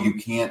 Or no, you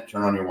can't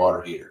turn on your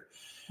water heater.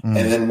 And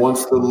then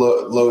once the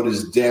load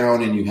is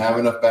down and you have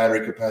enough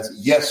battery capacity,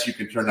 yes, you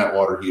can turn that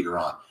water heater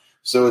on.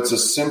 So it's a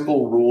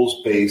simple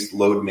rules-based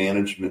load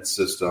management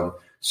system.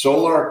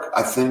 Solar,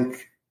 I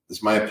think,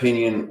 is my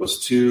opinion,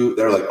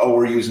 they're like, oh,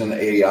 we're using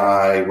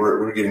AI.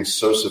 We're getting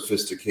so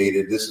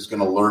sophisticated. This is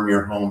going to learn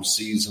your home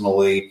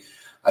seasonally.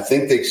 I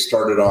think they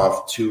started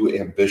off too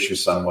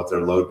ambitious on what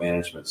their load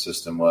management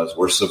system was,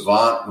 where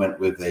Savant went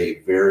with a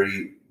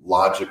very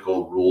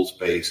logical,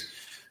 rules-based.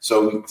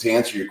 So to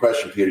answer your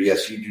question, Peter,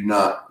 yes, you do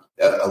not.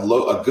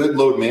 A good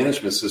load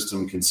management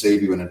system can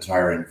save you an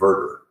entire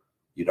inverter.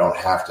 You don't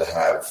have to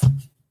have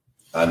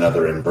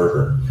another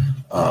inverter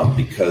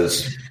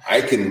because I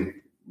can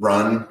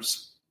run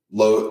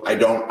load.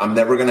 I'm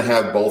never going to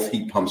have both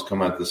heat pumps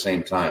come out at the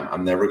same time.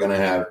 I'm never going to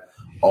have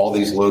all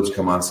these loads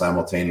come on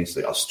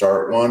simultaneously. I'll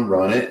start one,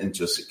 run it, and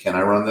just, can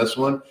I run this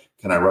one?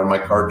 Can I run my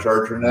car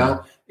charger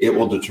now? It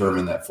will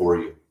determine that for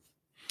you.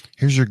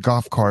 Here's your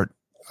golf cart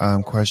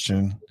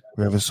question.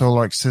 We have a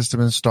Solarc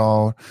system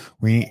installed.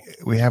 We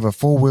have a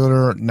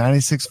 4-wheeler,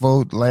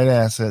 96-volt lead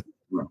acid.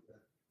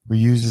 we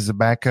used as a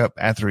backup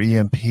after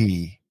EMP.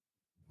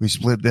 We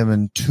split them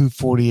in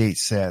 248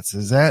 sets.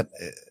 Is that?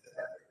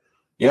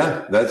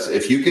 Yeah, that's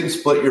if you can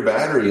split your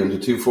battery into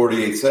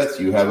 248 sets,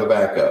 you have a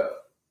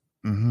backup.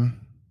 Mm-hmm.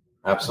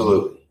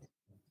 Absolutely.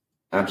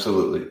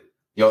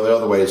 The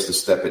other way is to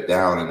step it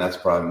down, and that's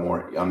probably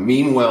more.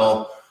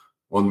 Meanwhile,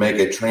 we'll make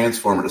a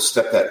transformer to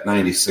step that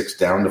 96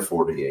 down to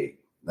 48.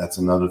 That's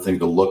another thing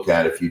to look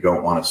at if you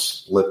don't want to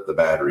split the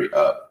battery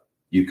up.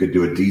 You could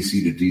do a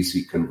DC to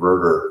DC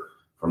converter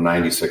from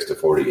 96 to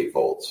 48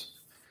 volts.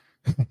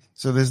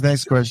 So this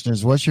next question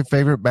is, what's your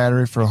favorite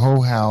battery for a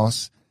whole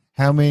house?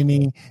 How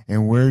many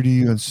and where do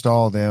you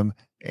install them?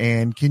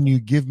 And can you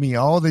give me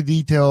all the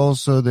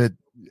details so that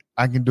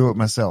I can do it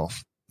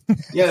myself?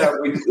 Yeah,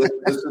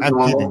 this is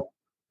normal.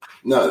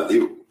 No,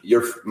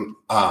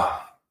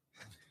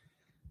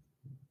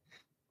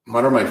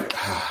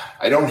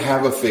 I don't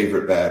have a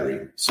favorite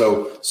battery.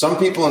 So some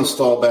people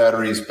install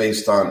batteries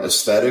based on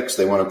aesthetics.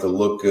 They want it to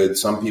look good.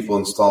 Some people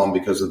install them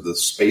because of the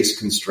space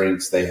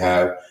constraints they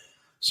have.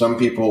 Some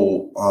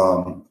people,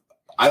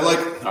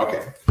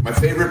 my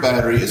favorite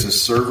battery is a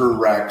server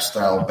rack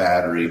style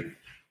battery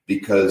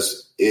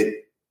because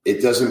it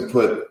doesn't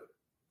put,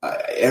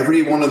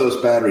 every one of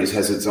those batteries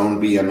has its own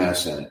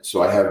BMS in it.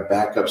 So I have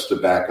backups to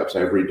backups. I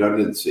have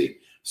redundancy.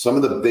 Some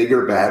of the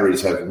bigger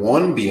batteries have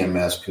one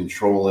BMS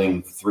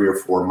controlling 3 or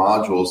 4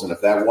 modules. And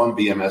if that one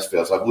BMS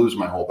fails, I've lose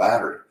my whole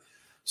battery.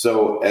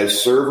 So as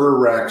server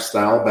rack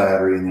style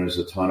battery, and there's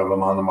a ton of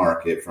them on the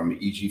market, from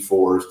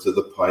EG4s to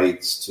the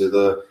Pites to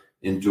the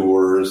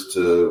Endures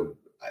to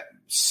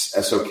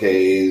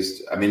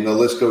SOKs. I mean, the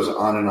list goes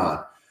on and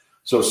on.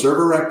 So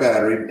server rack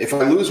battery, if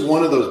I lose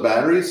one of those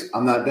batteries,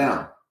 I'm not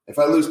down. If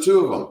I lose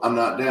 2 of them, I'm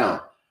not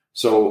down.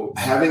 So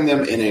having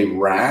them in a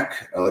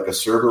rack, like a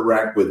server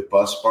rack with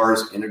bus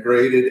bars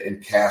integrated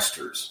and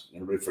casters.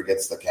 Everybody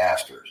forgets the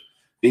casters.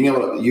 Being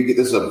able to,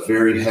 this is a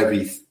very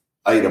heavy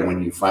item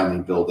when you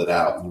finally build it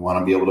out. You want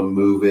to be able to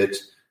move it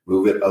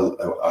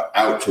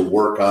out to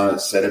work on it,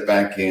 set it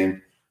back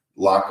in.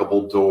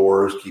 Lockable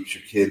doors, keeps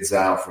your kids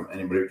out from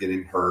anybody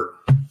getting hurt.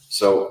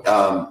 So,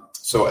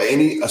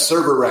 a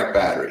server rack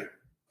battery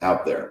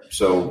out there.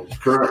 So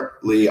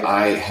currently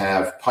I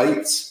have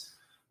Pites,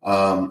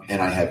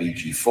 and I have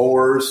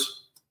EG4s,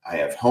 I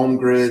have Home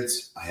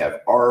Grids, I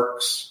have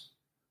Arcs,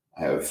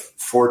 I have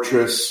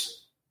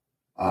Fortress.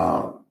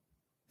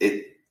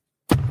 They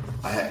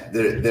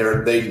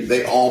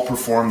all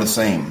perform the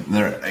same.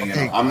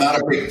 I'm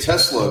not a big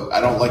Tesla. I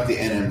don't like the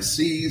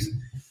NMCs.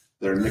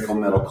 They're nickel,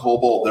 metal,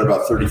 cobalt. They're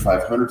about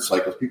 3,500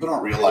 cycles. People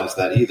don't realize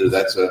that either.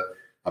 That's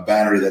a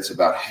battery that's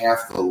about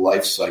half the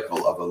life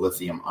cycle of a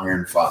lithium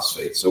iron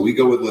phosphate. So we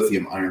go with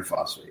lithium iron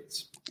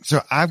phosphates.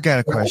 So I've got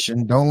a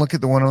question. Don't look at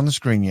the one on the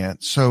screen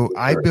yet. So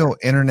I built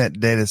internet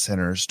data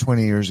centers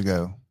 20 years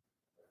ago,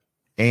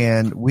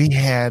 and we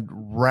had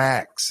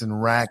racks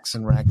and racks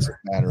and racks of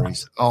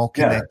batteries all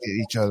connected to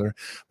each other.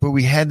 But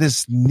we had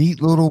this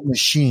neat little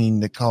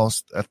machine that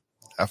cost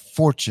a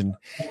fortune,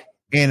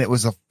 and it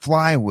was a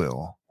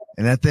flywheel.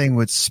 And that thing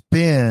would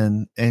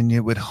spin and it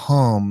would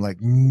hum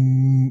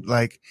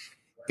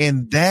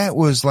and that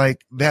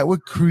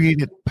would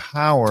create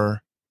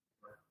power,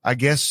 I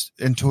guess,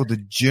 until the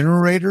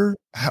generator.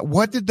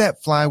 What did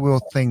that flywheel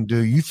thing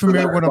do? You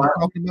familiar with what I'm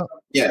talking about?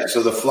 Yeah.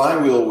 So the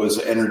flywheel was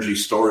an energy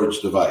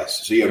storage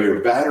device. So you have your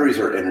batteries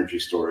are energy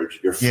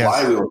storage. Your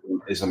flywheel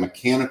is a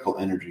mechanical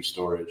energy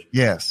storage.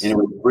 Yes. And it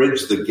would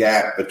bridge the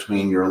gap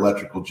between your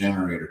electrical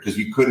generator because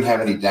you couldn't have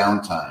any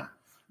downtime.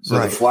 So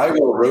the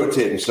flywheel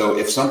rotating. So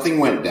if something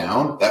went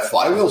down, that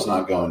flywheel's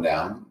not going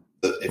down.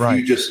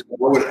 What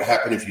would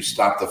happen if you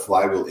stop the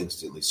flywheel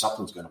instantly?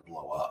 Something's going to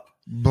blow up.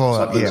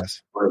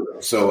 Yes.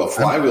 So a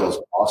flywheel is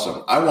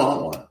awesome. I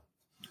want one.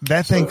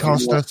 That thing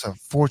cost us a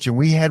fortune.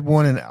 We had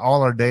one in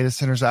all our data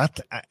centers.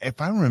 If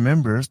I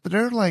remember, but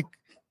they're like,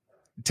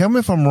 tell me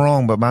if I'm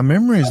wrong, but my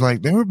memory is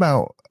like they were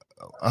about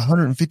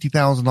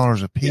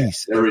 $150,000 a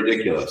piece. Yeah, they're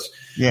ridiculous.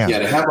 Yeah.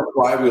 To have a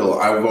flywheel,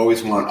 I would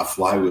always want a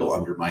flywheel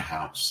under my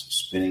house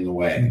spinning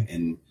away.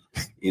 And,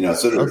 you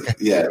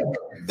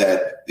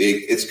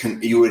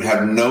would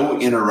have no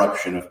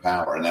interruption of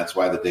power. And that's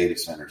why the data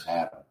centers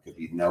have them. Could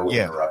be no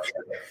interruption.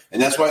 And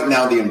that's why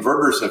now the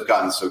inverters have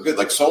gotten so good.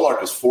 Like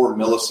Solarc is 4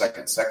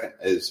 millisecond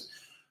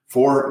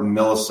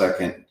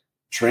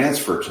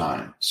transfer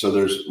time.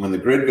 So when the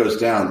grid goes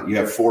down, you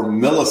have 4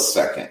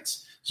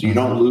 milliseconds. So you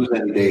don't lose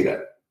any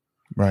data.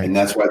 Right. And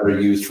that's why they're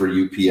used for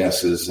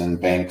UPSs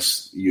and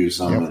banks use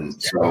them. Yep.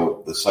 And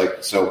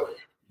so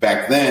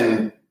back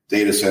then,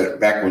 data center,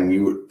 back when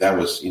that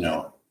was,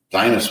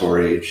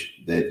 dinosaur age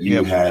that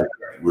you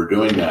were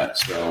doing that.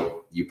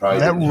 So you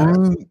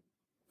probably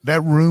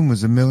that room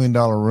was $1 million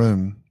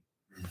room.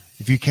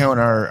 If you count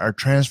our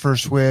transfer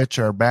switch,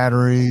 our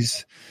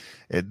batteries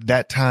at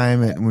that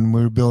time, when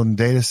we were building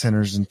data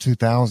centers in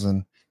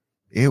 2000,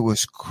 it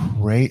was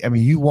great. I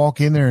mean, you walk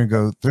in there and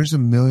go, there's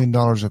 $1 million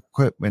of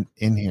equipment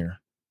in here.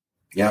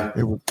 Yeah.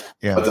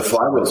 But the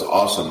flywheel is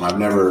awesome. I've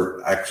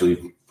never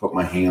actually put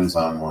my hands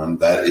on one.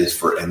 That is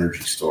for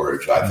energy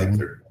storage. I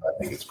think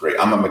it's great.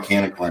 I'm a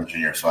mechanical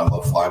engineer, so I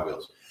love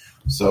flywheels.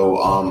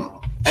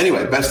 So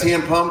anyway, best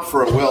hand pump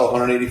for a well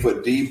 180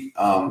 foot deep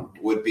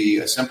would be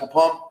a simple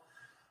pump.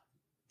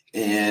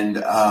 And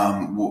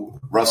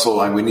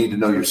Russell, we need to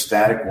know your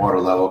static water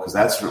level, because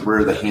that's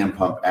where the hand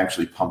pump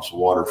actually pumps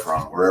water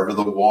from. Wherever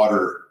the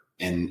water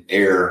and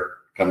air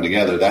come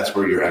together, that's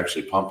where you're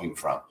actually pumping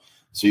from.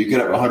 So you could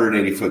have a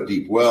 180 foot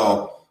deep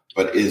well,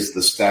 but is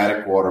the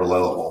static water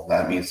level,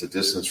 that means the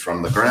distance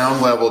from the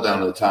ground level down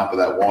to the top of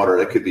that water,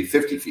 it could be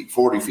 50 feet,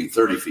 40 feet,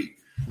 30 feet.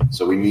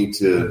 So we need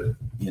to,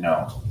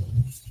 know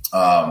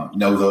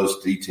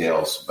those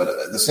details.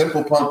 But the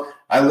simple pump,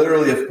 I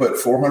literally have put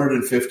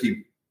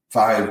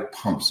 455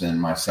 pumps in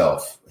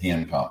myself,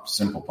 hand pump,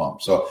 simple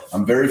pump. So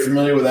I'm very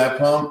familiar with that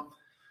pump.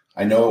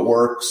 I know it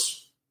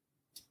works.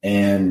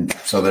 And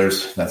so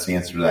that's the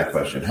answer to that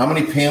question. How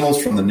many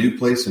panels from the new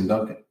place in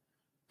Duncan?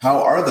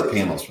 How are the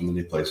panels from the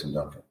new place in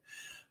Duncan?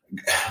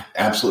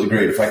 Absolutely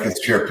great. If I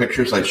could share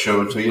pictures, I'd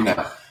show it to you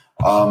now.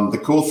 The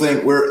cool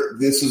thing,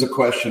 this is a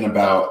question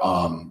about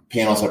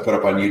panels I put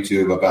up on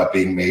YouTube about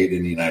being made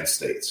in the United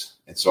States.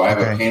 And so I have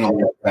a panel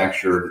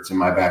manufacturer that's in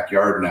my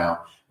backyard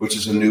now, which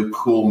is a new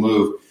cool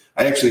move.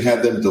 I actually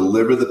had them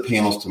deliver the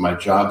panels to my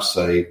job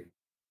site in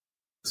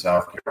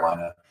South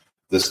Carolina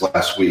this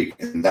last week,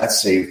 and that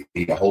saved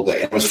me a whole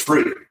day. It was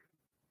free.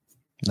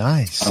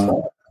 Nice.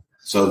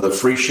 So the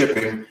free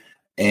shipping,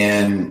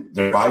 and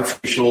they're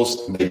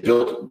bifacials. They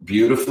built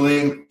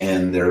beautifully,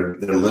 and they're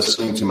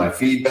listening to my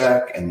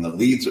feedback and the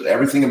leads.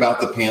 Everything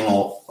about the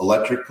panel,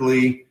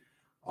 electrically,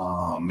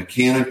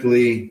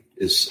 mechanically,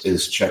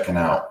 is checking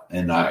out.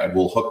 And I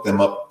will hook them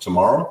up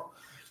tomorrow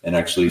and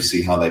actually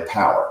see how they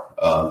power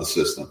the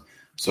system.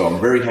 So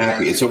I'm very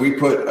happy. So we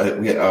put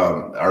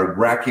our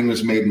racking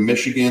was made in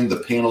Michigan. The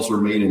panels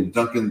were made in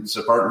Duncan,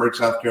 Spartanburg,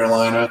 South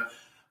Carolina.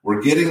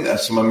 We're getting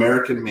some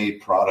American-made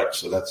products,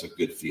 so that's a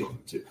good feeling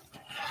too.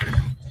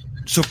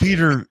 So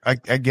Peter, I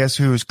guess,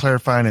 who was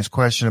clarifying his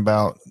question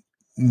about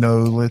no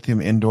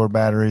lithium indoor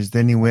batteries,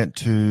 then he went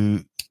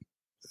to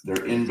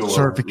their indoor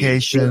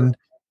certification.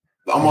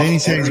 Then he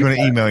said he's going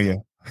to email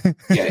you.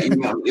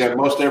 Email. Yeah,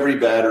 most every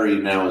battery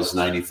now is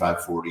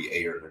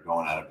 9540A, or they're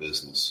going out of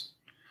business.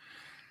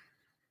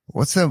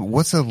 What's a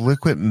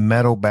liquid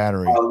metal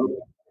battery?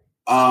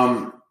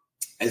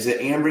 Is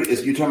it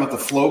Ambry? You talking about the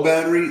flow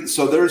battery?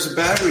 So there's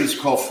batteries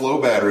called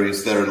flow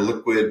batteries that are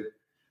liquid.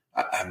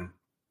 I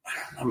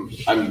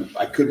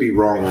could be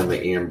wrong on the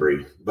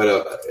Ambry,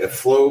 but a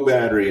flow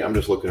battery. I'm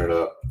just looking it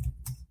up.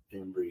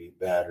 Ambry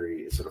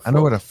battery. Is it a flow? I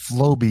know what a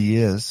Flowbee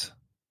is.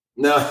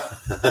 No,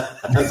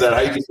 is that how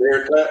you get your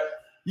haircut?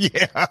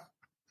 Yeah.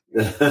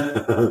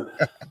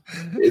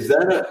 Is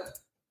that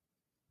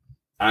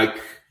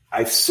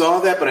I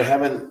saw that, but I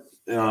haven't.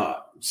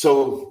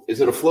 So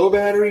is it a flow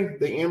battery?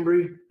 The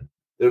Ambry?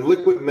 They're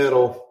liquid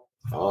metal.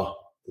 Do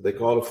they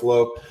call it a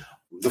flow?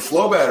 The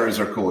flow batteries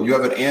are cool. You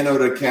have an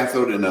anode, a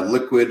cathode, and a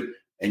liquid,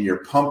 and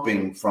you're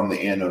pumping from the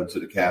anode to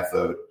the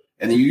cathode.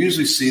 And you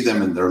usually see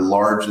them in their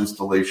large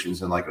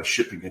installations in like a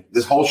shipping.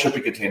 This whole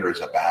shipping container is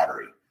a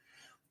battery.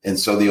 And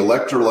so the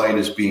electrolyte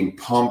is being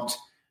pumped,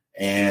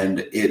 and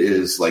it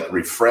is like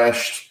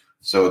refreshed.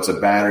 So it's a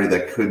battery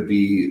that could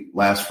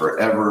last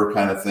forever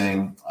kind of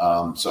thing.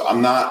 So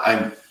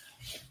I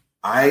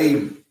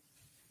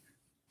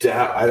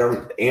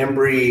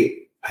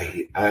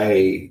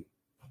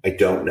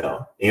don't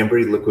know.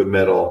 Ambry liquid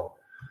metal.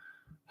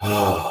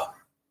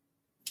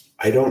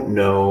 I don't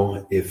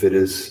know if it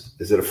is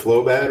it a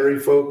flow battery,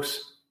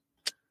 folks?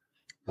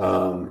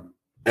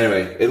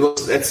 Anyway,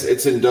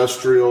 it's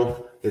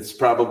industrial. It's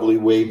probably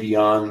way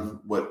beyond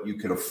what you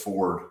could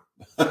afford.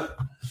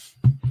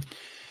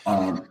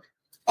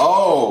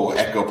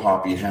 Echo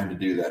Pop, you had to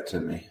do that to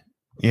me.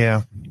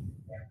 Yeah.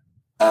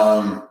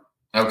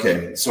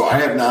 Okay, so I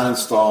have not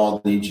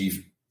installed an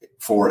EG4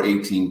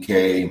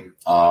 18K.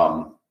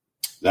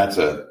 That's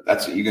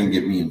you're going to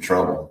get me in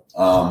trouble.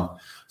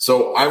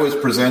 So I was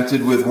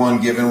presented with one,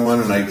 given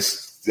one, and I'm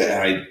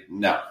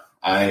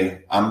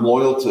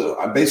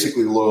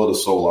basically loyal to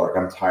Solarc.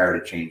 I'm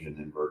tired of changing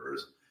inverters.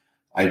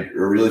 I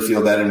really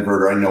feel that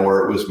inverter. I know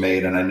where it was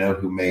made, and I know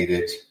who made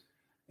it,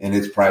 and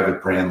it's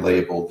private brand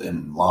labeled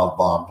and blah,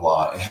 blah,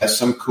 blah. It has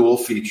some cool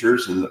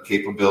features and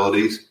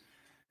capabilities,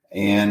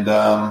 and,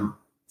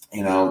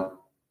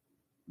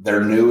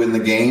 they're new in the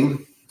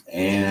game,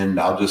 and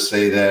I'll just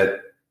say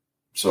that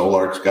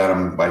Solarc's got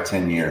them by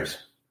 10 years.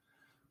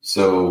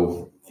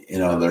 So, why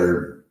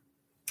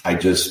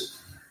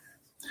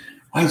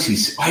is he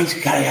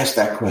got to ask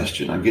that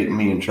question? I'm getting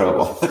me in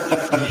trouble.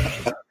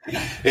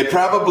 It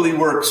probably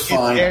works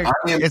fine. I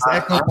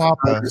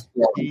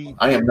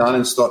am not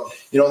installed.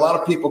 A lot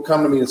of people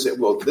come to me and say,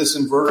 well, this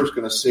inverter is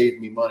going to save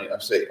me money. I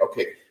say,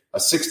 okay, a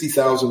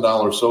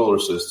 $60,000 solar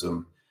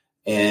system,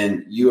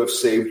 and you have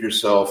saved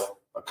yourself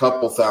a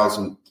couple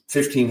thousand,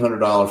 $1,500,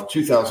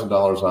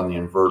 $2,000 on the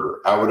inverter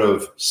out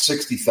of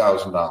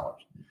 $60,000.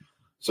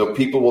 So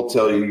people will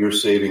tell you you're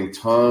saving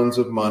tons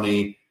of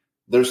money.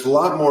 There's a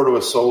lot more to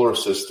a solar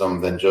system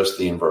than just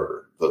the inverter.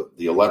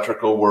 The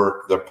electrical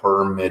work, the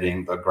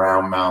permitting, the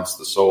ground mounts,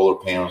 the solar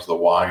panels, the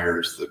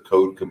wires, the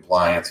code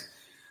compliance.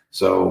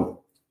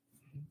 So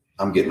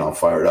I'm getting all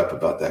fired up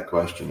about that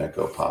question,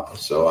 Echo Papa.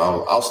 So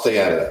I'll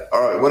stay out of that.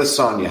 All right, what does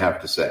Sonia have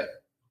to say?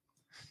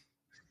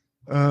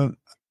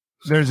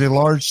 There's a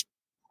large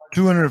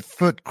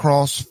 200-foot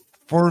cross,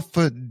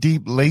 4-foot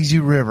deep lazy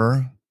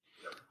river.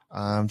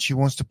 She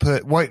wants to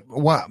put what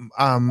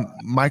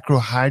micro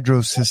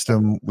hydro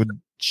system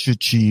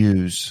should she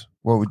use?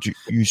 What would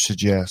you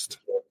suggest?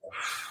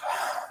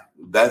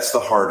 That's the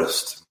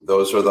hardest.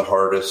 Those are the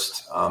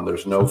hardest.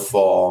 There's no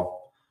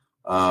fall.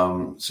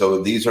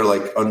 So these are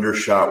like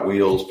undershot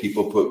wheels.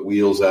 People put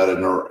wheels out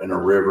in a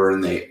river,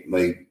 and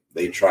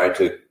they try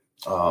to.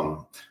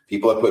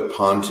 People have put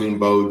pontoon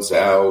boats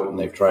out, and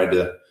they've tried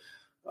to,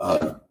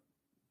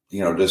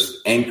 just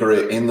anchor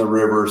it in the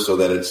river so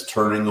that it's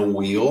turning a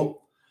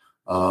wheel.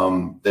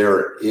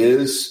 There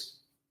is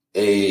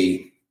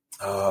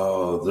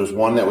there's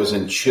one that was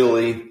in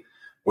Chile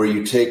where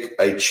you take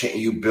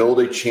you build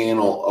a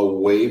channel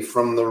away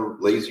from the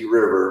lazy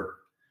river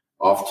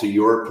off to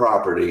your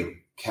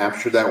property,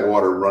 capture that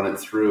water, run it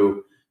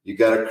through. You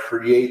got to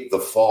create the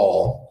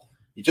fall.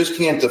 You just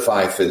can't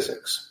defy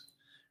physics.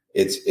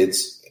 It's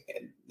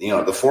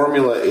the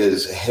formula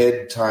is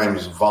head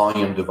times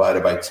volume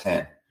divided by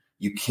 10.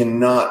 You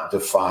cannot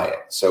defy it.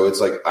 So it's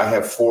like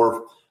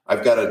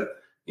I've got a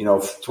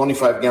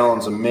 25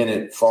 gallons a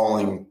minute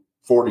falling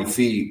 40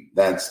 feet.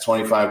 That's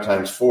 25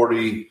 times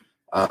 40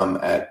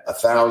 at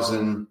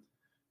 1,000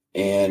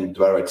 and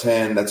divided by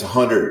 10. That's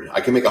 100.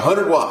 I can make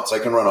 100 watts. I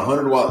can run a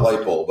 100-watt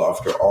light bulb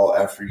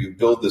after you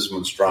build this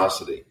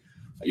monstrosity.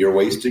 You're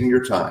wasting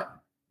your time.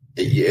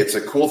 It's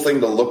a cool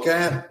thing to look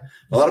at.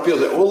 A lot of people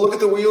say, "Oh, look at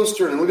the wheels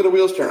turn! Look at the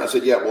wheels turn!" I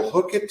said, "Yeah, well,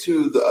 hook it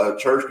to the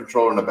charge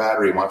controller and the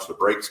battery and watch the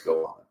brakes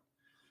go on."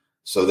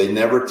 So they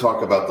never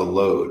talk about the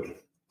load.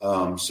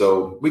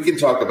 So we can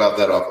talk about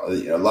that.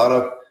 A lot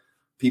of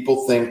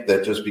people think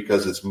that just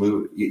because it's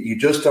moved, you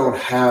just don't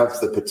have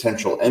the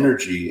potential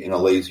energy in a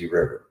lazy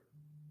river.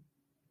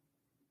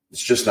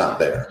 It's just not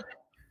there.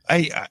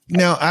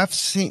 I've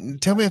seen.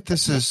 Tell me if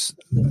this is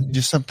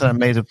just something I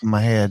made up in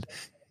my head.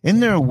 Isn't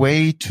there a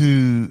way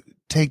to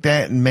take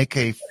that and make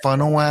a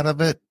funnel out of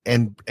it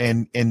and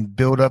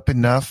build up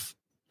enough?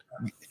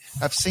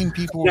 I've seen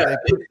people. Yeah,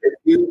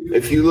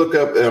 if you look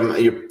up, I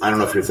don't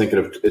know if you're thinking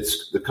of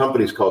the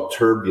company's called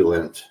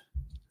Turbulent.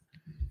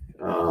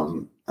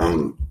 I'm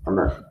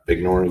not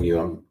ignoring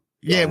you.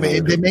 They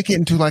make it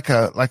into like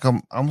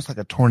a almost like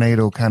a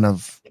tornado kind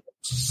of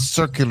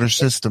circular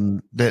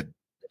system that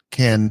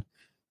can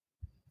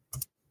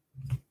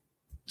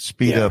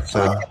speed up.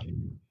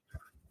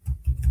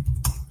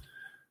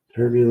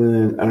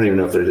 Turbulent. I don't even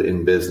know if they're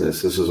in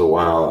business. This is a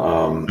while.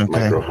 Okay.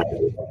 Micro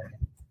hydro.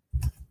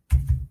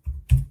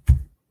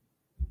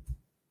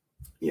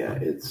 Yeah,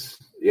 it's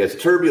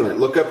Turbulent.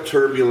 Look up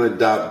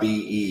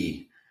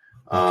turbulent.be.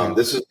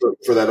 This is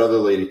for that other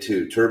lady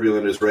too.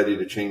 Turbulent is ready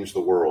to change the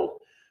world,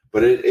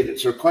 but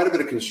it's quite a bit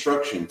of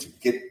construction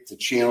to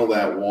channel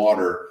that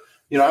water.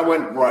 I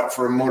went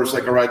for a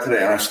motorcycle ride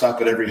today, and I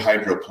stop at every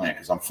hydro plant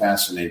because I'm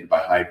fascinated by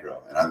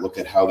hydro, and I look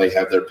at how they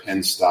have their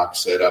penstock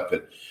set up,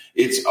 and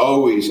it's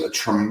always a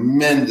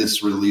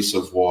tremendous release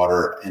of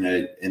water in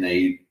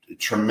a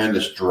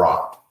tremendous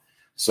drop.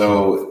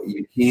 So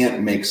you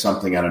can't make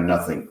something out of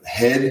nothing.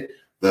 Head,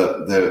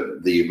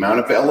 the amount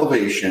of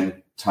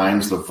elevation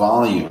times the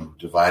volume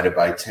divided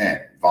by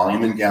 10.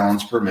 Volume in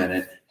gallons per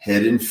minute,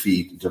 head in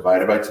feet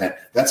divided by 10.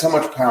 That's how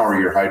much power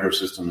your hydro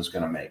system is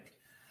going to make.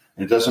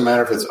 And it doesn't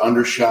matter if it's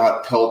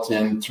undershot,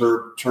 Pelton,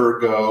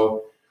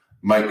 Turgo,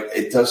 Mike.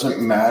 It doesn't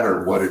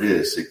matter what it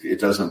is. It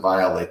doesn't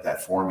violate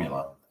that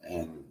formula.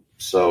 And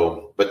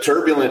so, but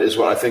Turbulent is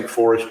what I think,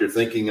 Forrest, you're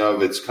thinking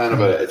of. It's kind of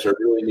it's a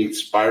really neat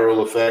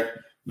spiral effect.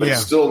 But it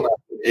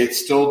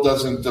still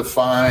doesn't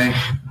defy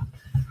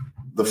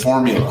the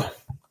formula.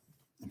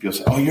 People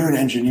say, "Oh, you're an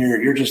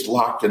engineer. You're just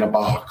locked in a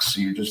box.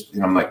 You just,"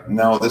 I'm like,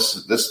 no,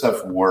 this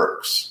stuff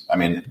works. I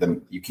mean,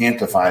 you can't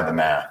defy the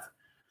math.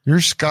 You're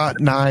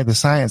Scott Nye, the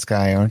science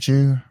guy, aren't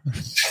you?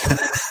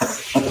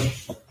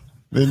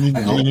 The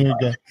engineer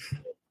guy.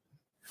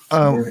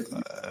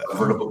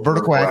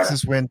 Vertical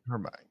axis wind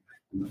turbine.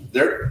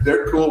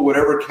 They're cool.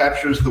 Whatever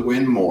captures the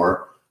wind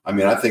more. I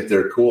mean, I think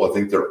they're cool. I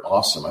think they're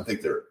awesome. I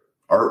think they're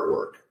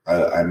artwork.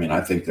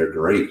 I think they're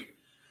great.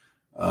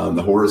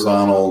 The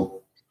horizontal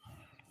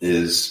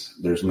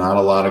there's not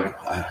a lot of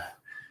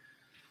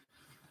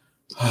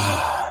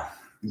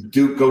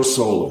go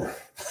solar.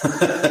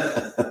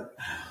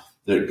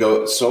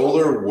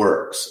 Solar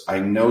works. I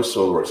know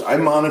solar works. I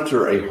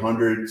monitor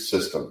 100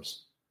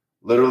 systems,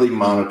 literally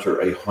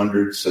monitor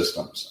 100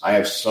 systems. I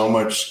have so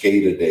much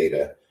SCADA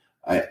data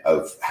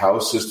of how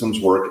systems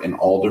work in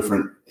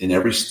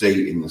every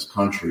state in this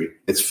country.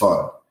 It's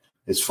fun.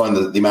 It's fun.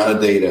 The amount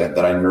of data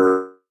that I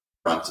nerd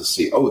on to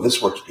see, oh, this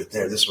works good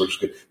there. This works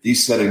good.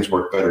 These settings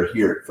work better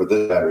here for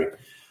this battery.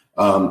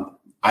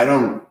 I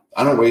don't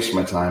waste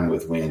my time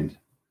with wind.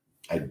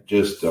 I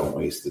just don't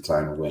waste the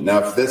time with wind.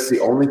 Now, if that's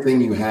the only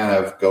thing you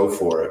have, go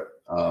for it.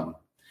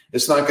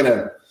 It's not going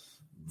to,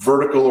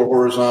 vertical or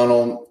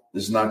horizontal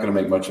is not going to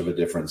make much of a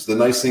difference. The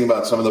nice thing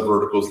about some of the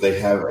verticals, they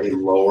have a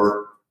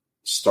lower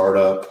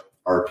startup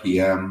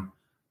RPM.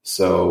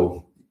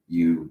 So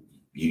you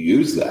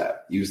use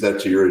that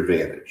to your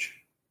advantage.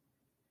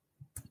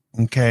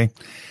 Okay.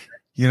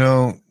 You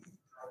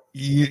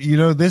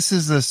know, this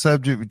is a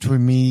subject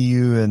between me,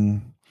 you,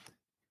 and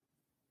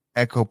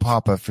Echo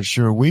Papa for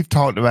sure. We've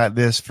talked about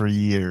this for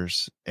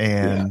years,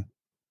 and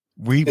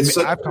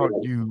I've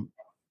talked to you.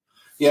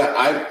 Yeah,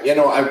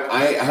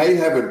 I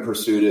haven't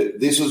pursued it.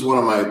 This is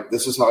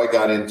how I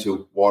got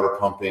into water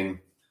pumping.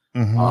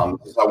 Mm-hmm.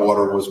 This is how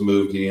water was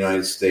moved in the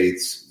United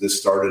States. This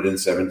started in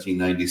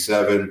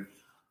 1797.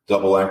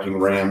 Double acting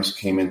rams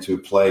came into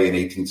play in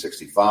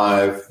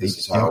 1865. This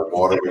is how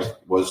water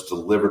was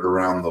delivered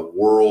around the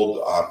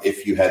world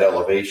if you had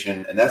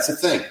elevation. And that's the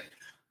thing.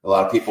 A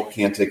lot of people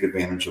can't take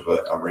advantage of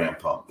a ram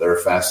pump. They're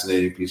a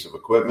fascinating piece of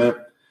equipment,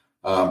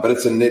 but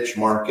it's a niche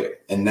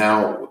market. And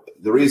now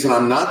the reason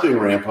I'm not doing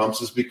ram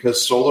pumps is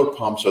because solar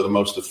pumps are the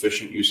most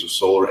efficient use of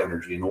solar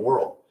energy in the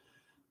world.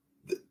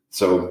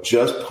 So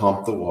just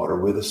pump the water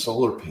with a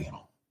solar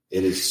panel.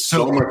 It is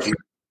so much easier.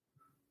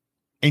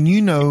 And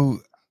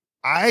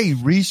I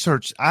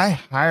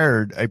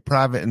hired a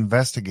private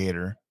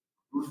investigator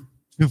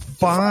to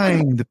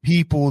find the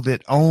people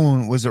that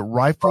own, was it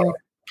Rifle?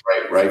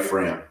 Right.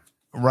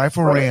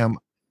 Rifle Ram.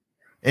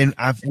 And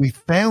we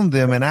found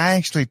them, and I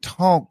actually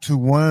talked to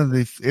one of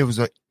it was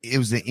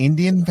an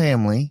Indian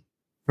family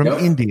from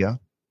India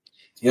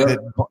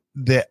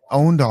that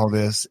owned all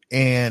this.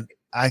 And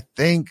I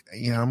think,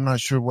 I'm not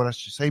sure what I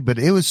should say, but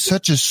it was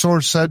such a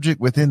sore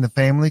subject within the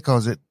family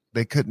because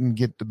they couldn't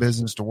get the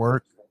business to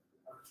work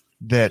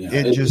that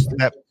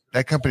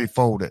that company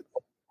folded.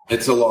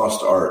 It's a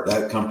lost art.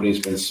 That company's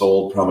been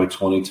sold probably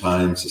 20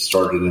 times. It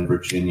started in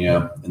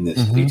Virginia in the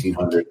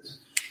 1800s.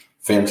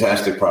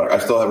 Fantastic product. I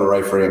still have a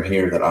Rifle Ram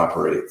here that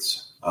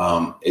operates.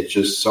 It's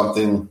just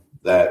something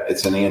that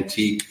it's an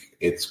antique.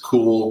 It's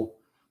cool.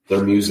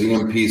 They're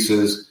museum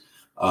pieces.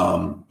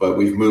 But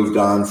we've moved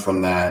on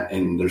from that,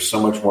 and there's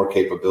so much more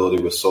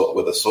capability with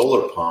a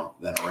solar pump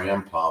than a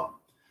ram pump.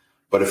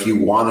 But if you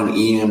want an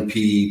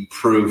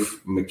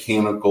EMP-proof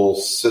mechanical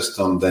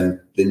system,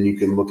 then you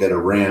can look at a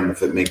ram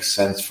if it makes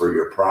sense for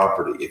your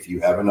property. If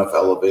you have enough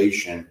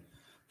elevation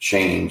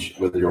change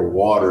with your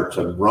water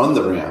to run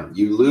the ram,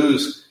 you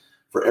lose,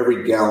 for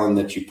every gallon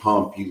that you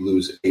pump, you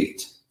lose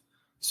 8.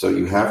 So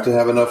you have to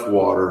have enough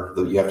water.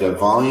 You have to have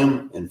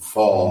volume and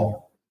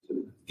fall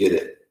to get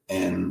it.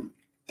 And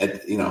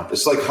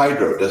it's like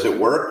hydro. Does it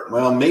work?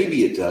 Well,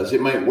 maybe it does.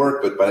 It might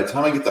work, but by the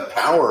time I get the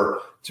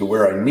power to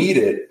where I need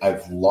it,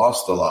 I've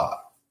lost a lot.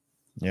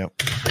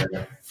 Yep.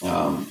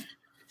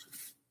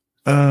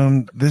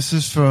 This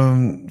is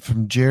from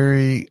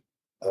Jerry.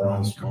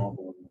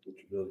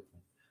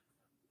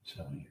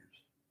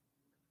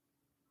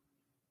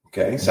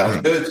 Okay,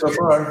 sounds good so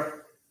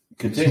far.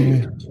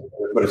 Continue.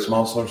 Put a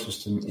small solar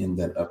system in,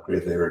 then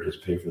upgrade there, or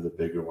just pay for the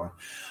bigger one.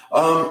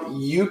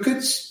 You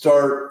could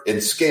start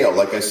and scale.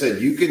 Like I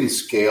said, you can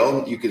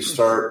scale. You could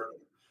start,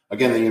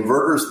 again, the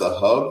inverter is the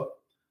hub.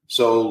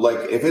 So like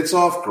if it's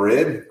off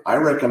grid, I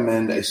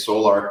recommend a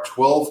Solar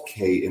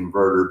 12K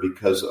inverter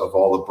because of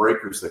all the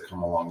breakers that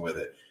come along with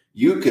it.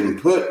 You can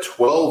put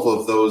 12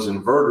 of those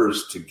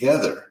inverters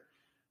together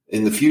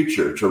in the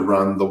future to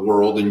run the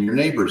world in your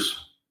neighbor's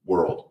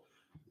world.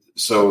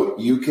 So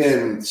you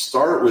can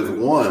start with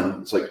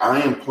one. It's like,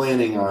 I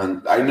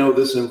know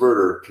this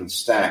inverter can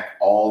stack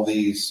all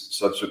these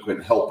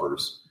subsequent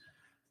helpers.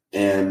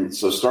 And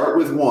so start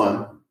with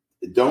one.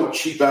 Don't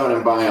cheap out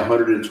and buy a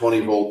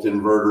 120 volt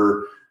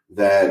inverter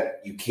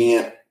that you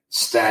can't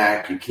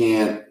stack.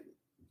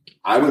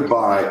 I would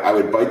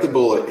bite the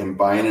bullet and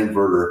buy an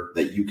inverter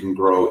that you can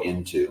grow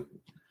into.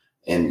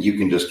 And you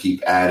can just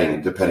keep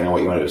adding depending on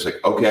what you want to do. It's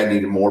like, okay, I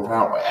need more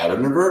power. Add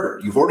an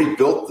inverter. You've already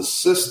built the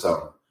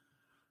system.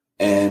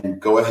 And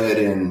go ahead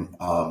and,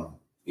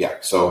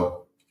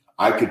 so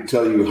I could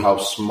tell you how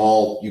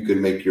small you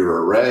can make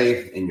your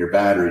array and your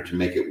battery to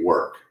make it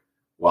work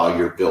while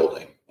you're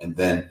building. And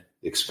then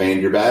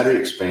expand your battery,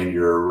 expand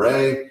your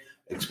array,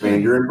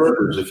 expand your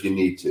inverters if you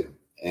need to.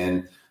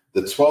 And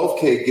the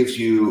 12K gives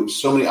you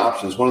so many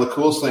options. One of the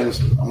coolest things,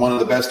 one of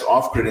the best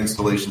off-grid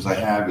installations I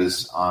have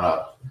is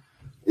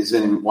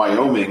in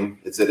Wyoming.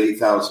 It's at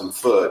 8,000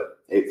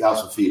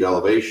 feet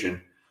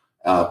elevation.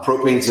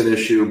 Propane's an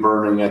issue,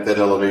 burning at that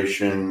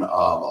elevation. A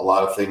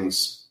lot of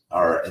things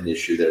are an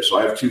issue there. So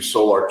I have 2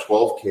 Solar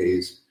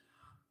 12Ks,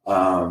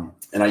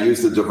 and I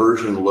use the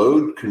diversion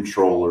load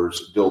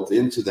controllers built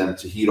into them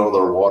to heat all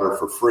their water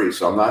for free.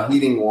 So I'm not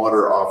heating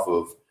water off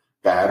of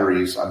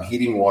batteries. I'm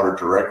heating water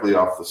directly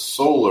off the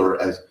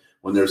solar. As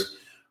when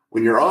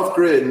you're off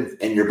grid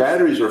and your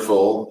batteries are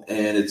full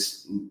and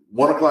it's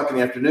 1 o'clock in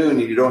the afternoon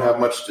and you don't have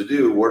much to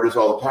do, where does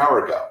all the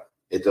power go?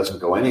 It doesn't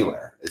go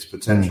anywhere. It's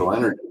potential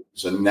energy.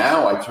 So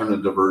now I turn the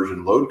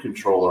diversion load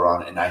controller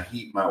on and I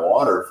heat my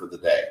water for the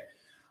day.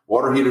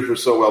 Water heaters are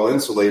so well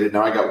insulated.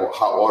 Now I got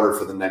hot water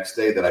for the next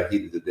day that I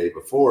heated the day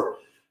before.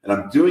 And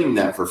I'm doing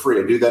that for free.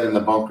 I do that in the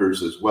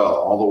bunkers as well.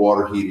 All the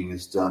water heating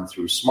is done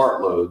through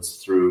smart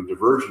loads, through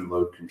diversion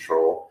load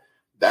control.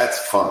 That's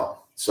fun.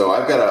 So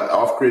I've got an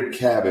off-grid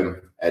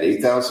cabin at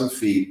 8,000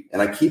 feet,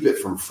 and I keep it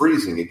from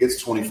freezing. It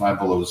gets 25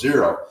 below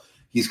zero.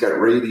 He's got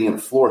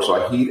radiant floor, so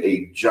I heat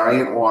a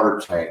giant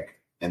water tank,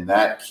 and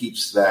that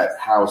keeps that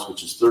house,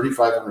 which is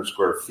 3,500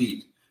 square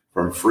feet,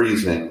 from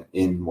freezing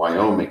in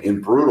Wyoming in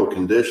brutal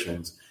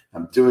conditions.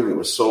 I'm doing it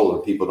with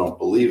solar. People don't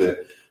believe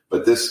it.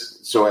 But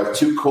so I have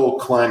 2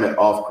 cold climate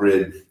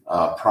off-grid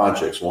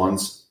projects.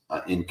 One's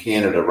in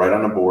Canada, right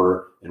on the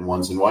border, and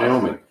one's in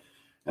Wyoming.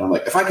 And I'm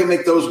like, if I can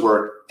make those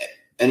work,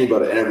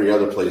 anybody, every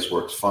other place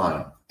works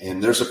fine.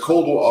 And there's a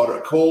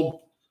cold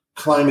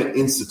climate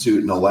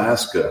institute in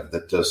Alaska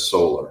that does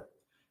solar,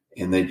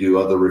 and they do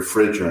other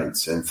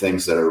refrigerants and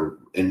things that are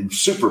in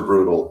super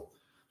brutal.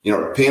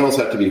 Panels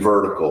have to be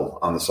vertical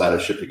on the side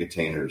of shipping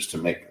containers to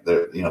make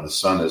the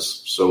sun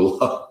is so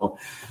low,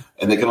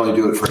 and they can only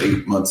do it for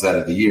 8 months out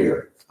of the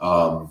year.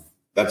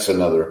 That's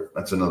another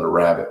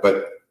rabbit.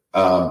 But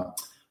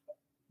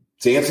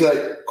to answer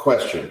that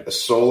question, a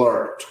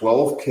solar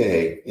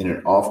 12K in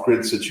an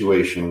off-grid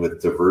situation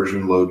with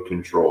diversion load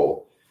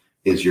control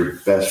is your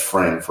best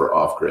friend for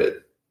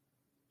off-grid,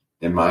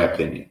 in my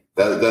opinion.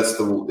 That's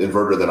the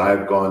inverter that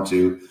I've gone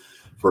to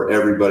for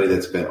everybody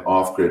that's been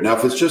off-grid. Now,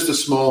 if it's just a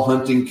small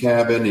hunting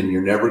cabin and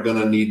you're never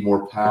going to need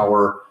more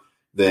power,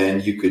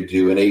 then you could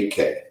do an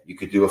 8K. You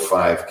could do a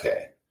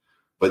 5K.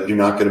 But you're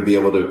not going to be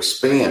able to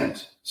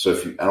expand. So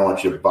I don't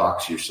want you to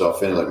box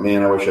yourself in. Like,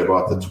 man, I wish I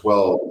bought the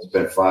 12 and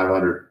spent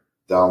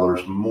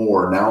 $500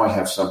 more. Now I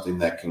have something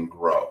that can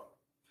grow.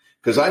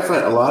 Because I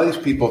find a lot of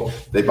these people,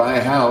 they buy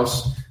a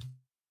house,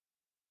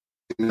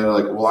 and they're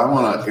like, well, I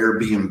want to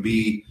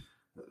Airbnb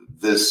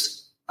this.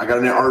 I got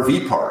an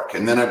RV park,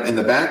 and then in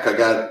the back, I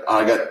got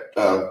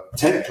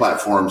tent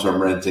platforms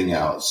I'm renting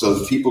out.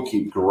 So people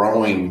keep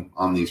growing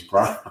on these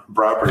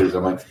properties.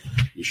 I'm like,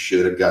 you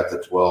should have got the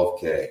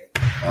 12K.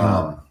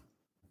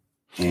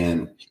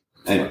 And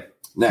anyway,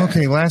 next.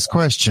 Okay, last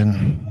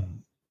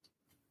question.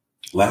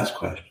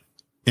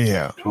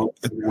 Yeah. 12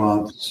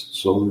 watts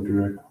solar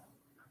direct.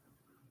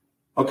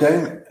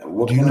 Okay,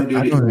 what can I do?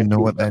 I don't even know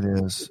what that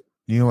is.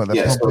 Do you know what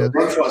that pump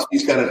is?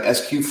 He's got an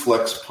SQ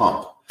Flex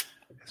pump.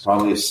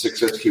 Probably a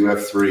 6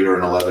 SQF3 or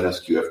an 11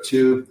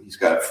 SQF2. He's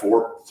got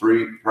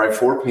probably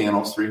four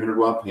panels,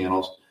 300-watt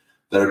panels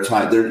that are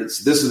tied.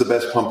 This is the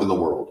best pump in the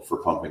world for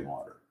pumping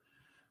water.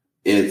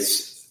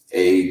 It's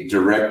a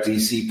direct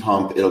DC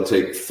pump. It'll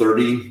take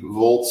 30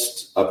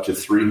 volts up to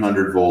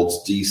 300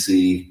 volts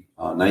DC,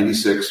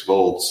 96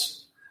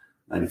 volts,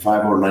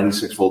 95 or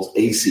 96 volts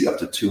AC, up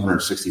to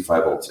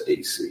 265 volts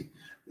AC.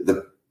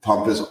 The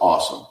pump is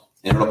awesome.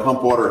 And it'll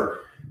pump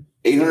water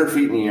 800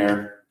 feet in the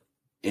air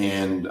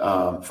and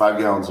 5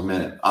 gallons a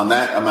minute on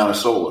that amount of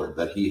solar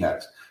that he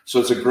has.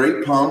 So it's a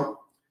great pump.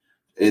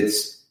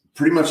 It's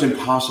pretty much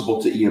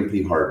impossible to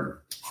EMP harden.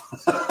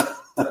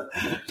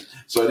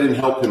 So I didn't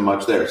help him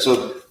much there.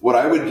 So what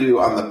I would do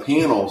on the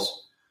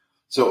panels,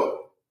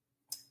 so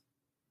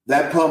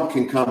that pump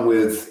can come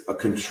with a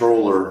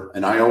controller,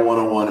 an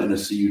IO101 and a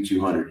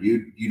CU200.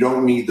 You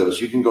don't need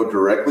those. You can go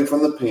directly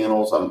from the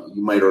panels.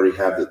 You might already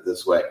have it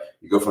this way.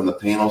 You go from the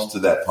panels to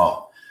that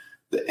pump.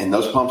 And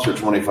those pumps are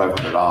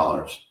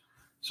 $2,500,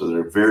 so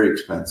they're very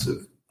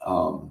expensive.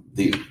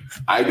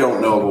 I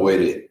don't know of a way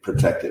to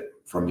protect it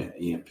from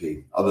EMP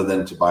other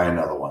than to buy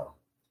another one.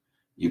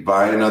 You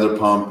buy another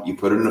pump, you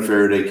put it in a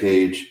Faraday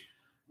cage,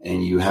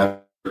 and you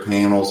have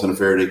panels in a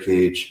Faraday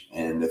cage,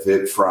 and if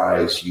it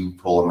fries, you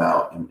pull them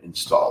out and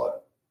install it.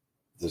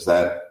 Does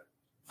that?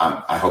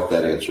 I hope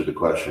that answered the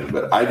question,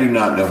 but I do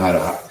not know how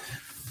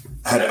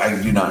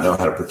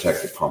to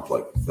protect a pump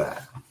like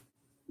that.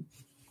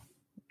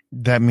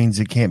 That means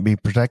it can't be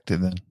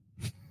protected then.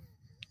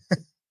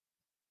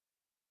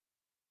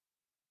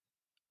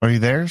 Are you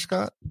there,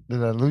 Scott?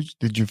 Did I lose?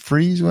 Did you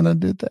freeze when I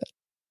did that?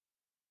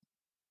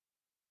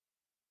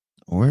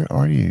 Where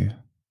are you?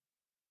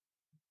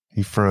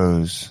 He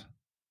froze.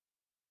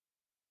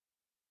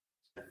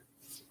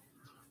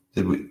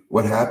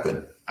 What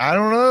happened? I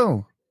don't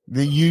know.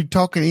 You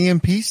talking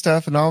EMP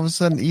stuff, and all of a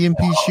sudden EMP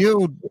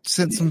Shield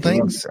sent some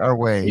things our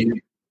way.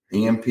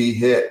 EMP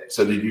hit.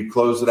 So did you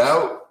close it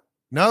out?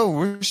 No,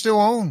 we're still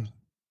on.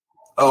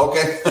 Oh,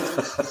 okay.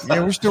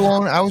 Yeah, we're still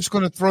on. I was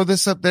going to throw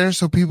this up there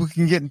so people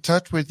can get in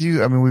touch with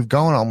you. I mean, we've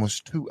gone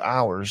almost 2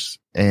 hours,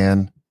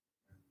 and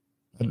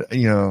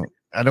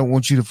I don't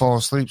want you to fall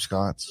asleep,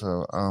 Scott.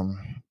 So,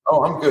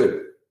 oh, I'm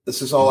good.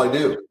 This is all I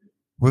do.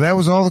 Well, that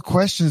was all the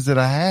questions that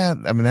I had.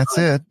 I mean, that's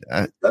it.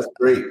 That's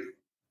great.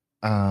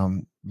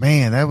 Man,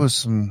 that's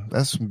some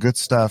good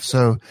stuff.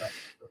 So,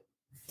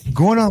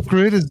 going off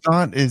grid is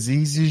not as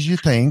easy as you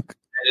think.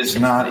 It is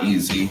not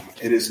easy.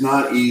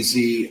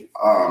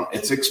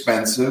 It's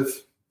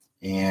expensive,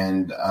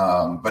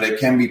 but it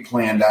can be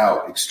planned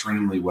out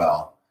extremely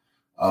well.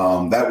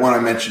 That one I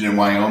mentioned in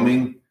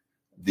Wyoming,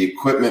 the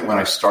equipment when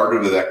I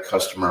started with that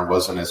customer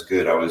wasn't as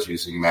good. I was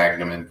using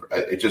Magnum, and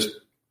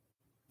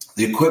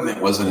the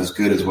equipment wasn't as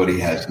good as what he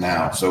has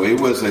now. So it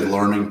was a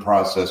learning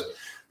process.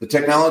 The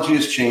technology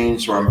has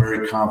changed, so I'm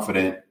very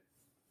confident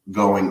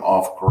going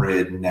off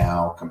grid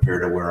now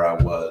compared to where I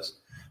was.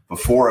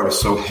 before I was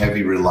so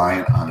heavy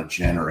reliant on a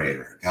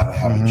generator. Got to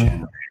have a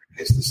generator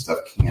because this stuff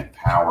can't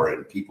power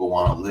it. People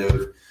want to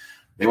live.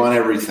 They want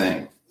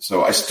everything.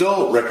 So I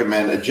still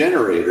recommend a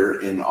generator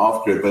in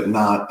off-grid, but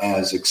not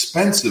as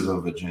expensive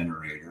of a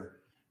generator.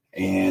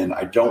 And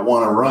I don't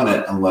want to run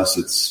it unless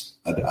it's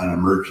an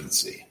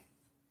emergency.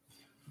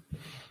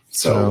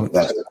 So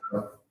that's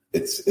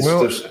it's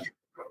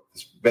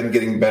been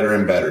getting better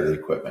and better, the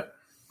equipment.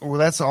 Well,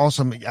 that's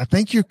awesome. I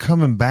think you're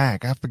coming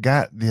back. I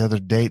forgot the other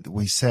date that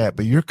we set,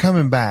 but you're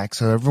coming back.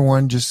 So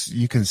everyone,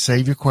 you can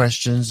save your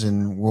questions,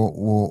 and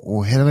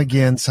we'll hit them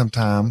again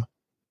sometime.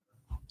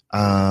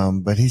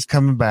 But he's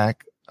coming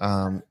back.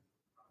 But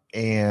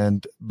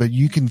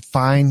you can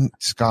find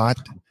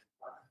Scott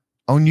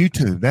on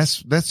YouTube.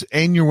 That's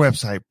and your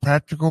website,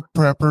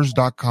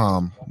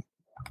 practicalpreppers.com.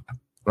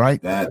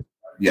 Right?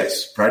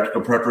 Yes,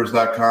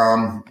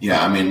 practicalpreppers.com.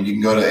 Yeah, I mean, you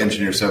can go to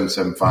Engineer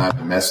 775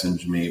 and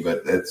message me,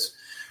 but that's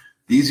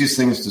the easiest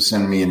thing is to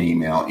send me an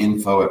email,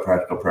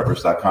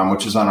 info@practicalpreppers.com,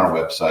 which is on our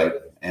website.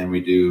 And we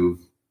do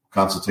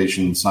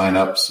consultation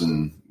signups,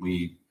 and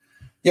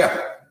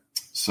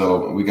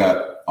so we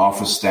got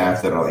office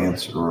staff that'll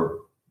answer or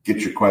get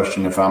your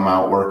question. If I'm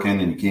out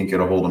working and you can't get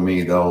a hold of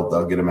me,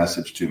 they'll get a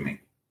message to me.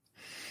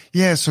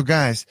 Yeah. So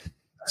guys,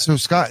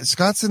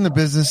 Scott's in the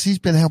business. He's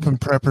been helping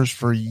preppers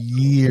for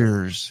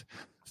years.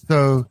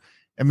 So,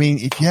 I mean,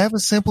 if you have a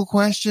simple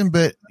question,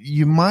 but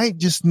you might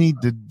just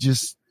need to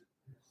just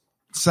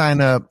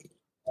sign up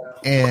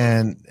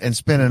and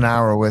spend an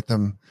hour with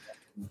him.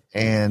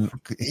 And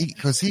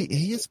because he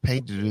gets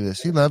paid to do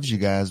this. He loves you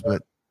guys,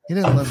 but he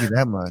doesn't love you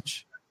that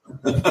much.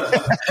 We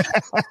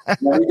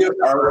do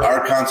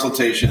our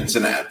consultation. It's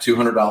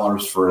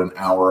 $200 for an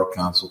hour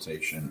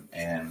consultation,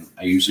 and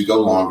I usually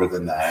go longer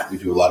than that. We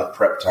do a lot of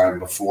prep time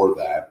before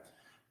that,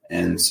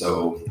 and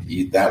so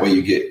that way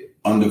you get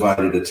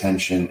undivided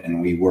attention,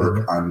 and we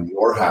work on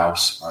your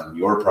house, on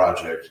your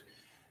project,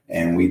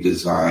 and we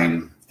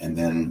design, and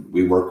then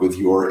we work with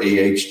your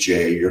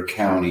AHJ, your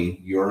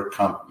county, your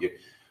company.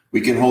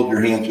 We can hold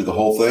your hand through the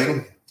whole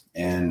thing,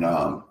 and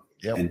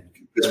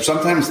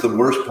sometimes the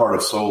worst part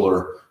of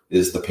solar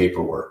is the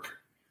paperwork.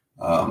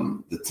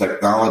 The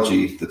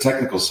technology, the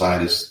technical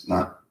side is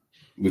not.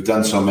 We've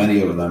done so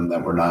many of them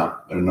that we're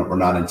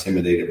not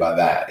intimidated by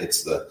that.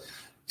 It's the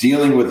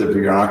dealing with the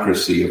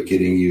bureaucracy of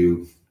getting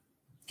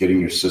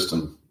your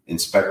system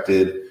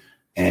inspected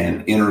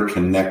and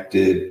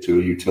interconnected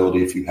to a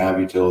utility if you have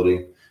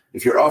utility.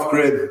 If you're off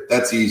grid,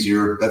 that's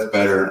easier, that's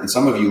better. And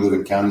some of you live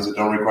in counties that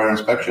don't require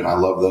inspection. I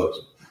love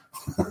those.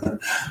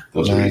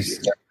 Those are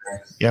easy.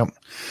 Yep.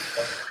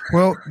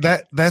 Well,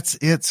 that's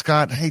it,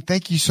 Scott. Hey,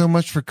 thank you so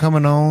much for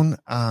coming on.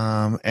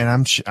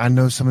 And I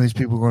know some of these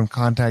people are going to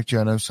contact you.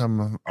 I know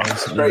some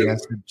are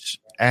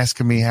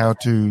asking me how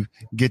to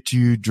get to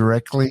you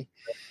directly.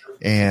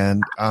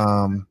 And,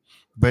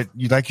 but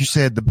like you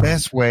said, the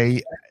best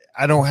way,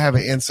 I don't have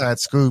an inside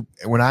scoop.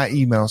 When I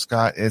email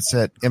Scott, it's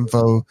at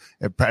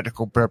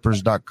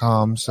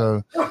info@practicalpreppers.com.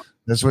 So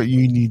that's what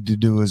you need to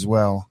do as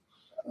well.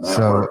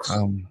 So,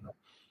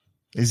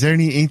 is there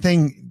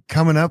anything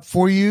coming up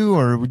for you,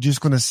 or we're just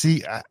going to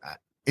see?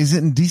 Is it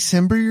in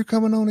December you're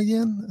coming on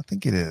again? I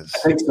think it is. I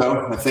think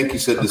so. I think you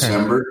said okay.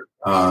 December.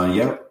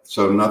 Yeah.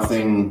 So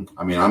nothing.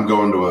 I mean, I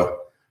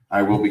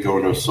will be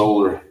going to a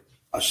solar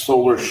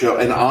show,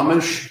 an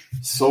Amish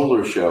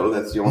solar show.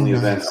 That's the only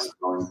event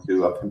I'm going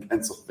to up in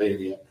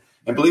Pennsylvania.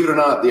 And believe it or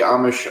not, the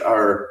Amish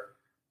are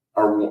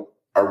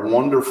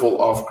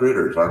wonderful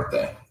off-gridders, aren't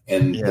they?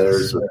 And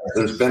yes.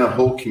 There's been a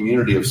whole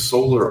community of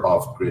solar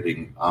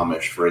off-gridding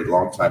Amish for a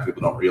long time.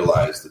 People don't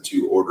realize the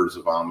two orders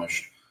of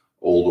Amish,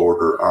 old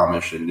order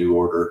Amish and new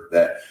order,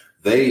 that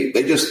they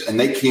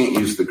can't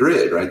use the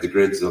grid, right? The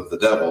grid's of the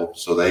devil.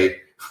 So they,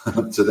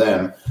 to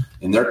them,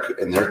 in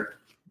their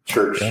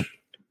church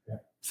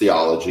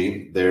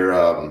theology, they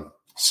run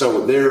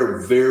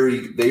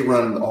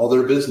all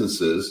their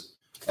businesses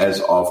as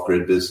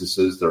off-grid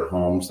businesses, their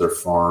homes, their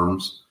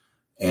farms.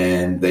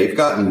 And they've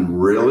gotten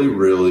really,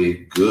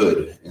 really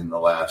good in the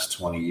last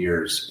 20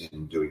 years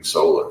in doing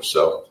solar.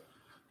 So,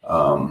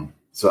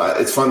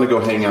 it's fun to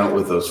go hang out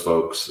with those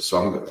folks.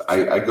 So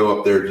I go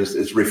up there.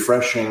 It's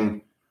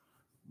refreshing.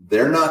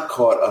 They're not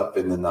caught up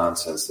in the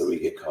nonsense that we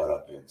get caught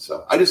up in.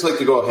 So I just like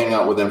to go hang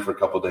out with them for a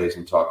couple of days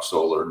and talk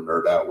solar and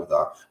nerd out with.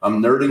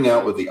 I'm nerding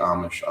out with the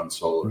Amish on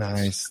solar.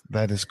 Nice.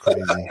 That is crazy.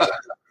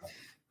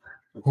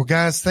 Well,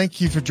 guys, thank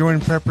you for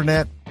joining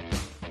PrepperNet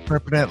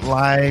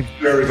Live.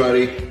 Hey,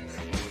 everybody.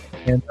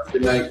 And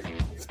good night.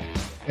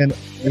 And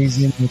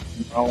amazing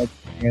with knowledge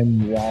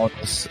and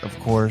wildness, of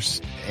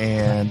course.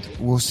 And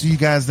we'll see you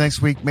guys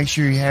next week. Make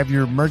sure you have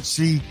your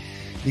emergency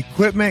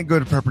equipment. Go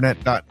to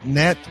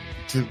preppernet.net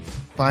to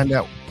find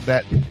out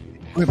that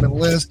equipment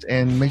list,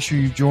 and make sure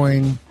you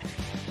join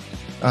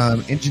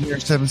Engineer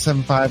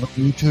 775 on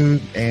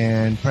YouTube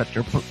and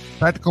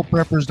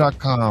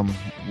practicalpreppers.com.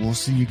 We'll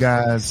see you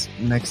guys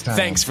next time.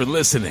 Thanks for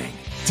listening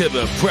to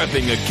the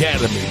Prepping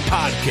Academy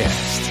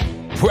podcast.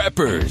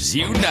 Preppers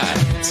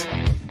Unite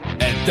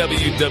at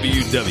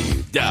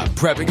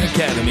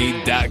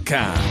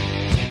www.preppingacademy.com.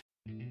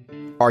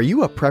 Are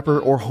you a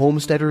prepper or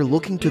homesteader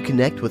looking to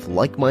connect with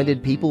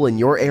like-minded people in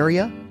your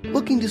area?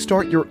 Looking to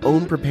start your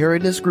own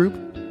preparedness group?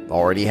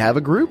 Already have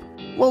a group?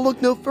 Well,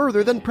 look no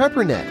further than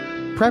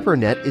PrepperNet.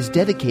 PrepperNet is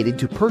dedicated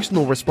to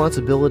personal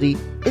responsibility,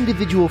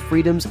 individual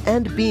freedoms,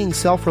 and being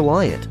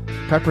self-reliant.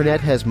 PrepperNet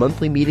has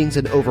monthly meetings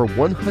in over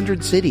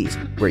 100 cities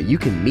where you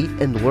can meet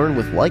and learn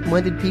with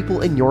like-minded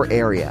people in your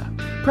area.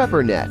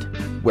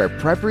 PrepperNet, where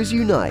preppers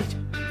unite.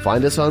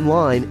 Find us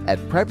online at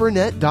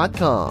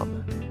preppernet.com.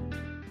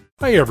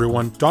 Hi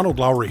everyone, Donald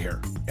Lowry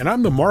here, and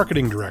I'm the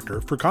marketing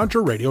director for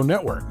Contra Radio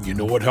Network. You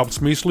know what helps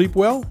me sleep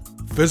well?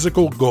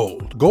 Physical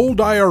gold.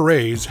 Gold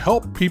IRAs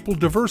help people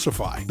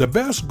diversify. The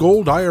best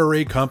gold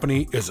IRA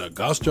company is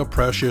Augusta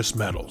Precious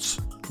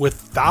Metals, with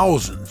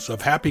thousands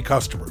of happy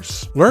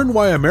customers. Learn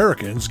why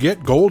Americans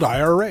get gold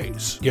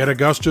IRAs. Get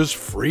Augusta's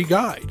free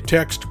guide.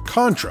 Text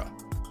CONTRA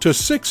to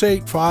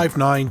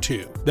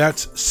 68592.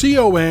 That's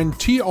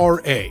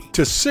CONTRA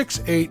to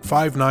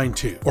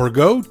 68592. Or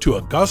go to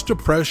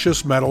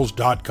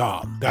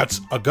AugustaPreciousMetals.com. That's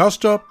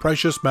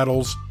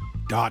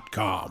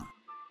AugustaPreciousMetals.com.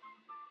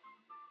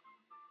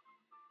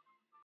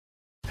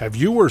 Have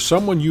you or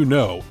someone you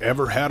know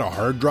ever had a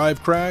hard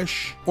drive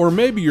crash? Or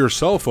maybe your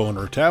cell phone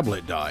or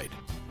tablet died,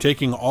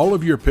 taking all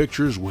of your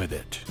pictures with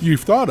it.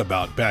 You've thought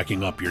about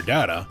backing up your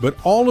data, but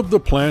all of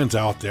the plans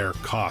out there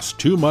cost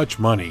too much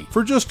money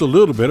for just a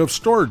little bit of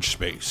storage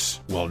space.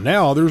 Well,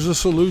 now there's a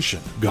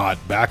solution. Got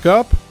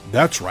Backup?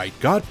 That's right,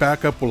 Got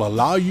Backup will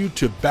allow you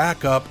to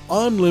back up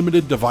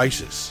unlimited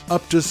devices,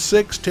 up to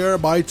 6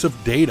 terabytes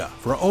of data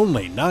for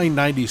only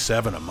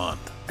 $9.97 a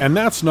month. And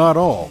that's not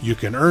all. You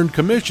can earn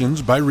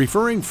commissions by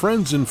referring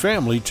friends and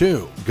family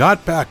too.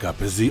 Got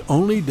Backup is the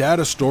only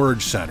data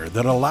storage center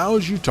that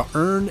allows you to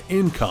earn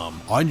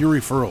income on your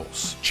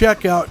referrals.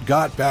 Check out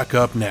Got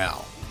Backup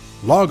now.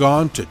 Log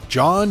on to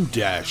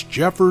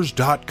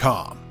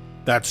john-jeffers.com.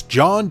 That's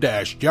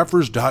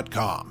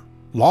john-jeffers.com.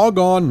 Log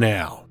on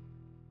now.